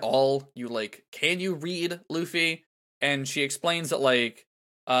paper at all? Can you read, Luffy? And she explains that like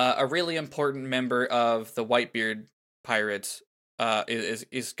a really important member of the Whitebeard pirates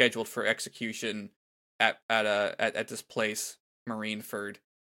is scheduled for execution at this place, Marineford,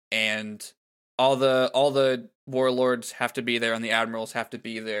 and all the warlords have to be there and the admirals have to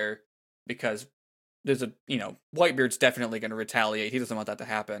be there because there's Whitebeard's definitely going to retaliate. He doesn't want that to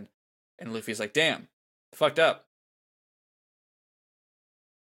happen. And Luffy's like, damn, fucked up.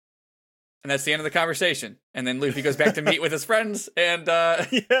 And that's the end of the conversation. And then Luffy goes back to meet with his friends, and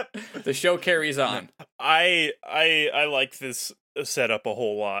the show carries on. I like this setup a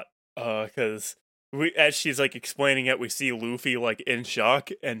whole lot, because as she's like explaining it, we see Luffy like in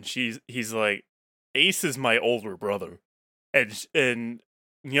shock, and he's like, Ace is my older brother, and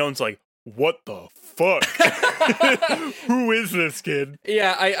Neon's like, what the fuck? Who is this kid?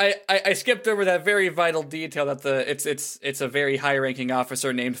 Yeah, I skipped over that very vital detail that it's a very high-ranking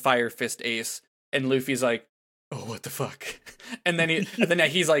officer named Fire Fist Ace, and Luffy's like, oh, what the fuck? And then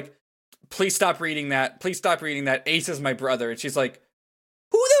he's like, please stop reading that. Please stop reading that. Ace is my brother. And she's like,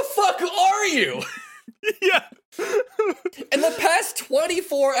 who the fuck are you? Yeah. In the past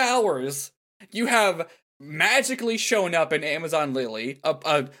 24 hours, you have magically shown up in Amazon Lily,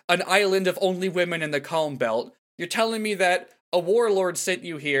 an island of only women in the Calm Belt. You're telling me that a warlord sent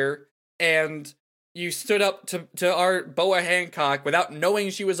you here, and you stood up to our Boa Hancock without knowing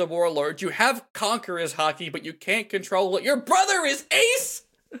she was a warlord. You have Conqueror's Haki, but you can't control it. Your brother is Ace?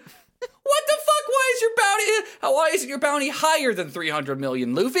 What the fuck? Why isn't your bounty higher than 300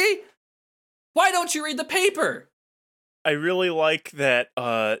 million, Luffy? Why don't you read the paper? I really like that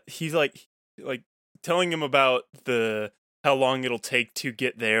he's like telling him about how long it'll take to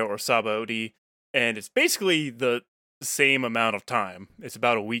get there, or Sabaody, and it's basically the same amount of time. It's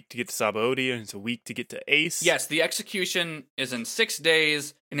about a week to get to Sabaody, and it's a week to get to Ace. Yes, the execution is in 6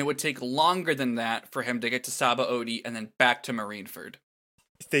 days, and it would take longer than that for him to get to Sabaody and then back to Marineford.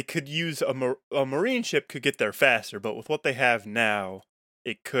 They could use a marine ship could get there faster, but with what they have now,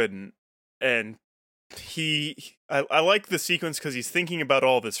 it couldn't. And I like the sequence because he's thinking about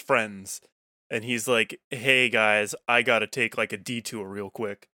all of his friends. And he's like, hey guys, I gotta take like a detour real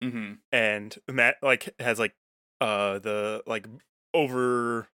quick. Mm-hmm. And Matt like has like the like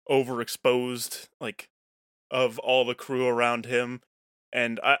overexposed like of all the crew around him.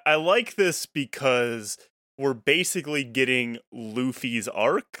 And I like this because we're basically getting Luffy's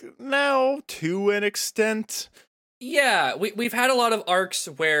arc now to an extent. Yeah, we've had a lot of arcs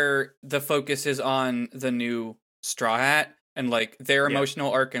where the focus is on the new Straw Hat and like their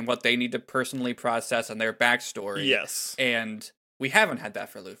emotional arc and what they need to personally process and their backstory. Yes. And we haven't had that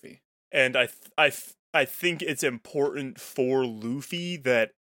for Luffy. And I think it's important for Luffy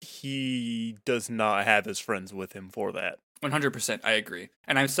that he does not have his friends with him for that. 100%, I agree.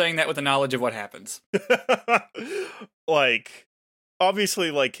 And I'm saying that with the knowledge of what happens. Like,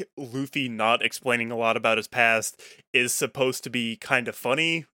 obviously, like, Luffy not explaining a lot about his past is supposed to be kind of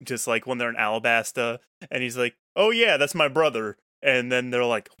funny, just like when they're in Alabasta, and he's like, oh yeah, that's my brother. And then they're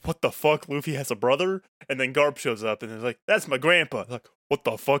like, what the fuck, Luffy has a brother? And then Garp shows up, and they're like, that's my grandpa. Like, what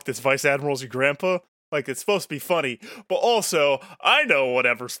the fuck, this Vice Admiral's your grandpa? Like, it's supposed to be funny, but also, I know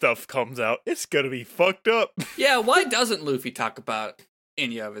whatever stuff comes out, it's gonna be fucked up. Yeah, why doesn't Luffy talk about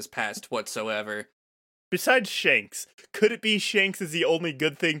any of his past whatsoever? Besides Shanks, could it be Shanks is the only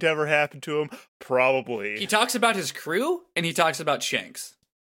good thing to ever happen to him? Probably. He talks about his crew, and he talks about Shanks.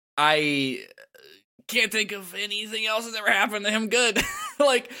 I can't think of anything else that's ever happened to him good.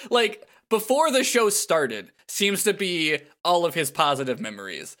 like, before the show started, seems to be all of his positive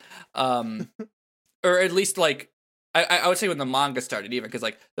memories. or at least like I would say when the manga started, even because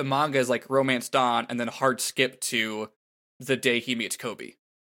like the manga is like Romance Dawn and then hard skip to the day he meets Kobe.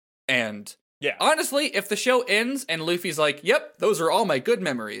 And Yeah. honestly, if the show ends and Luffy's like, "Yep, those are all my good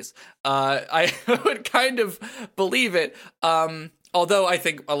memories," I would kind of believe it. Although I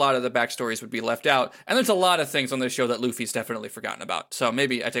think a lot of the backstories would be left out, and there's a lot of things on this show that Luffy's definitely forgotten about. So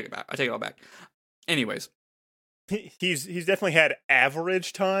maybe I take it back. I take it all back. Anyways, He's definitely had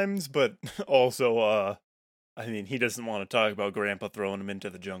average times, but also, I mean, he doesn't want to talk about Grandpa throwing him into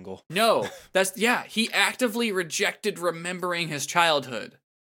the jungle. no, he actively rejected remembering his childhood.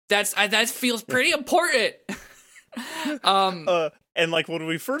 That feels pretty important. And like when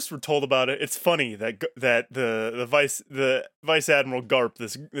we first were told about it, it's funny that the vice admiral Garp,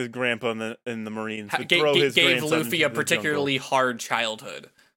 this grandpa in the Marines, would throw his gave grandson Luffy into a the particularly jungle. hard childhood.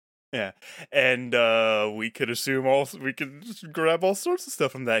 Yeah, and we could assume we could just grab all sorts of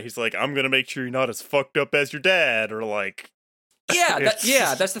stuff from that. He's like, I'm gonna make sure you're not as fucked up as your dad, or like, Yeah,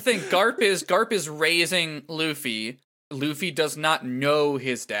 that's the thing. Garp is raising Luffy. Luffy does not know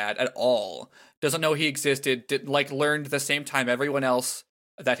his dad at all. Doesn't know he existed. Learned the same time everyone else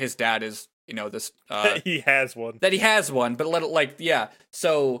that his dad is, this he has one. that he has one. But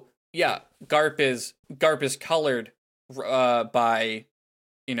So yeah, Garp is colored by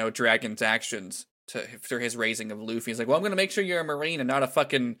Dragon's actions for his raising of Luffy. He's like, well, I'm gonna make sure you're a Marine and not a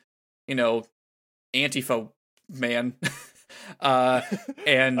fucking Antifa man.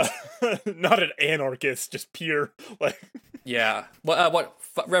 And not an anarchist, just pure like yeah,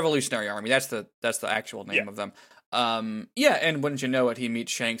 Revolutionary Army. That's the actual name of them. And wouldn't you know it, he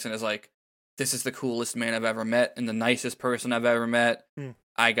meets Shanks and is like, this is the coolest man I've ever met and the nicest person I've ever met.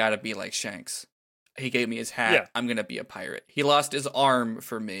 I gotta be like Shanks. He gave me his hat. Yeah. I'm gonna be a pirate. He lost his arm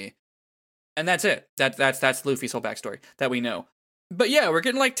for me, and that's it. That's Luffy's whole backstory that we know. But yeah, we're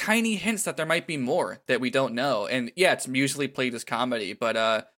getting like tiny hints that there might be more that we don't know. And yeah, it's usually played as comedy, but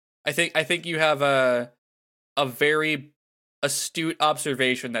I think you have a very astute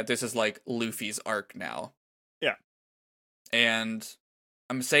observation that this is like Luffy's arc now. Yeah. And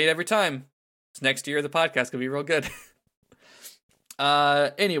I'm gonna say it every time. It's next year the podcast could be real good.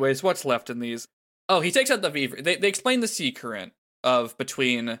 Anyways, what's left in these? Oh, he takes out the Viver. They explain the sea current of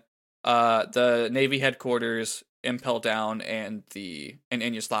between the Navy headquarters, Impel Down, and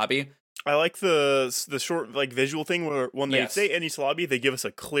Enies Lobby. I like the short like visual thing where when they Yes. say Enies Lobby, they give us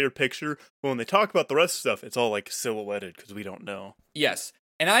a clear picture. But when they talk about the rest of stuff, it's all like silhouetted because we don't know. Yes.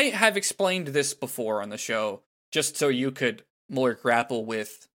 And I have explained this before on the show, just so you could more grapple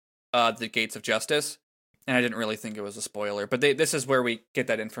with the Gates of Justice. And I didn't really think it was a spoiler, but this is where we get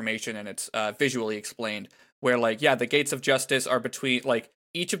that information, and it's visually explained. Where the Gates of Justice are between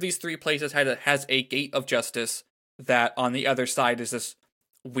each of these three places has a Gate of Justice that on the other side is this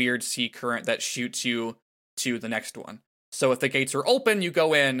weird sea current that shoots you to the next one. So if the gates are open, you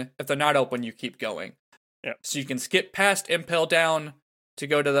go in. If they're not open, you keep going. Yeah. So you can skip past Impel Down to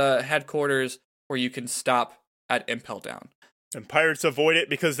go to the headquarters, or you can stop at Impel Down. And pirates avoid it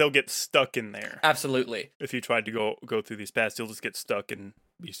because they'll get stuck in there. Absolutely. If you tried to go through these paths, you'll just get stuck and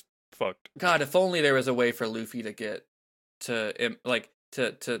be fucked. God, if only there was a way for Luffy to get to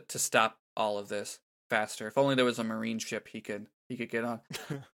stop all of this faster. If only there was a marine ship he could get on.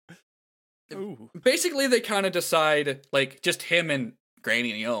 Ooh. Basically, they kind of decide, just him and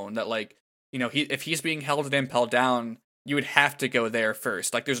Granny Neon, that if he's being held at Impel Down, you would have to go there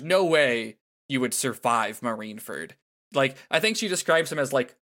first. There's no way you would survive Marineford. I think she describes him as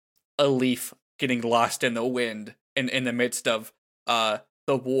a leaf getting lost in the wind in the midst of the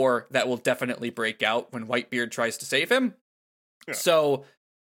war that will definitely break out when Whitebeard tries to save him. Yeah. So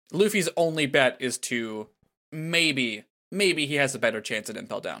Luffy's only bet is to maybe he has a better chance at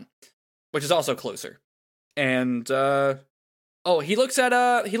Impel Down, which is also closer. And he looks at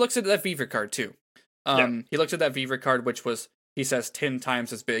that Viver card too. He looks at that Viver card, which was, he says, 10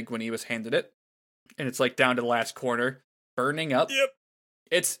 times as big when he was handed it. And it's down to the last corner, burning up. Yep.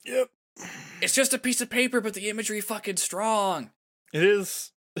 It's just a piece of paper, but the imagery fucking strong. It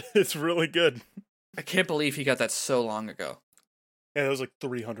is. It's really good. I can't believe he got that so long ago. Yeah, that was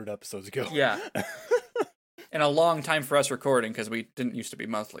 300 episodes ago. Yeah. And a long time for us recording, because we didn't used to be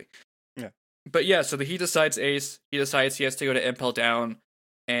monthly. Yeah. But yeah, so he decides he has to go to Impel Down,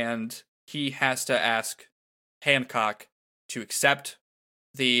 and he has to ask Hancock to accept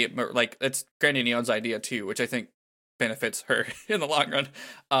it's Granny Neon's idea too, which I think benefits her in the long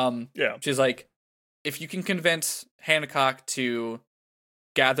run. Yeah. She's like, if you can convince Hancock to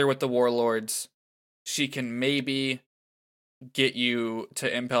gather with the warlords, she can maybe get you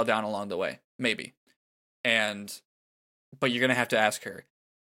to Impel Down along the way. Maybe. But you're going to have to ask her.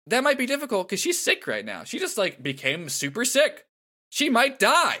 that might be difficult because she's sick right now. She just like became super sick. She might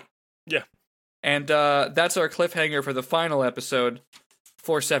die. Yeah. And that's our cliffhanger for the final episode,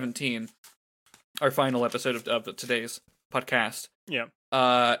 417. Our final episode of today's podcast. Yeah.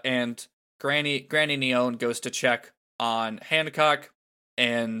 And Granny Neon goes to check on Hancock,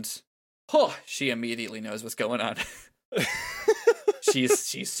 and she immediately knows what's going on. She's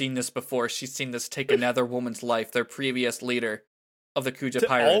seen this before. She's seen this take another woman's life. Their previous leader of the Kuja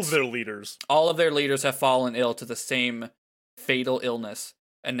Pirates. All of their leaders. All of their leaders have fallen ill to the same fatal illness,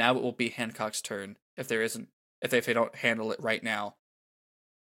 and now it will be Hancock's turn if they don't handle it right now.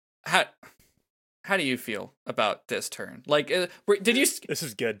 How do you feel about this turn? Like, did you? This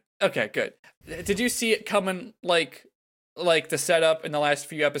is good. Okay, good. Did you see it coming? Like the setup in the last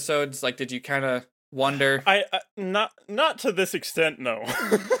few episodes. Like, did you kind of wonder? I not to this extent, no.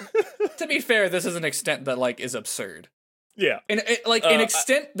 To be fair, this is an extent that like is absurd. Yeah, And an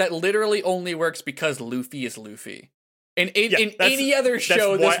extent that literally only works because Luffy is Luffy. In any other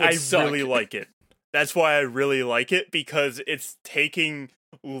show, this would suck. Really like it. That's why I really like it, because it's taking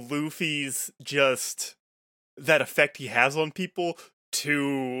Luffy's just that effect he has on people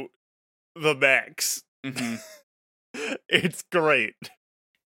to the max. Mm-hmm. It's great.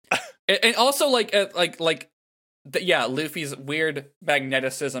 And also Luffy's weird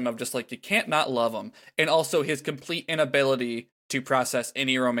magneticism of just like you can't not love him, and also his complete inability to process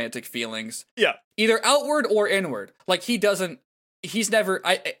any romantic feelings. Yeah. Either outward or inward. Like he's never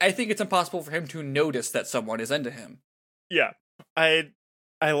I think it's impossible for him to notice that someone is into him. Yeah. I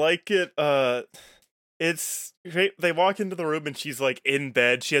like it. It's great. They walk into the room and she's like in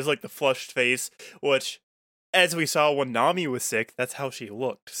bed. She has like the flushed face, which, as we saw when Nami was sick, that's how she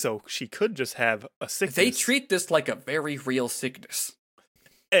looked. So she could just have a sickness. They treat this like a very real sickness.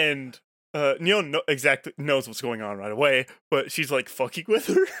 And Neon exactly knows what's going on right away, but she's like fucking with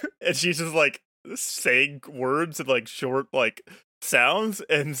her, and she's just like saying words and like short like sounds,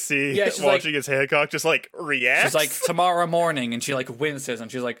 and watching his Hancock just like react. She's like, tomorrow morning, and she like winces,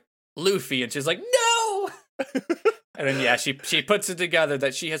 and she's like, Luffy, and she's like, no. And then she puts it together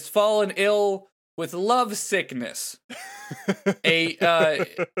that she has fallen ill with love sickness,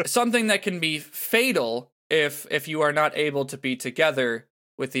 something that can be fatal if you are not able to be together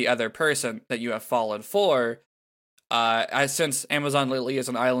with the other person that you have fallen for. Since Amazon Lily is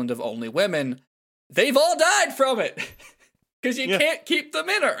an island of only women, they've all died from it because you can't keep the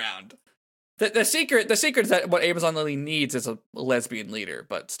men around. The secret is that what Amazon Lily needs is a lesbian leader,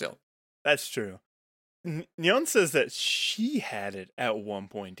 but still, that's true. Neon says that she had it at one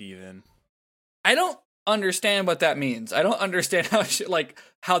point even. I don't understand what that means. I don't understand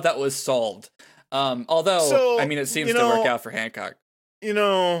how that was solved. Although, I mean, it seems to work out for Hancock.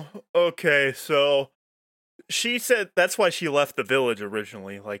 Okay, so she said that's why she left the village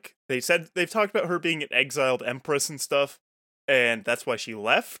originally. Like, they've talked about her being an exiled empress and stuff, and that's why she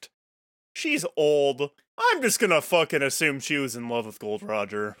left. She's old. I'm just gonna fucking assume she was in love with Gold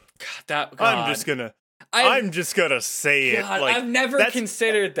Roger. I'm just gonna say it. Like, I've never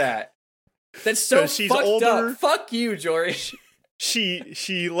considered that. That's so she's fucked older. up. Fuck you, Jory.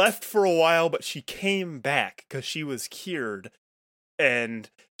 She left for a while, but she came back because she was cured, and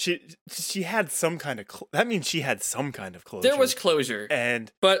she had some kind of that means she had some kind of closure. There was closure,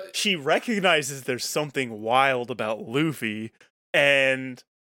 but she recognizes there's something wild about Luffy, and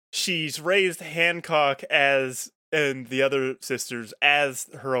she's raised Hancock and the other sisters as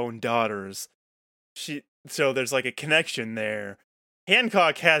her own daughters. So there's like a connection there.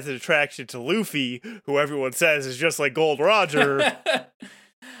 Hancock has an attraction to Luffy, who everyone says is just like Gold Roger.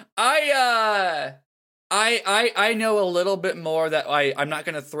 I know a little bit more that I'm not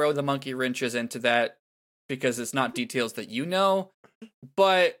going to throw the monkey wrenches into that because it's not details that you know,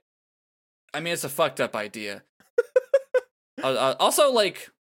 but I mean, it's a fucked up idea. Also, like,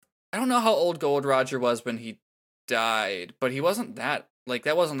 I don't know how old Gold Roger was when he died, but he wasn't that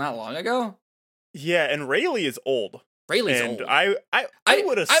wasn't that long ago. Yeah, and Rayleigh is old. Rayleigh's and old. I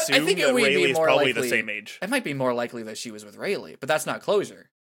would assume I think that Rayleigh is probably likely, the same age. It might be more likely that she was with Rayleigh, but that's not closure.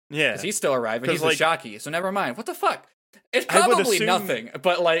 Yeah. Because he's still arriving. He's with Shocky, so never mind. What the fuck? It's probably nothing,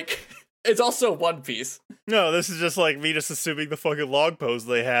 but like, it's also One Piece. No, this is just like me just assuming the fucking log pose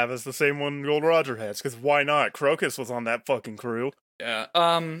they have is the same one Gold Roger has, because why not? Crocus was on that fucking crew. Yeah.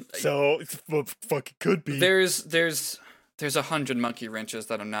 So it fucking could be. There's 100 monkey wrenches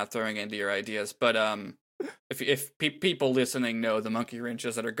that I'm not throwing into your ideas, but if people listening know the monkey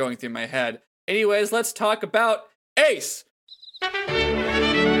wrenches that are going through my head. Anyways, let's talk about Ace.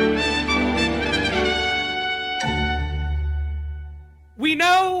 We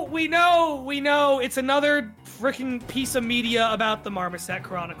know. It's another freaking piece of media about the Marmoset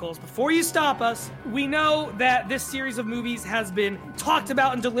Chronicles. Before you stop us, we know that this series of movies has been talked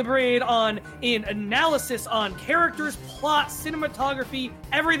about and deliberated on in analysis on characters, plot, cinematography,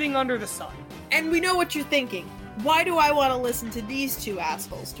 everything under the sun. And we know what you're thinking. Why do I want to listen to these two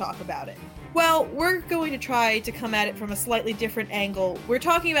assholes talk about it? Well, we're going to try to come at it from a slightly different angle. We're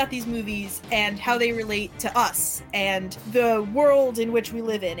talking about these movies and how they relate to us and the world in which we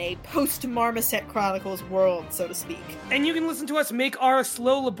live in, a post-Marmoset Chronicles world, so to speak. And you can listen to us make our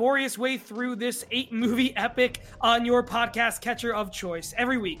slow, laborious way through this 8-movie epic on your podcast catcher of choice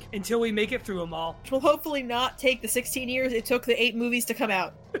every week until we make it through them all. Which will hopefully not take the 16 years it took the 8 movies to come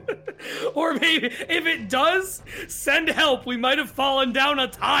out. Or maybe, if it does, send help. We might have fallen down a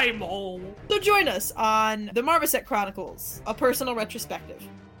time hole. So join us on the Marmoset Chronicles, a personal retrospective.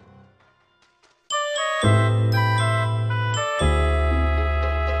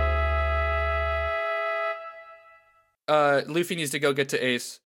 Luffy needs to go get to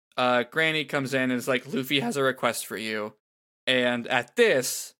Ace. Granny comes in and is like, Luffy has a request for you. And at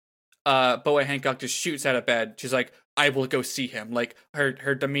this, Boa Hancock just shoots out of bed. She's like, I will go see him. Like,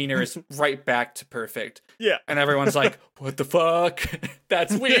 her demeanor is right back to perfect. Yeah. And everyone's like, what the fuck?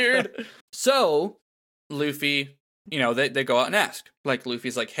 That's weird. So, Luffy, they go out and ask. Like,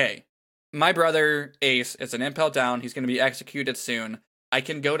 Luffy's like, hey, my brother, Ace, is an Impel Down. He's going to be executed soon. I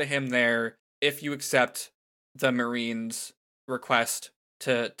can go to him there if you accept the Marines' request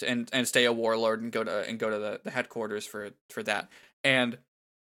to stay a warlord and go to the headquarters for that. And,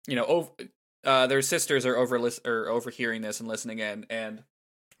 their sisters are overhearing this and listening in, and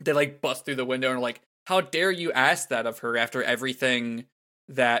they like bust through the window and are like, how dare you ask that of her after everything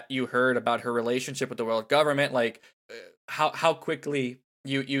that you heard about her relationship with the world government? Like, how quickly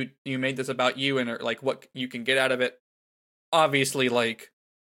you made this about you and like what you can get out of it. Obviously, like,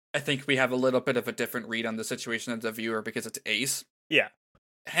 I think we have a little bit of a different read on the situation as a viewer because it's Ace. Yeah.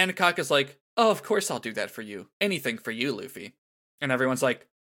 Hancock is like, oh, of course I'll do that for you. Anything for you, Luffy. And everyone's like,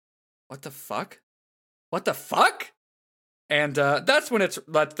 what the fuck? What the fuck? And that's when it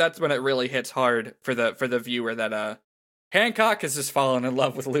really hits hard for the viewer that Hancock has just fallen in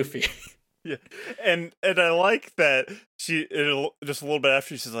love with Luffy. Yeah, and I like that it'll just a little bit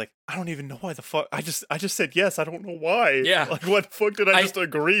after she's like, I don't even know why the fuck I just said yes. I don't know why. Yeah, like what the fuck did I just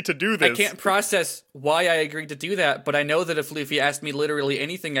agree to do this? I can't process why I agreed to do that, but I know that if Luffy asked me literally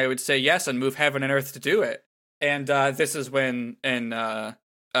anything, I would say yes and move heaven and earth to do it. And this is when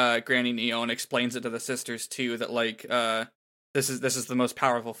Granny Neon explains it to the sisters too, that like this is the most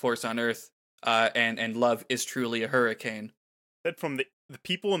powerful force on Earth, and love is truly a hurricane. That from the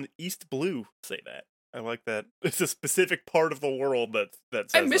people in the East Blue say that. I like that. It's a specific part of the world that says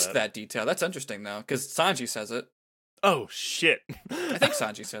I missed that detail. That's interesting though, because Sanji says it. Oh shit! I think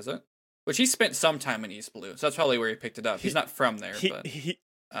Sanji says it, which he spent some time in East Blue, so that's probably where he picked it up. He's not from there, but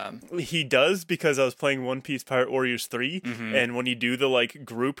he does, because I was playing One Piece Pirate Warriors 3, mm-hmm. and when you do the like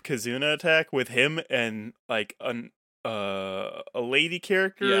group Kazuna attack with him and like a lady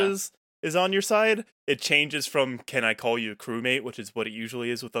character is on your side, it changes from "Can I call you a crewmate," which is what it usually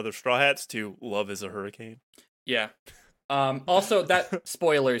is with other Straw Hats, to "Love is a hurricane." Yeah. Also, that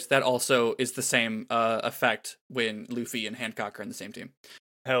spoilers. That also is the same effect when Luffy and Hancock are on the same team.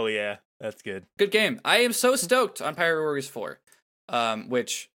 Hell yeah, that's good. Good game. I am so stoked on Pirate Warriors 4.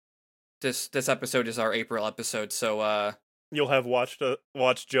 Which this episode is our April episode, so you'll have watched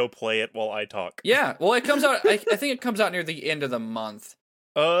Joe play it while I talk. Yeah, well, it comes out. I think it comes out near the end of the month.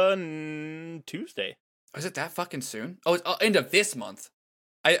 Tuesday. Is it that fucking soon? Oh, it's end of this month.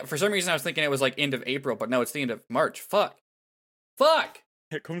 For some reason I was thinking it was like end of April, but no, it's the end of March. Fuck.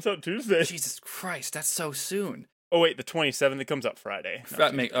 It comes out Tuesday. Jesus Christ, that's so soon. Oh wait, the 27th. It comes out Friday.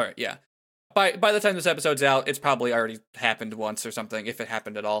 All right, yeah. By the time this episode's out, it's probably already happened once or something, if it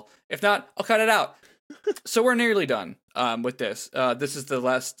happened at all. If not, I'll cut it out. So we're nearly done with this. This is the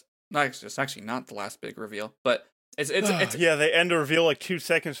last. It's actually not the last big reveal, but it's yeah. They end the reveal like 2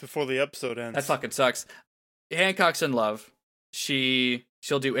 seconds before the episode ends. That fucking sucks. Hancock's in love. She'll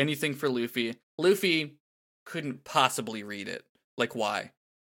do anything for Luffy. Luffy couldn't possibly read it. Like, why?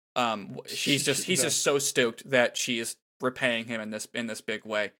 He's just so stoked that she is repaying him in this big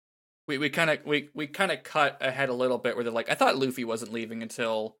way. We kind of cut ahead a little bit where they're like, I thought Luffy wasn't leaving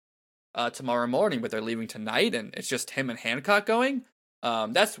until tomorrow morning, but they're leaving tonight, and it's just him and Hancock going.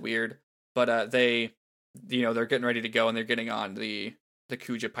 That's weird. But they're getting ready to go, and they're getting on the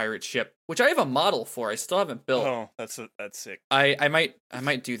Kuja pirate ship, which I have a model for. I still haven't built. Oh, that's sick. I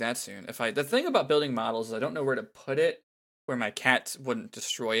might do that soon. The thing about building models is I don't know where to put it where my cats wouldn't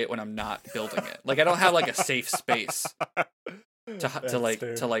destroy it when I'm not building it. Like, I don't have like a safe space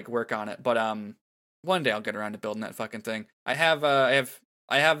to work on it. But One day I'll get around to building that fucking thing. I have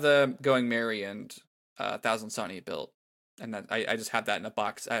the Going Merry and Thousand Sunny built, and that I just have that in a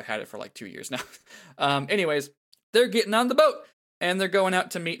box. I've had it for like 2 years now. Anyways, they're getting on the boat and they're going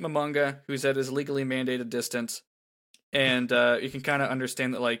out to meet Momonga, who's at his legally mandated distance. And you can kind of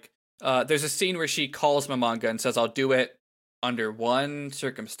understand that, like, there's a scene where she calls Momonga and says, "I'll do it under one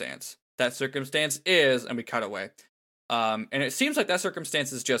circumstance. That circumstance is," and we cut away. And it seems like that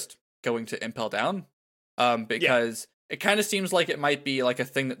circumstance is just going to Impel Down. Because it kind of seems like it might be like a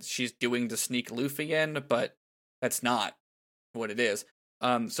thing that she's doing to sneak Luffy in, but that's not what it is.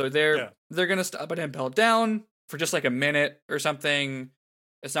 So they're gonna stop at Impel Down for just like a minute or something.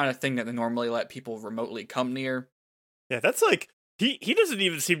 It's not a thing that they normally let people remotely come near. Yeah, that's like he doesn't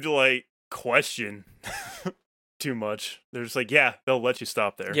even seem to like question too much. They're just like, yeah, they'll let you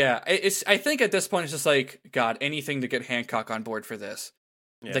stop there. Yeah, I think at this point it's just like, God, anything to get Hancock on board for this.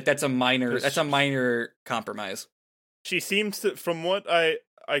 Yeah. Like that's a minor compromise. She seems to, from what I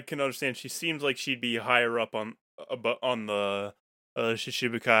can understand, she seems like she'd be higher up on the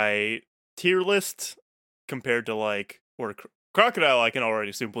Shishibukai tier list compared to like where Crocodile I can already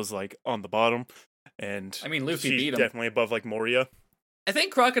assume was like on the bottom, and I mean Luffy she's beat him. definitely above like Moria. I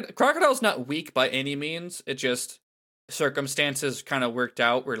think Crocodile's not weak by any means. It just circumstances kind of worked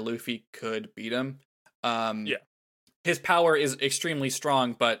out where Luffy could beat him. His power is extremely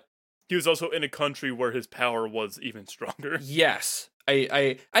strong, but he was also in a country where his power was even stronger. Yes,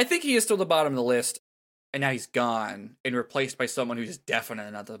 I think he is still the bottom of the list, and now he's gone and replaced by someone who's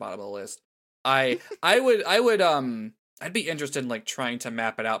definitely not at the bottom of the list. I'd be interested in like trying to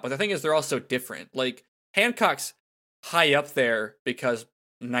map it out, but the thing is they're all so different. Like Hancock's high up there because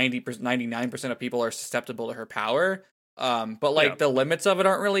 99% of people are susceptible to her power. But like the limits of it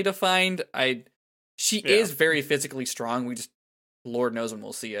aren't really defined. She is very physically strong. We just, Lord knows when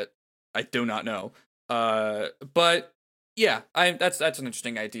we'll see it. I do not know. But yeah, that's an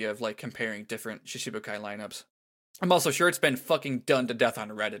interesting idea of like comparing different Shishibukai lineups. I'm also sure it's been fucking done to death on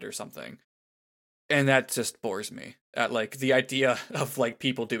Reddit or something. And that just bores me. At like the idea of like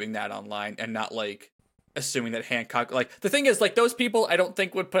people doing that online and not like assuming that Hancock, like the thing is like those people I don't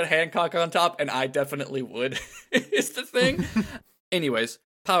think would put Hancock on top, and I definitely would is the thing. Anyways,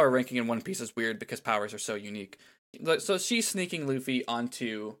 power ranking in One Piece is weird because powers are so unique. So she's sneaking Luffy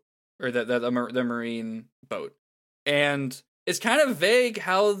onto the marine boat, and it's kind of vague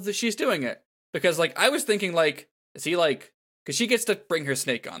how she's doing it because like I was thinking like, is he like, because she gets to bring her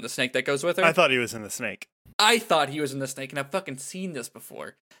snake on, the snake that goes with her. I thought he was in the snake. I thought he was in the snake, and I've fucking seen this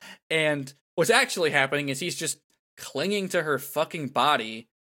before. And what's actually happening is he's just clinging to her fucking body,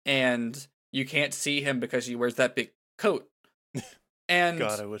 and you can't see him because he wears that big coat. And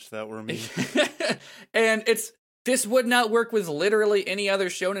God, I wish that were me. And this would not work with literally any other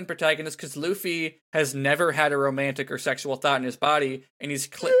shonen protagonist because Luffy has never had a romantic or sexual thought in his body, and he's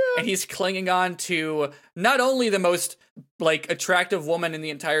clinging on to not only the most like attractive woman in the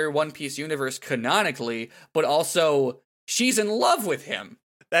entire One Piece universe canonically, but also she's in love with him.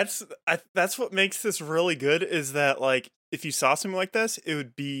 That's what makes this really good, is that like if you saw something like this, it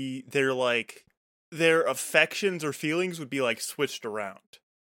would be their affections or feelings would be like switched around.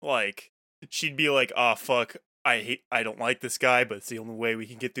 Like she'd be like, "Oh fuck, I don't like this guy, but it's the only way we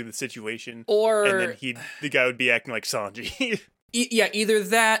can get through the situation." And then the guy would be acting like Sanji. Yeah, either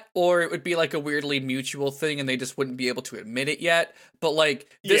that or it would be like a weirdly mutual thing and they just wouldn't be able to admit it yet. But like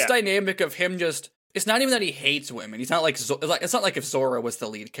this dynamic of him just, it's not even that he hates women. He's not like, it's not like if Zoro was the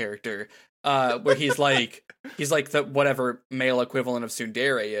lead character, where he's like the whatever male equivalent of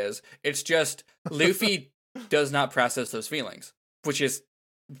tsundere is. It's just Luffy does not process those feelings, which is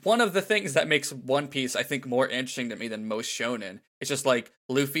one of the things that makes One Piece, I think, more interesting to me than most shonen. It's just like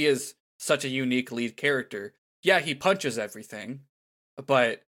Luffy is such a unique lead character. Yeah, he punches everything,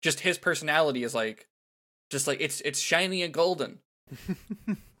 but just his personality is like, just like it's shiny and golden.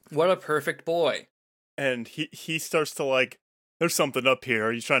 What a perfect boy. And he starts to like, "There's something up here.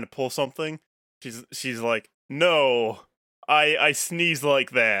 Are you trying to pull something?" She's like, "No, I sneezed like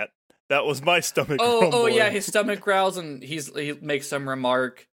that. That was my stomach grumbling." Oh yeah, his stomach growls and he makes some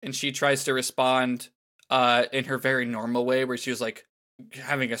remark and she tries to respond in her very normal way where she was like,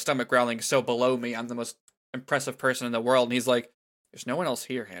 having a stomach growling so below me, I'm the most impressive person in the world. And he's like, "There's no one else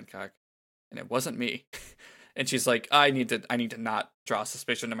here, Hancock, and it wasn't me." And she's like, I need to not draw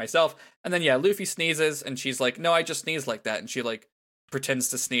suspicion to myself. And then yeah, Luffy sneezes and she's like, "No, I just sneezed like that." And she like pretends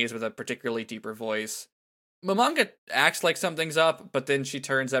to sneeze with a particularly deeper voice. Momonga acts like something's up, but then she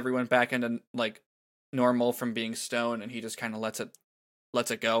turns everyone back into like normal from being stoned, and he just kind of lets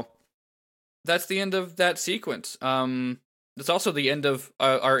it go. That's the end of that sequence. The it's also the end of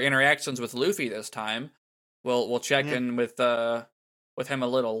our interactions with Luffy this time. We'll check in with him a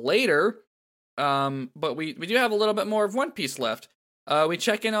little later. But we do have a little bit more of One Piece left. We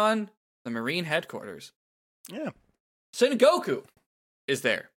check in on the Marine headquarters. Yeah. Sengoku is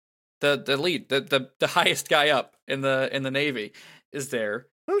there. The lead, the highest guy up in the Navy is there.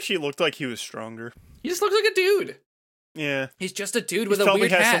 I wish he looked like he was stronger. He just looks like a dude. Yeah. He's just a dude with He a probably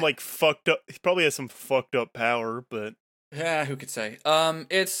weird has hat. some like fucked up. He probably has some fucked up power, but Yeah, who could say?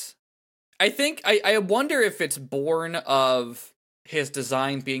 I think I wonder if it's born of his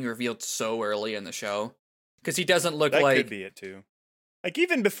design being revealed so early in the show, because he doesn't look that like. could be it too. Like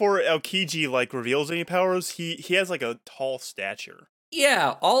even before Aokiji like reveals any powers, he has like a tall stature.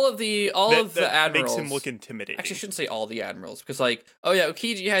 Yeah, all of the admirals makes him look intimidating. Actually, I shouldn't say all the admirals, because like, oh yeah,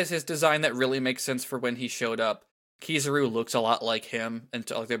 Aokiji has his design that really makes sense for when he showed up. Kizaru looks a lot like him, and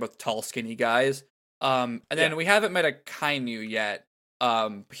like they're both tall, skinny guys. And then we haven't met a Kainu yet.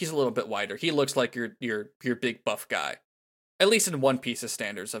 He's a little bit wider. He looks like your big buff guy, at least in One Piece's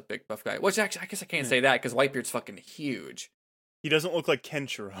standards of big buff guy. Which actually, I guess I can't say that because Whitebeard's fucking huge. He doesn't look like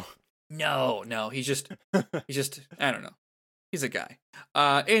Kenshiro. No, he's just I don't know. He's a guy.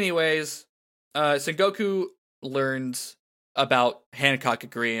 Anyways, Sengoku learns about Hancock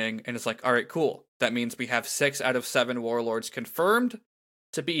agreeing, and it's like, all right, cool. That means we have 6 out of 7 warlords confirmed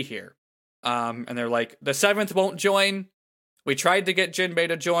to be here. And they're like, the 7th won't join. We tried to get Jinbei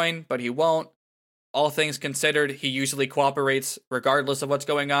to join, but he won't. All things considered, he usually cooperates regardless of what's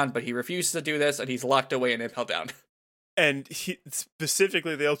going on, but he refuses to do this, and he's locked away and Impel Down. And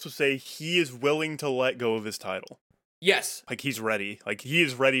specifically, they also say he is willing to let go of his title. Yes. Like, he's ready. Like, he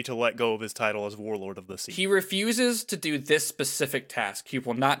is ready to let go of his title as Warlord of the Sea. He refuses to do this specific task. He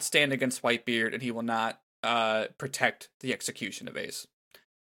will not stand against Whitebeard, and he will not protect the execution of Ace.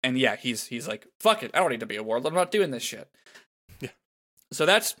 And yeah, he's like, fuck it, I don't need to be a warlord, I'm not doing this shit. Yeah. So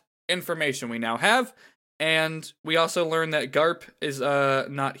that's information we now have, and we also learn that Garp is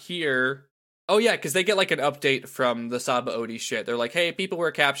not here. Oh yeah, because they get like an update from the Saba Odi shit. They're like, hey, people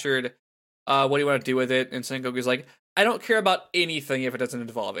were captured, what do you want to do with it? And Sengoku's like, I don't care about anything if it doesn't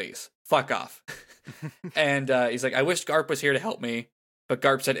involve Ace. Fuck off. And he's like, I wish Garp was here to help me, but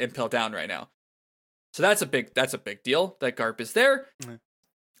Garp said Impel Down right now. So that's a big deal that Garp is there. Mm-hmm.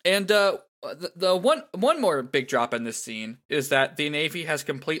 And the one more big drop in this scene is that the Navy has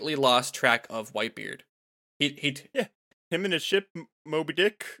completely lost track of Whitebeard. Him and his ship, Moby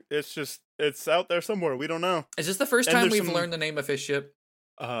Dick, it's out there somewhere. We don't know. Is this the first And time there's we've learned the name of his ship?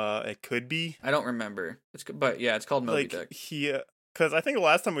 It could be. I don't remember. But yeah, it's called Moby Dick. Because I think the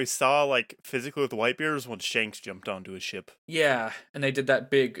last time we saw, like, physically with Whitebeard was when Shanks jumped onto his ship. Yeah, and they did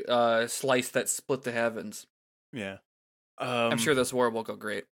that big slice that split the heavens. Yeah. I'm sure this war will go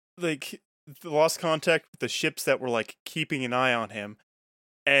great. Like, lost contact with the ships that were, like, keeping an eye on him.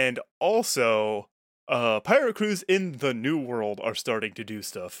 And also, pirate crews in the New World are starting to do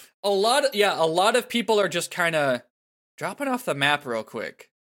stuff. A lot of people are just kind of dropping off the map real quick.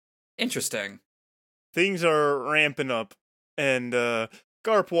 Interesting. Things are ramping up. And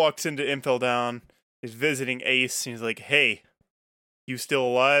Garp walks into Impel Down. He's visiting Ace. And he's like, hey, you still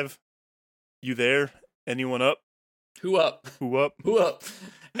alive? You there? Anyone up? Who up? Who up? Who up?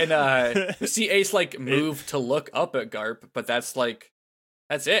 And you see Ace like move to look up at Garp, but that's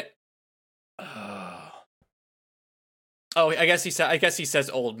it. Oh, I guess he says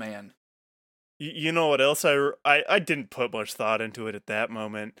old man. You know what else? I didn't put much thought into it at that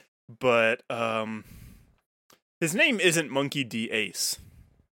moment, but his name isn't Monkey D. Ace.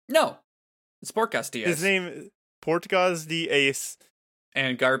 No, it's Portgas D. Ace. His name Portgas D. Ace,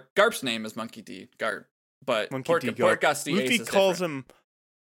 and Garp's name is Monkey D. Garp, but Monkey D. Portgas D. Ace is different.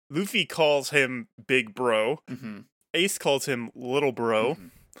 Luffy calls him Big Bro. Mm-hmm. Ace calls him Little Bro.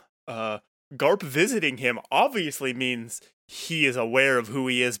 Mm-hmm. Garp visiting him obviously means he is aware of who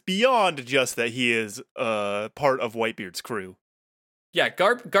he is beyond just that he is part of Whitebeard's crew. Yeah,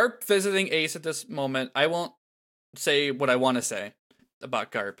 Garp visiting Ace at this moment. I won't say what I want to say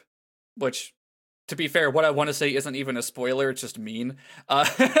about Garp, which, to be fair, what I want to say isn't even a spoiler. It's just mean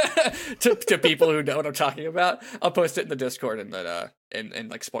to people who know what I'm talking about. I'll post it in the Discord and that in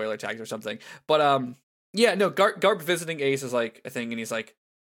like spoiler tags or something. But yeah, no, Garp visiting Ace is like a thing, and he's like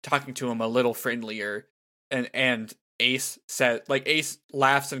talking to him a little friendlier, and Ace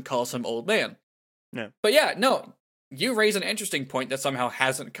laughs and calls him old man. Yeah. But yeah, no, you raise an interesting point that somehow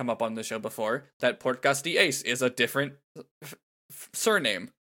hasn't come up on the show before, that Portgas D. Ace is a different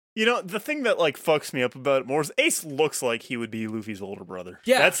surname. You know, the thing that like fucks me up about it more is Ace looks like he would be Luffy's older brother.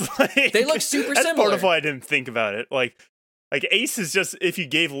 Yeah, that's like, they look super that's similar. Part of why I didn't think about it. Like Ace is just, if you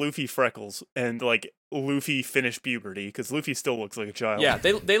gave Luffy freckles and like Luffy finish puberty, because Luffy still looks like a child. Yeah,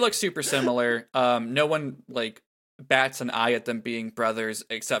 they look super similar. No one like bats an eye at them being brothers,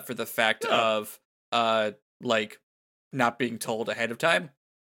 except for the fact of like not being told ahead of time.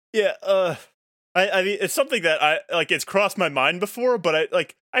 Yeah, I mean, it's something that I like. It's crossed my mind before, but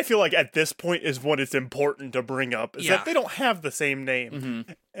I feel like at this point is when it's important to bring up is that they don't have the same name,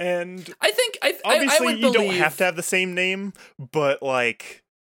 Mm-hmm. and I think obviously I would you believe... don't have to have the same name, but like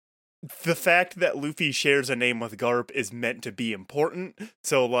the fact that Luffy shares a name with Garp is meant to be important.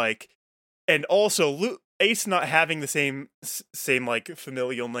 So like, and also Ace not having the same like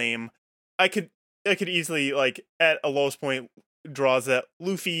familial name, I could easily like at a lowest point draws that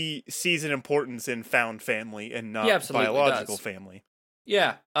Luffy sees an importance in found family and not biological family.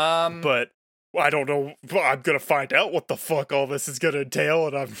 Yeah. But I don't know. I'm gonna find out what the fuck all this is gonna entail,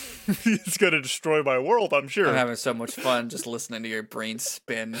 and it's gonna destroy my world. I'm sure. I'm having so much fun just listening to your brain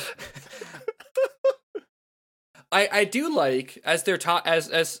spin. I do like as they're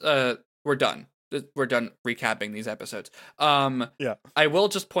we're done. We're done recapping these episodes. Yeah. I will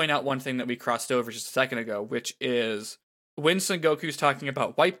just point out one thing that we crossed over just a second ago, which is when Son Goku's talking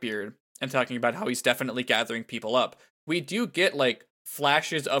about Whitebeard and talking about how he's definitely gathering people up, we do get like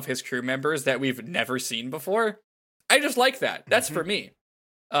flashes of his crew members that we've never seen before. I just like that. That's for me.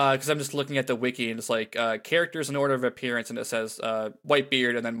 Because I'm just looking at the wiki and it's like characters in order of appearance, and it says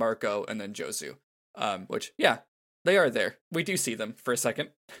Whitebeard and then Marco and then Jozu. Which, yeah, they are there. We do see them for a second.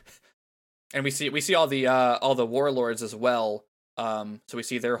 And we see all the warlords as well. So we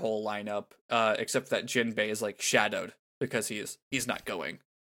see their whole lineup, except that Jinbei is like shadowed because he's not going.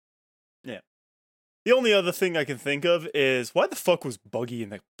 Yeah. The only other thing I can think of is why the fuck was Buggy in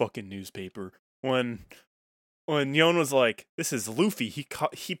that fucking newspaper when Yon was like, "This is Luffy.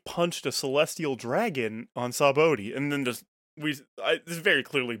 He punched a celestial dragon on Sabaody," and then this is very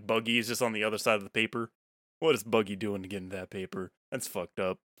clearly Buggy is just on the other side of the paper. What is Buggy doing to get in that paper? That's fucked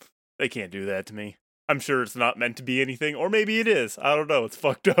up. They can't do that to me. I'm sure it's not meant to be anything, or maybe it is. I don't know. It's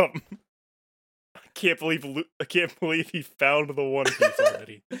fucked up. I can't believe he found the One Piece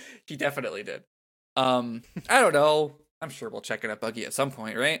already. He definitely did. I don't know. I'm sure we'll check it out Buggy at some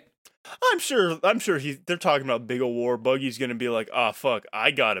point, right? I'm sure they're talking about big ol' war. Buggy's gonna be like, fuck, I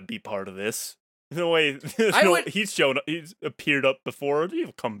gotta be part of this. No way. He's appeared up before.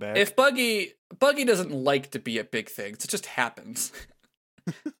 He'll come back. If Buggy doesn't like to be at big things, it just happens.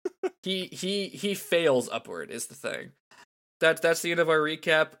 He fails upward is the thing. That's the end of our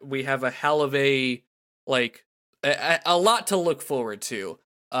recap. We have a hell of a lot to look forward to.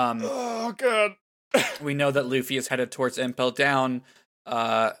 Oh god. We know that Luffy is headed towards Impel Down,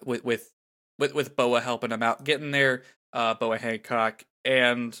 with Boa helping him out getting there, Boa Hancock,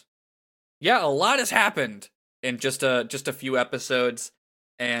 and yeah, a lot has happened in just a few episodes,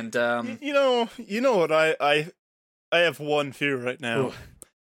 and you know what I have one fear right now.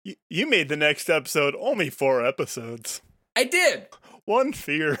 You made the next episode only 4 episodes. I did. One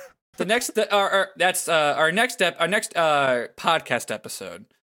fear. Our next podcast episode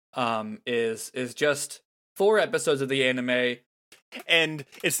is just 4 episodes of the anime, and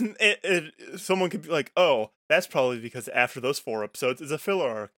someone could be like, oh, that's probably because after those 4 episodes is a filler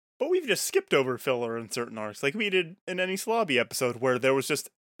arc, but we've just skipped over filler in certain arcs, like we did in any Slobby episode where there was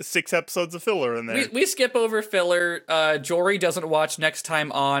just 6 episodes of filler in there. We skip over filler. Jory doesn't watch Next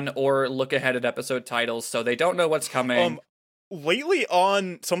Time On or look ahead at episode titles, so they don't know what's coming. Lately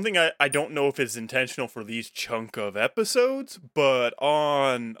on something I don't know if it's intentional for these chunk of episodes, but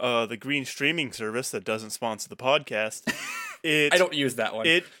on the Green streaming service that doesn't sponsor the podcast, I don't use that one.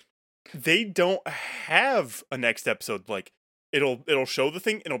 They don't have a next episode. Like it'll show the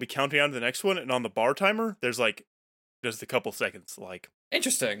thing and it'll be counting down to the next one, and on the bar timer there's a couple seconds. Like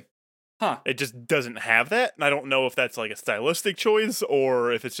interesting. Huh. It just doesn't have that, and I don't know if that's like a stylistic choice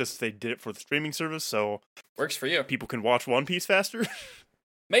or if it's just they did it for the streaming service, so works for you. People can watch One Piece faster.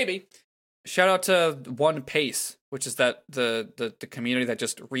 Maybe. Shout out to One Piece, which is that the community that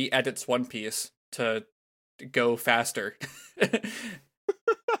just re-edits One Piece to go faster.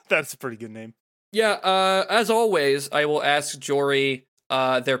 That's a pretty good name. Yeah. As always, I will ask Jory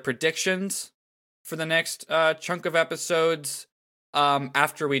their predictions for the next chunk of episodes.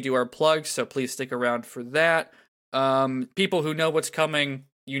 After we do our plugs, so please stick around for that. People who know what's coming,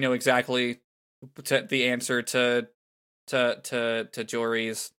 you know exactly the answer to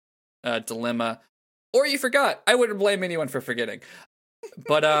Jory's dilemma, or you forgot. I wouldn't blame anyone for forgetting.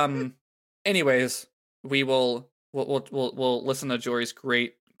 But anyways, we'll listen to Jory's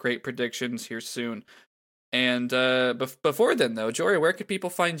great predictions here soon. And before then, though, Jory, where could people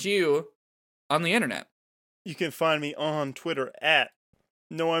find you on the internet? You can find me on Twitter at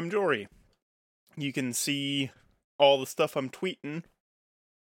NoI'mJory. You can see all the stuff I'm tweeting.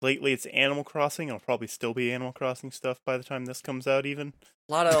 Lately, it's Animal Crossing. It'll probably still be Animal Crossing stuff by the time this comes out, even.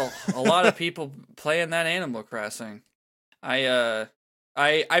 A lot of people playing that Animal Crossing. I'm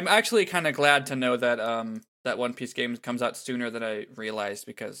actually kind of glad to know that that One Piece game comes out sooner than I realized,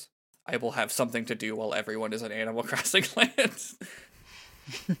 because I will have something to do while everyone is in Animal Crossing land.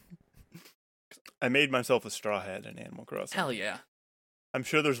 I made myself a Straw Hat in Animal Crossing. Hell yeah. I'm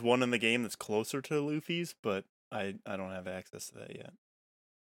sure there's one in the game that's closer to Luffy's, but I don't have access to that yet.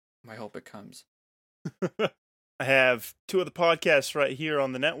 I hope it comes. I have two other podcasts right here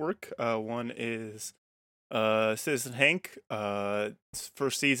on the network. One is Citizen Hank,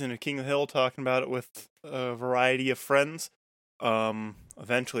 first season of King of the Hill, talking about it with a variety of friends.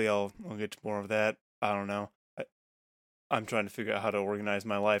 Eventually I'll get to more of that. I don't know. I'm trying to figure out how to organize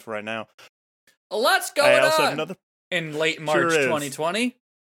my life right now. A lot's going I also on have another. in late March 2020.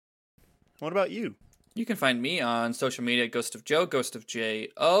 What about you? You can find me on social media, Ghost of Joe, Ghost of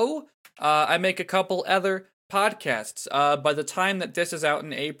J.O. I make a couple other podcasts. By the time that this is out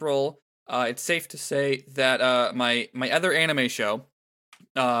in April, it's safe to say that my other anime show,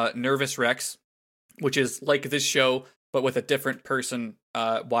 Nervous Rex, which is like this show, but with a different person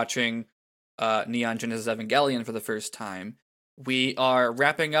watching Neon Genesis Evangelion for the first time, we are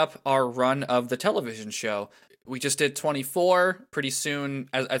wrapping up our run of the television show. We just did 24 pretty soon.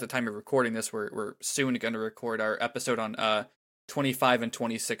 At the time of recording this, we're soon going to record our episode on 25 and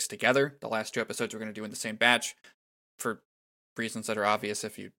 26 together. The last two episodes we're going to do in the same batch for reasons that are obvious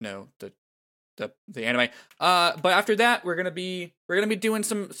if you know the anime. But after that, we're gonna be doing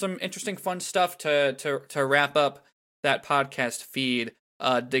some interesting fun stuff to wrap up that podcast feed.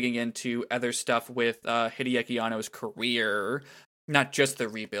 Digging into other stuff with Hideaki Anno's career. Not just the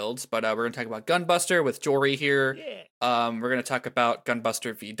rebuilds, but we're going to talk about Gunbuster with Jory here. Yeah. We're going to talk about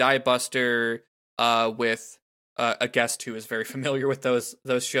Gunbuster v. Diebuster with a guest who is very familiar with those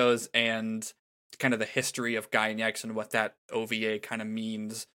shows, and kind of the history of Gainax and what that OVA kind of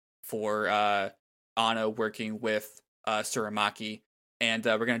means for Anno working with Tsurumaki. And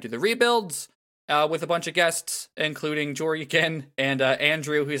we're going to do the rebuilds with a bunch of guests, including Jory again, and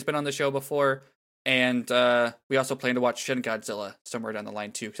Andrew, who's been on the show before. And we also plan to watch Shin Godzilla somewhere down the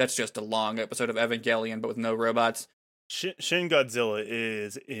line, too. That's just a long episode of Evangelion, but with no robots. Shin Godzilla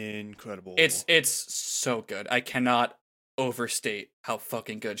is incredible. It's so good. I cannot overstate how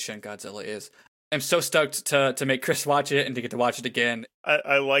fucking good Shin Godzilla is. I'm so stoked to make Chris watch it and to get to watch it again.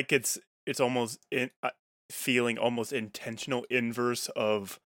 I like it's almost feeling almost intentional inverse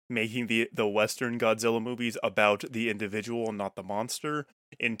of making the Western Godzilla movies about the individual, not the monster,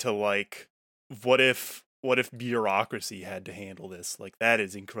 into like, what if bureaucracy had to handle this? Like, that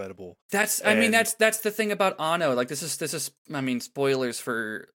is incredible. That's the thing about Anno. Like, this is I mean, spoilers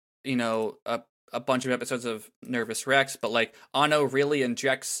for, you know, a bunch of episodes of Nervous Rex, but like, Anno really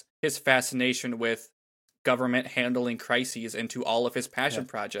injects his fascination with government handling crises into all of his passion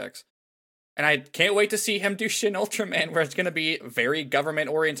projects. And I can't wait to see him do Shin Ultraman, where it's going to be very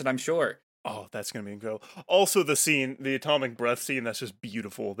government-oriented, I'm sure. Oh, that's going to be incredible. Also, the atomic breath scene, that's just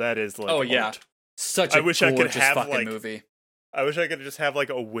beautiful. That is like, oh, yeah. Art. Such a gorgeous fucking movie. I wish I could just have like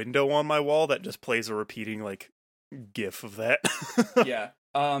a window on my wall that just plays a repeating like gif of that. Yeah.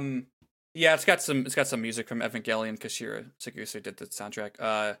 Yeah, it's got some music from Evangelion. Kashira Saguse did the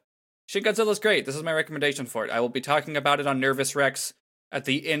soundtrack. Shin Godzilla's great. This is my recommendation for it. I will be talking about it on Nervous Rex at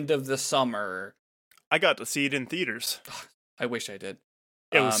the end of the summer. I got to see it in theaters. I wish I did.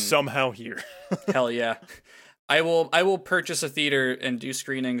 It was somehow here. Hell yeah. I will purchase a theater and do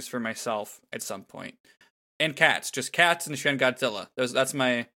screenings for myself at some point. And just Cats and Shin Godzilla. That's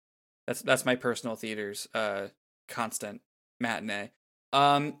my personal theater's constant matinee.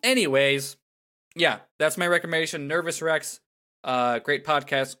 Anyways, yeah, that's my recommendation. Nervous Rex, great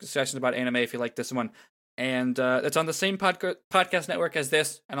podcast discussions about anime if you like this one. And it's on the same podcast network as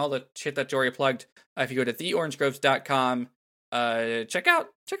this and all the shit that Jory plugged. If you go to theorangegroves.com, check out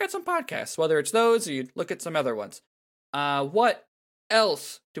some podcasts, whether it's those or you look at some other ones. What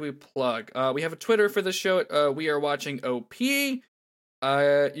else do we plug? We have a Twitter for the show. We are watching OP. You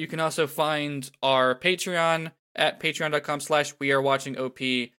can also find our Patreon at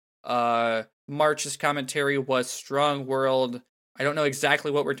patreon.com/wearewatchingop. March's commentary was Strong World. I don't know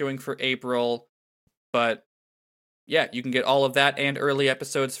exactly what we're doing for April, but yeah, you can get all of that and early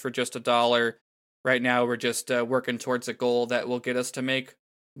episodes for just $1. Right now, we're just working towards a goal that will get us to make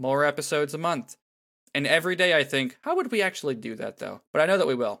more episodes a month. And every day I think, how would we actually do that, though? But I know that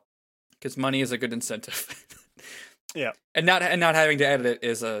we will, because money is a good incentive. Yeah. And not having to edit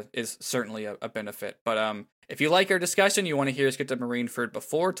it is certainly a benefit. But if you like our discussion, you want to hear us get to Marineford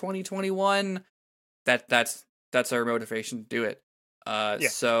before 2021, that's our motivation to do it.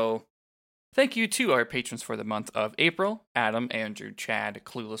 So thank you to our patrons for the month of April: Adam, Andrew, Chad,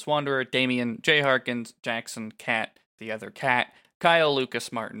 Clueless Wanderer, Damien, Jay Harkins, Jackson, Cat, the other Cat, Kyle,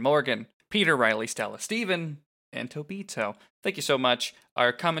 Lucas, Martin, Morgan, Peter, Riley, Stella, Steven, and Tobito. Thank you so much.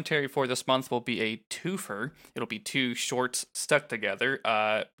 Our commentary for this month will be a twofer. It'll be 2 shorts stuck together.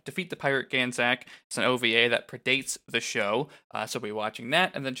 Defeat the Pirate Ganzak. It's an OVA that predates the show, so we'll be watching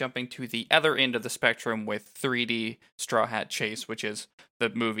that, and then jumping to the other end of the spectrum with 3D Straw Hat Chase, which is the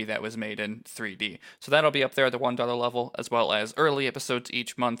movie that was made in 3D. So that'll be up there at the $1 level, as well as early episodes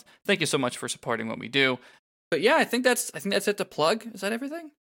each month. Thank you so much for supporting what we do. But yeah, I think that's it to plug. Is that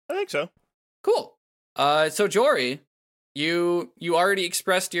everything? I think so. Cool. So Jory, you already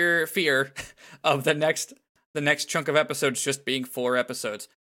expressed your fear of the next chunk of episodes just being 4 episodes.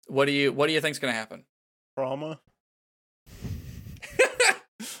 What do you think's gonna happen? Trauma.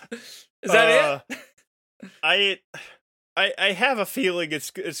 Is that it? I have a feeling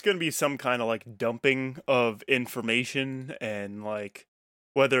it's gonna be some kind of like dumping of information, and like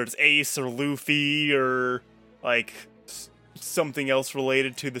whether it's Ace or Luffy or like something else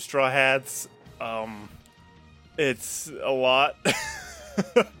related to the Straw Hats. It's a lot.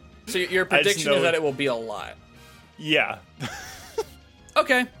 So your prediction is that it will be a lot. Yeah.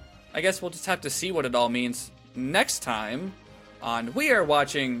 Okay. I guess we'll just have to see what it all means next time on We Are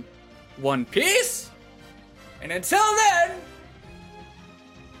Watching One Piece. And until then,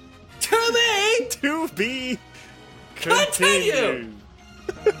 to be continued.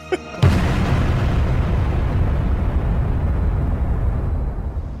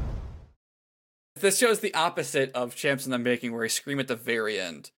 This show's the opposite of Champs in the Making, where I scream at the very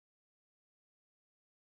end.